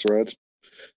channels, right?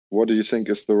 What do you think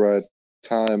is the right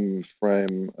time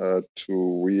frame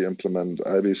to re-implement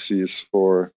IBCs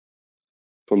for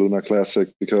Lunar Classic?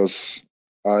 Because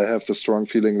I have the strong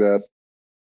feeling that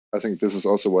I think this is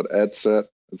also what Ed said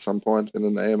at some point in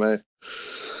an AMA,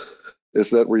 is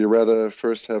that we rather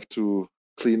first have to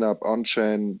clean up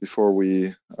on-chain before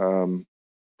we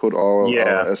put all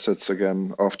our assets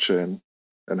again off-chain.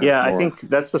 Yeah, I think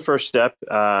that's the first step.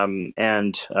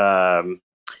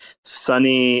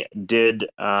 Sunny did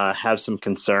have some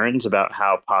concerns about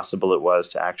how possible it was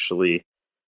to actually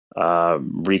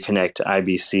reconnect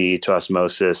IBC to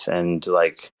osmosis and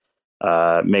like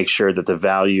make sure that the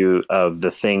value of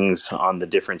the things on the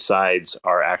different sides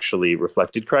are actually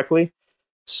reflected correctly.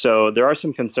 So there are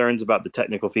some concerns about the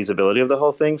technical feasibility of the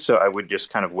whole thing. So I would just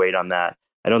kind of wait on that.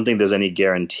 I don't think there's any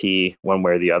guarantee one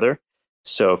way or the other.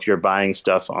 So if you're buying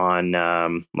stuff on,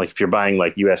 like if you're buying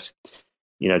like US,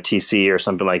 TC or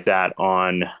something like that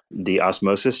on the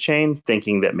osmosis chain,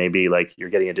 thinking that maybe like you're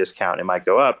getting a discount, it might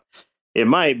go up. It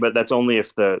might, but that's only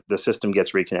if the system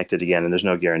gets reconnected again, and there's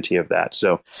no guarantee of that.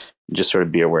 So just sort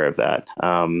of be aware of that.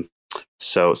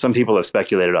 So some people have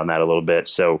speculated on that a little bit.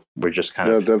 So we're just kind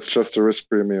of that's just a risk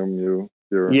premium you're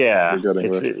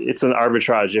getting. It's an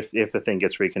arbitrage if the thing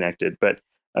gets reconnected. But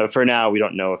for now, we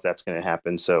don't know if that's going to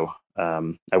happen. So I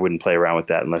wouldn't play around with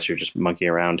that unless you're just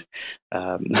monkeying around.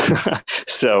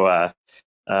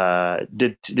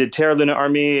 Did Terra Luna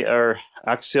Army or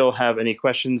Axel have any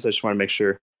questions? I just want to make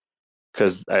sure,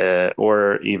 because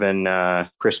or even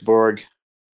Chris Borg.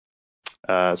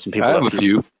 Some people I have a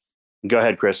few. Go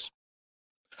ahead, Chris.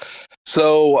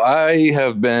 So I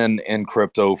have been in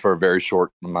crypto for a very short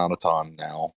amount of time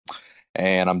now,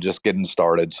 and I'm just getting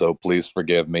started. So please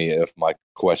forgive me if my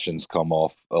questions come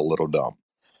off a little dumb.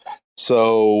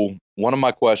 So one of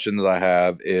my questions I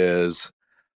have is,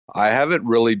 I haven't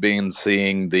really been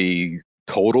seeing the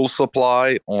total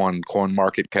supply on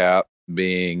CoinMarketCap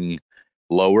being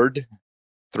lowered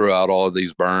throughout all of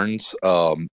these burns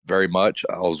very much.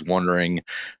 I was wondering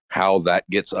how that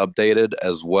gets updated,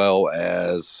 as well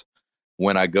as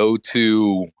when I go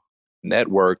to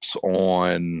networks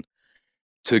to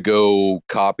go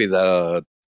copy the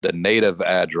native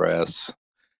address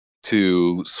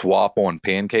to swap on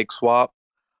PancakeSwap,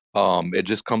 it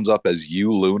just comes up as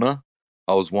Luna.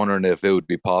 I was wondering if it would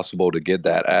be possible to get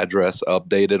that address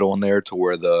updated on there to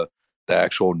where the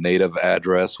actual native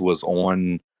address was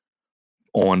on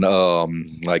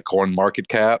like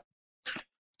CoinMarketCap,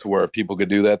 to where people could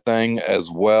do that thing, as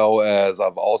well as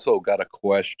I've also got a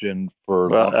question for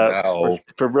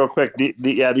for real quick.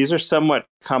 These are somewhat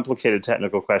complicated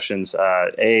technical questions.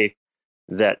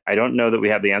 That I don't know that we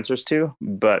have the answers to,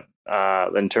 but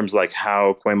in terms of like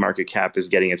how CoinMarketCap is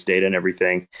getting its data and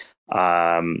everything.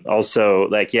 Also,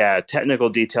 technical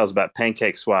details about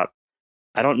PancakeSwap.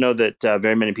 I don't know that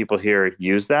very many people here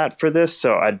use that for this,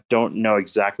 so I don't know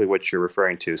exactly what you're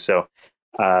referring to. So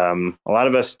a lot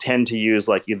of us tend to use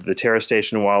like either the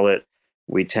TerraStation wallet.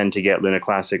 We tend to get Luna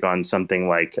Classic on something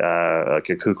like a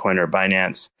KuCoin or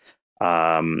Binance.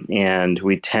 And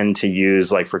we tend to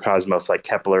use, like for Cosmos, like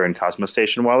Kepler and Cosmos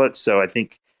Station wallets. So I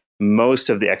think most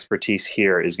of the expertise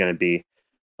here is going to be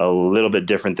a little bit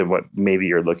different than what maybe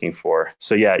you're looking for.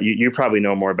 So yeah, you probably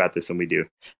know more about this than we do,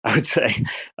 I would say.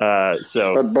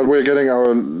 But we're getting our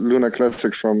Luna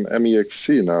Classic from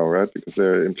MEXC now, right? Because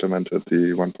they implemented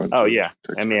the 1.2. Oh yeah,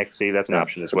 MEXC, that's an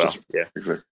option as well. Yeah,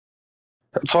 exactly.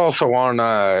 It's also on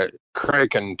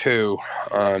Kraken too.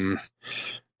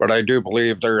 But I do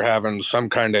believe they're having some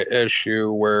kind of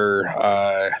issue where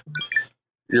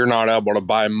you're not able to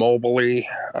buy mobilely.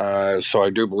 So I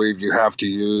do believe you have to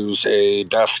use a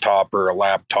desktop or a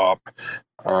laptop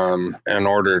in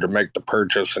order to make the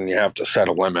purchase, and you have to set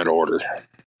a limit order.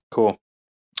 Cool.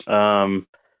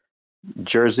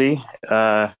 Jersey,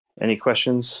 any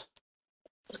questions?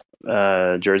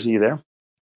 Jersey, you there?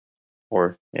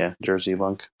 Or Jersey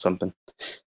Lunc, something.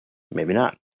 Maybe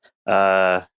not.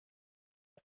 Naleg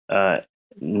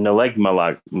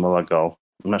Malagal.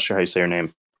 I'm not sure how you say your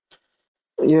name.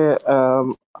 Yeah,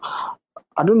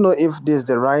 I don't know if this is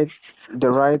the right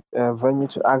venue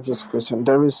to ask this question.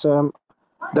 There is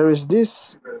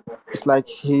this. It's like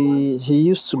he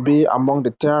used to be among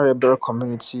the Terra Rebel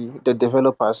community, the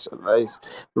developers, like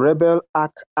Rebel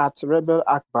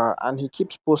Akbar, and he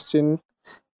keeps posting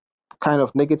kind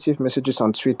of negative messages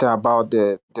on Twitter about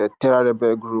the terror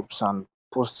rebel groups and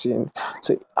posting.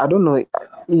 So I don't know.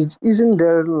 Isn't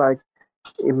there like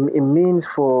a means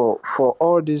for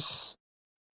all these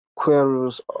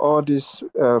quarrels, all these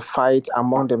fights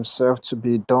among themselves to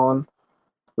be done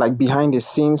like behind the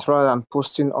scenes rather than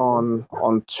posting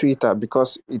on Twitter,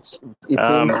 because it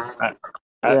pains.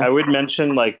 I would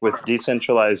mention, like, with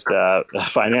decentralized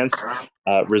finance,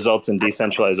 results in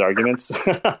decentralized arguments.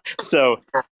 So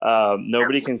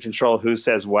nobody can control who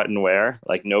says what and where.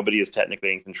 Like, nobody is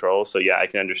technically in control. So yeah, I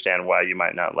can understand why you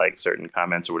might not like certain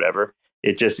comments or whatever.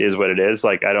 It just is what it is.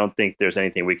 Like, I don't think there's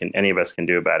anything any of us can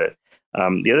do about it.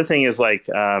 The other thing is, like,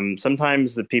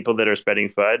 sometimes the people that are spreading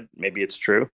FUD, maybe it's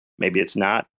true, maybe it's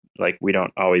not. Like, we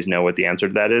don't always know what the answer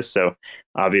to that is. So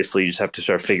obviously you just have to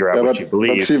sort of figure out what you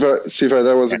believe. But Cephii,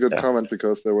 that was a good comment,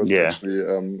 because there was actually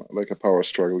like a power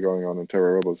struggle going on in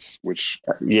Terra Rebels, which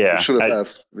we should have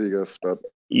asked Vegas, but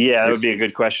that would be a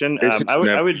good question. I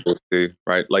would do,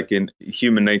 right? Like in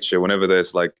human nature, whenever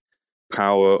there's like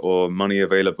power or money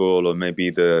available, or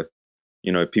maybe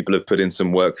people have put in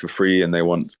some work for free and they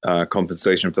want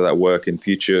compensation for that work in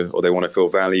future, or they want to feel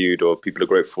valued, or people are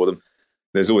grateful for them,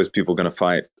 there's always people going to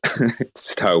fight. It's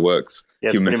just how it works.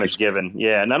 Yeah, it's pretty much given.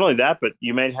 Yeah, not only that, but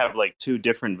you may have like two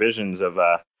different visions of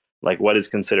like what is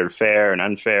considered fair and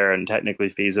unfair and technically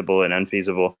feasible and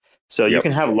unfeasible. So you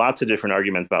can have lots of different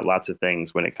arguments about lots of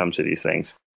things when it comes to these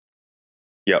things.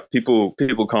 Yeah, people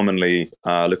commonly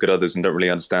look at others and don't really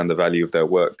understand the value of their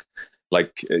work.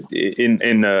 Like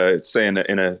in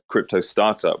a crypto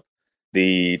startup,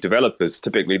 the developers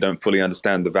typically don't fully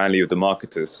understand the value of the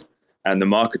marketers. And the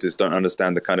marketers don't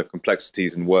understand the kind of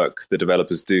complexities and work the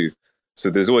developers do.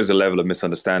 So there's always a level of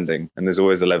misunderstanding, and there's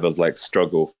always a level of like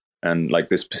struggle, and like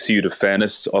this pursuit of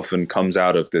fairness often comes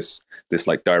out of this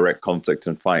like direct conflict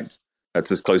and fight.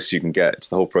 That's as close as you can get. It's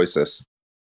the whole process.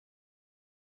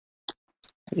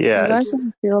 Yeah, do you guys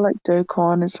feel like Do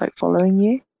Kwon is like following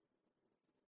you?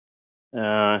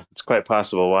 It's quite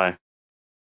possible. Why?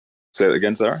 Say it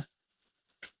again, Zara.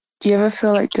 Do you ever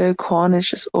feel like Do Kwon is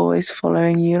just always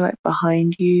following you, like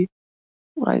behind you?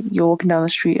 Like you're walking down the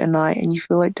street at night and you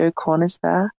feel like Do Kwon is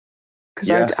there? Because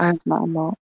I have that a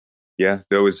lot. Yeah,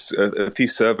 there was a few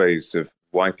surveys of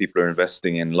why people are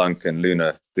investing in Lunc and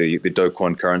Luna, the Do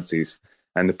Kwon currencies.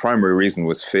 And the primary reason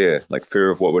was fear, like fear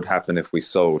of what would happen if we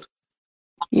sold.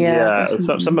 Yeah,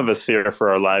 some of us fear for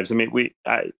our lives. I mean,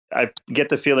 I get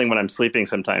the feeling when I'm sleeping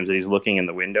sometimes that he's looking in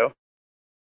the window,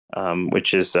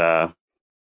 which is...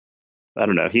 I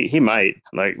don't know. He might,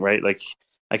 like, right? Like,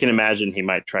 I can imagine he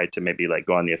might try to maybe like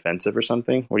go on the offensive or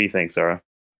something. What do you think, Zara?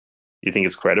 Do you think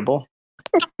it's credible?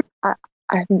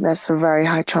 I think there's a very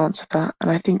high chance of that,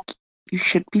 and I think you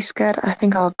should be scared. I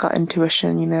think our gut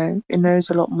intuition, it knows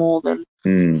a lot more than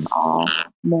our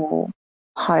more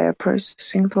higher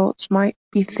processing thoughts might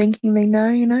be thinking they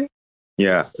know.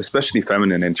 Yeah, especially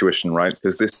feminine intuition, right?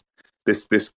 Because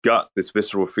this gut, this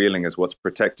visceral feeling is what's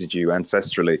protected you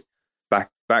ancestrally.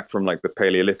 Back from like the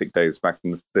Paleolithic days, back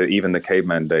from even the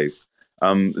caveman days.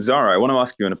 Zara, I want to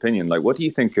ask you an opinion. Like, what do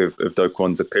you think of Do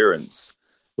Kwon's appearance?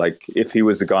 Like, if he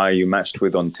was a guy you matched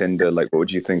with on Tinder, like, what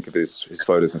would you think of his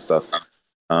photos and stuff?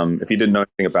 If you didn't know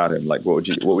anything about him, like, what would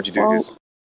you do? Well,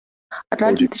 I'd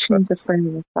like you to change the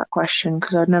framing of that question,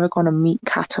 because I've never gone a meat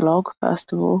catalog,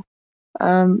 first of all.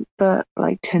 But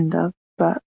like Tinder,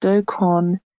 but Do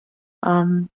Kwon,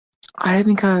 I don't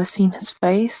think I've ever seen his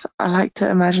face. I like to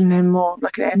imagine him more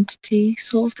like an entity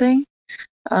sort of thing.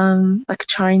 Like a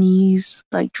Chinese,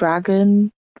 like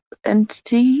dragon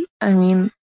entity. I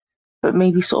mean, but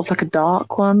maybe sort of like a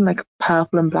dark one, like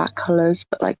purple and black colors,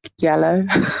 but like yellow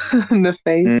in the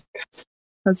face.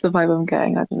 That's the vibe I'm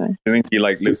getting. I don't know. Do you think he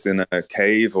like lives in a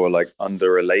cave or like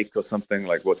under a lake or something?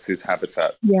 Like, what's his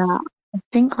habitat? Yeah, I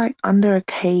think like under a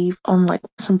cave on like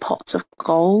some pots of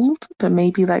gold, but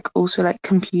maybe like also like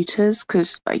computers,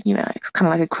 because like it's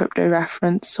kind of like a crypto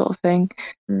reference sort of thing.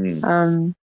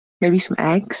 Maybe some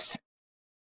eggs.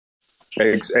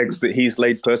 Eggs that he's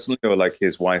laid personally, or like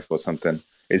his wife or something.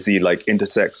 Is he like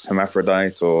intersex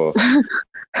hermaphrodite or?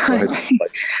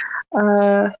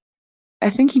 I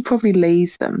think he probably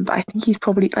lays them, but I think he's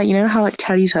probably like how like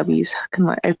Teletubbies can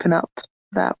like open up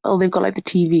that. Oh, they've got like the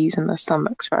TVs in their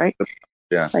stomachs, right?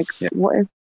 Yeah. Like, what if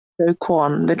Do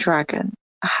Kwon, the dragon,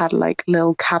 had like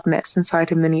little cabinets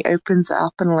inside him, then he opens it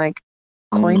up and like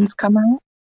coins come out?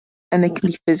 And they can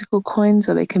be physical coins,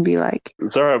 or they can be like...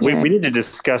 Zara, we need to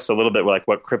discuss a little bit like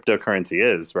what cryptocurrency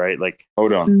is, right? Like,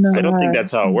 hold on. I don't think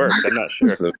that's how it works. I'm not sure.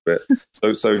 A little bit.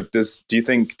 So do you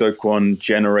think Do Kwon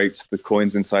generates the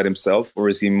coins inside himself, or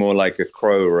is he more like a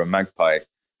crow or a magpie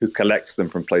who collects them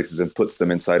from places and puts them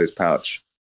inside his pouch?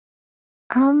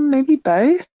 Maybe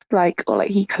both. Or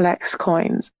he collects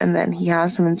coins and then he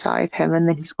has them inside him, and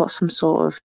then he's got some sort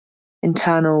of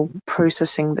internal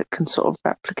processing that can sort of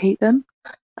replicate them.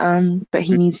 But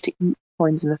he needs to eat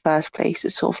coins in the first place.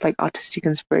 It's sort of like artistic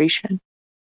inspiration.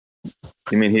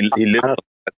 You mean he lives on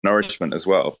nourishment as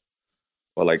well?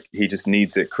 Or like he just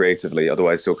needs it creatively,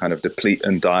 otherwise he'll kind of deplete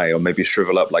and die, or maybe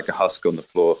shrivel up like a husk on the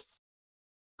floor.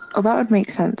 Oh, that would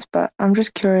make sense, but I'm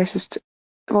just curious as to,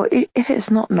 well, if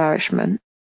it's not nourishment,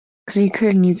 because he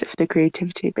clearly needs it for the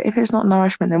creativity, but if it's not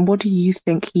nourishment, then what do you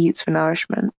think he eats for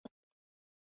nourishment?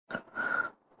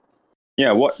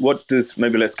 Yeah, what does,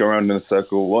 maybe let's go around in a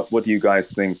circle. What do you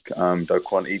guys think Do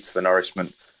Kwon eats for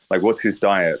nourishment? Like, what's his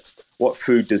diet? What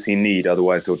food does he need?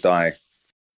 Otherwise, he'll die.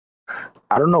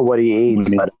 I don't know what he eats,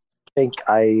 but I think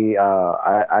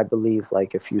I believe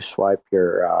like if you swipe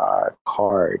your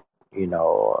card,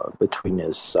 between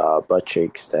his butt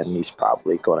cheeks, then he's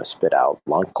probably going to spit out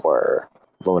Lunc or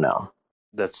Luna.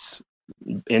 That's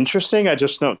interesting. I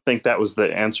just don't think that was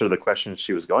the answer to the question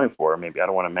she was going for. Maybe I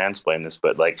don't want to mansplain this,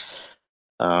 but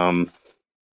I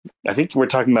think we're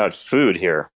talking about food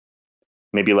here.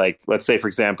 Maybe like, let's say, for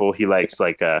example, he likes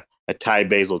like a Thai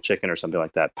basil chicken or something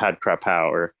like that, pad kra pao,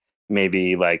 or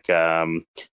maybe like a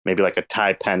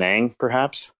Thai Penang,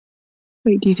 perhaps.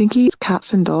 Wait, do you think he eats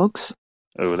cats and dogs?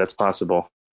 Oh, that's possible.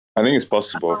 I think it's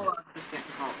possible.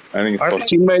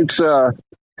 She makes Do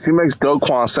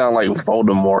Kwon sound like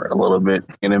Voldemort a little bit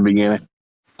in the beginning.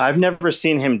 I've never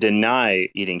seen him deny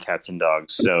eating cats and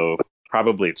dogs, so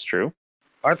probably it's true.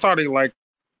 I thought he liked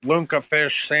Lunca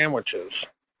fish sandwiches.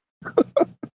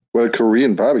 Well,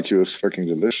 Korean barbecue is fucking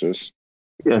delicious.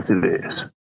 Yes, it is.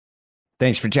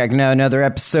 Thanks for checking out another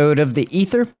episode of The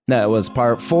Ether. That was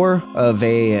part 4 of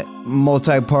a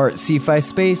multi-part Cephii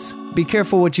space. Be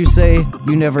careful what you say.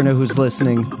 You never know who's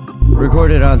listening.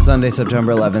 Recorded on Sunday,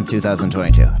 September 11th,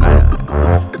 2022. I know.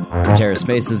 For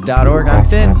TerraSpaces.org, I'm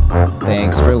Finn.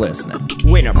 Thanks for listening.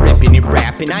 When I'm ripping and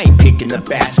rapping, I ain't picking the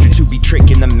bastards who be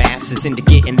tricking the masses into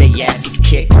getting their asses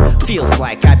kicked. Feels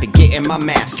like I've been getting my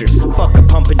masters. Fuck a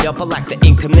pump and dump, I like the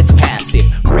income that's passive.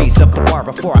 Raise up the bar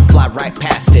before I fly right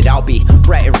past it. I'll be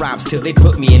writing rhymes till they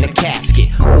put me in a casket.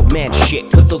 Old man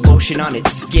shit, put the lotion on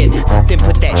its skin. Then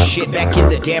put that shit back in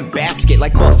the damn basket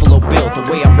like Buffalo Bill,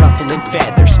 the way I'm ruffling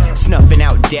feathers. Snuffing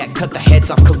out debt, cut the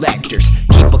heads off collectors.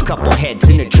 Keep a couple heads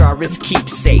in a jar as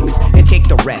keepsakes, and take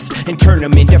the rest and turn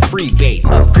them into free bait.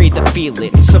 Upgrade the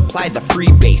feeling, supply the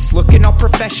free base. Looking all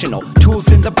professional,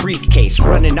 tools in the briefcase.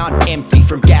 Running on empty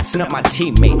from gassing up my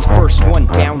teammates. First one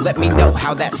down, let me know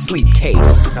how that sleep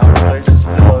tastes. Now places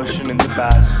the lotion in the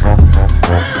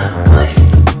basket.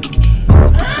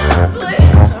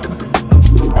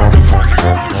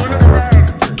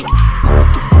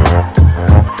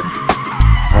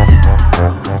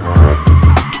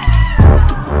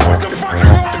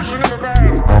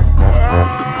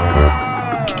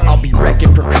 I'll be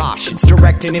wrecking precautions,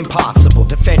 directing impossible,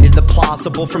 defending the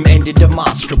plausible from ending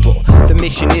demonstrable. The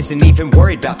mission isn't even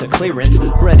worried about the clearance,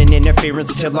 running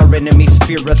interference till our enemies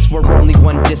fear us. We're only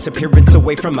one disappearance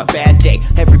away from a bad day.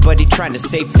 Everybody trying to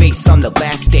save face on the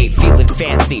last day, feeling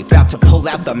fancy, about to pull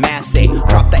out the massey.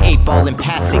 Drop the 8-ball in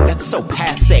passing, that's so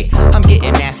passe. I'm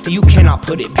getting nasty, you cannot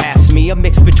put it past me. A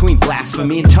mix between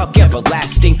blasphemy and tuck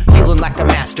everlasting. Feeling like a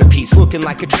masterpiece, looking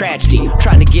like a tragedy.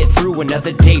 Trying to get through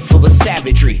another day full of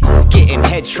savagery. Getting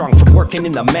headstrong from working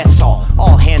in the mess hall.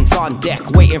 All hands on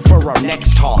deck, waiting for our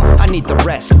next haul. I need the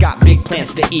rest, got big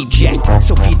plans to eject.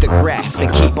 So feed the grass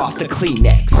and keep off the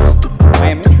Kleenex. I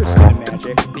am interested in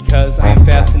magic because I am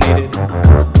fascinated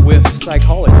with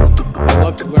psychology. I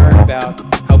love to learn about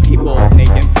how people make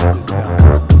inferences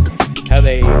about things, how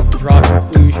they draw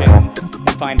conclusions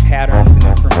and find patterns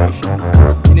in information.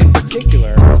 And in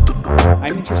particular,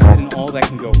 I'm interested in all that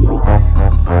can go wrong.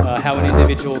 How an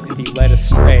individual can be led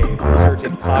astray when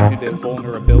certain cognitive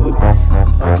vulnerabilities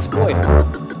are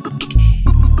exploited.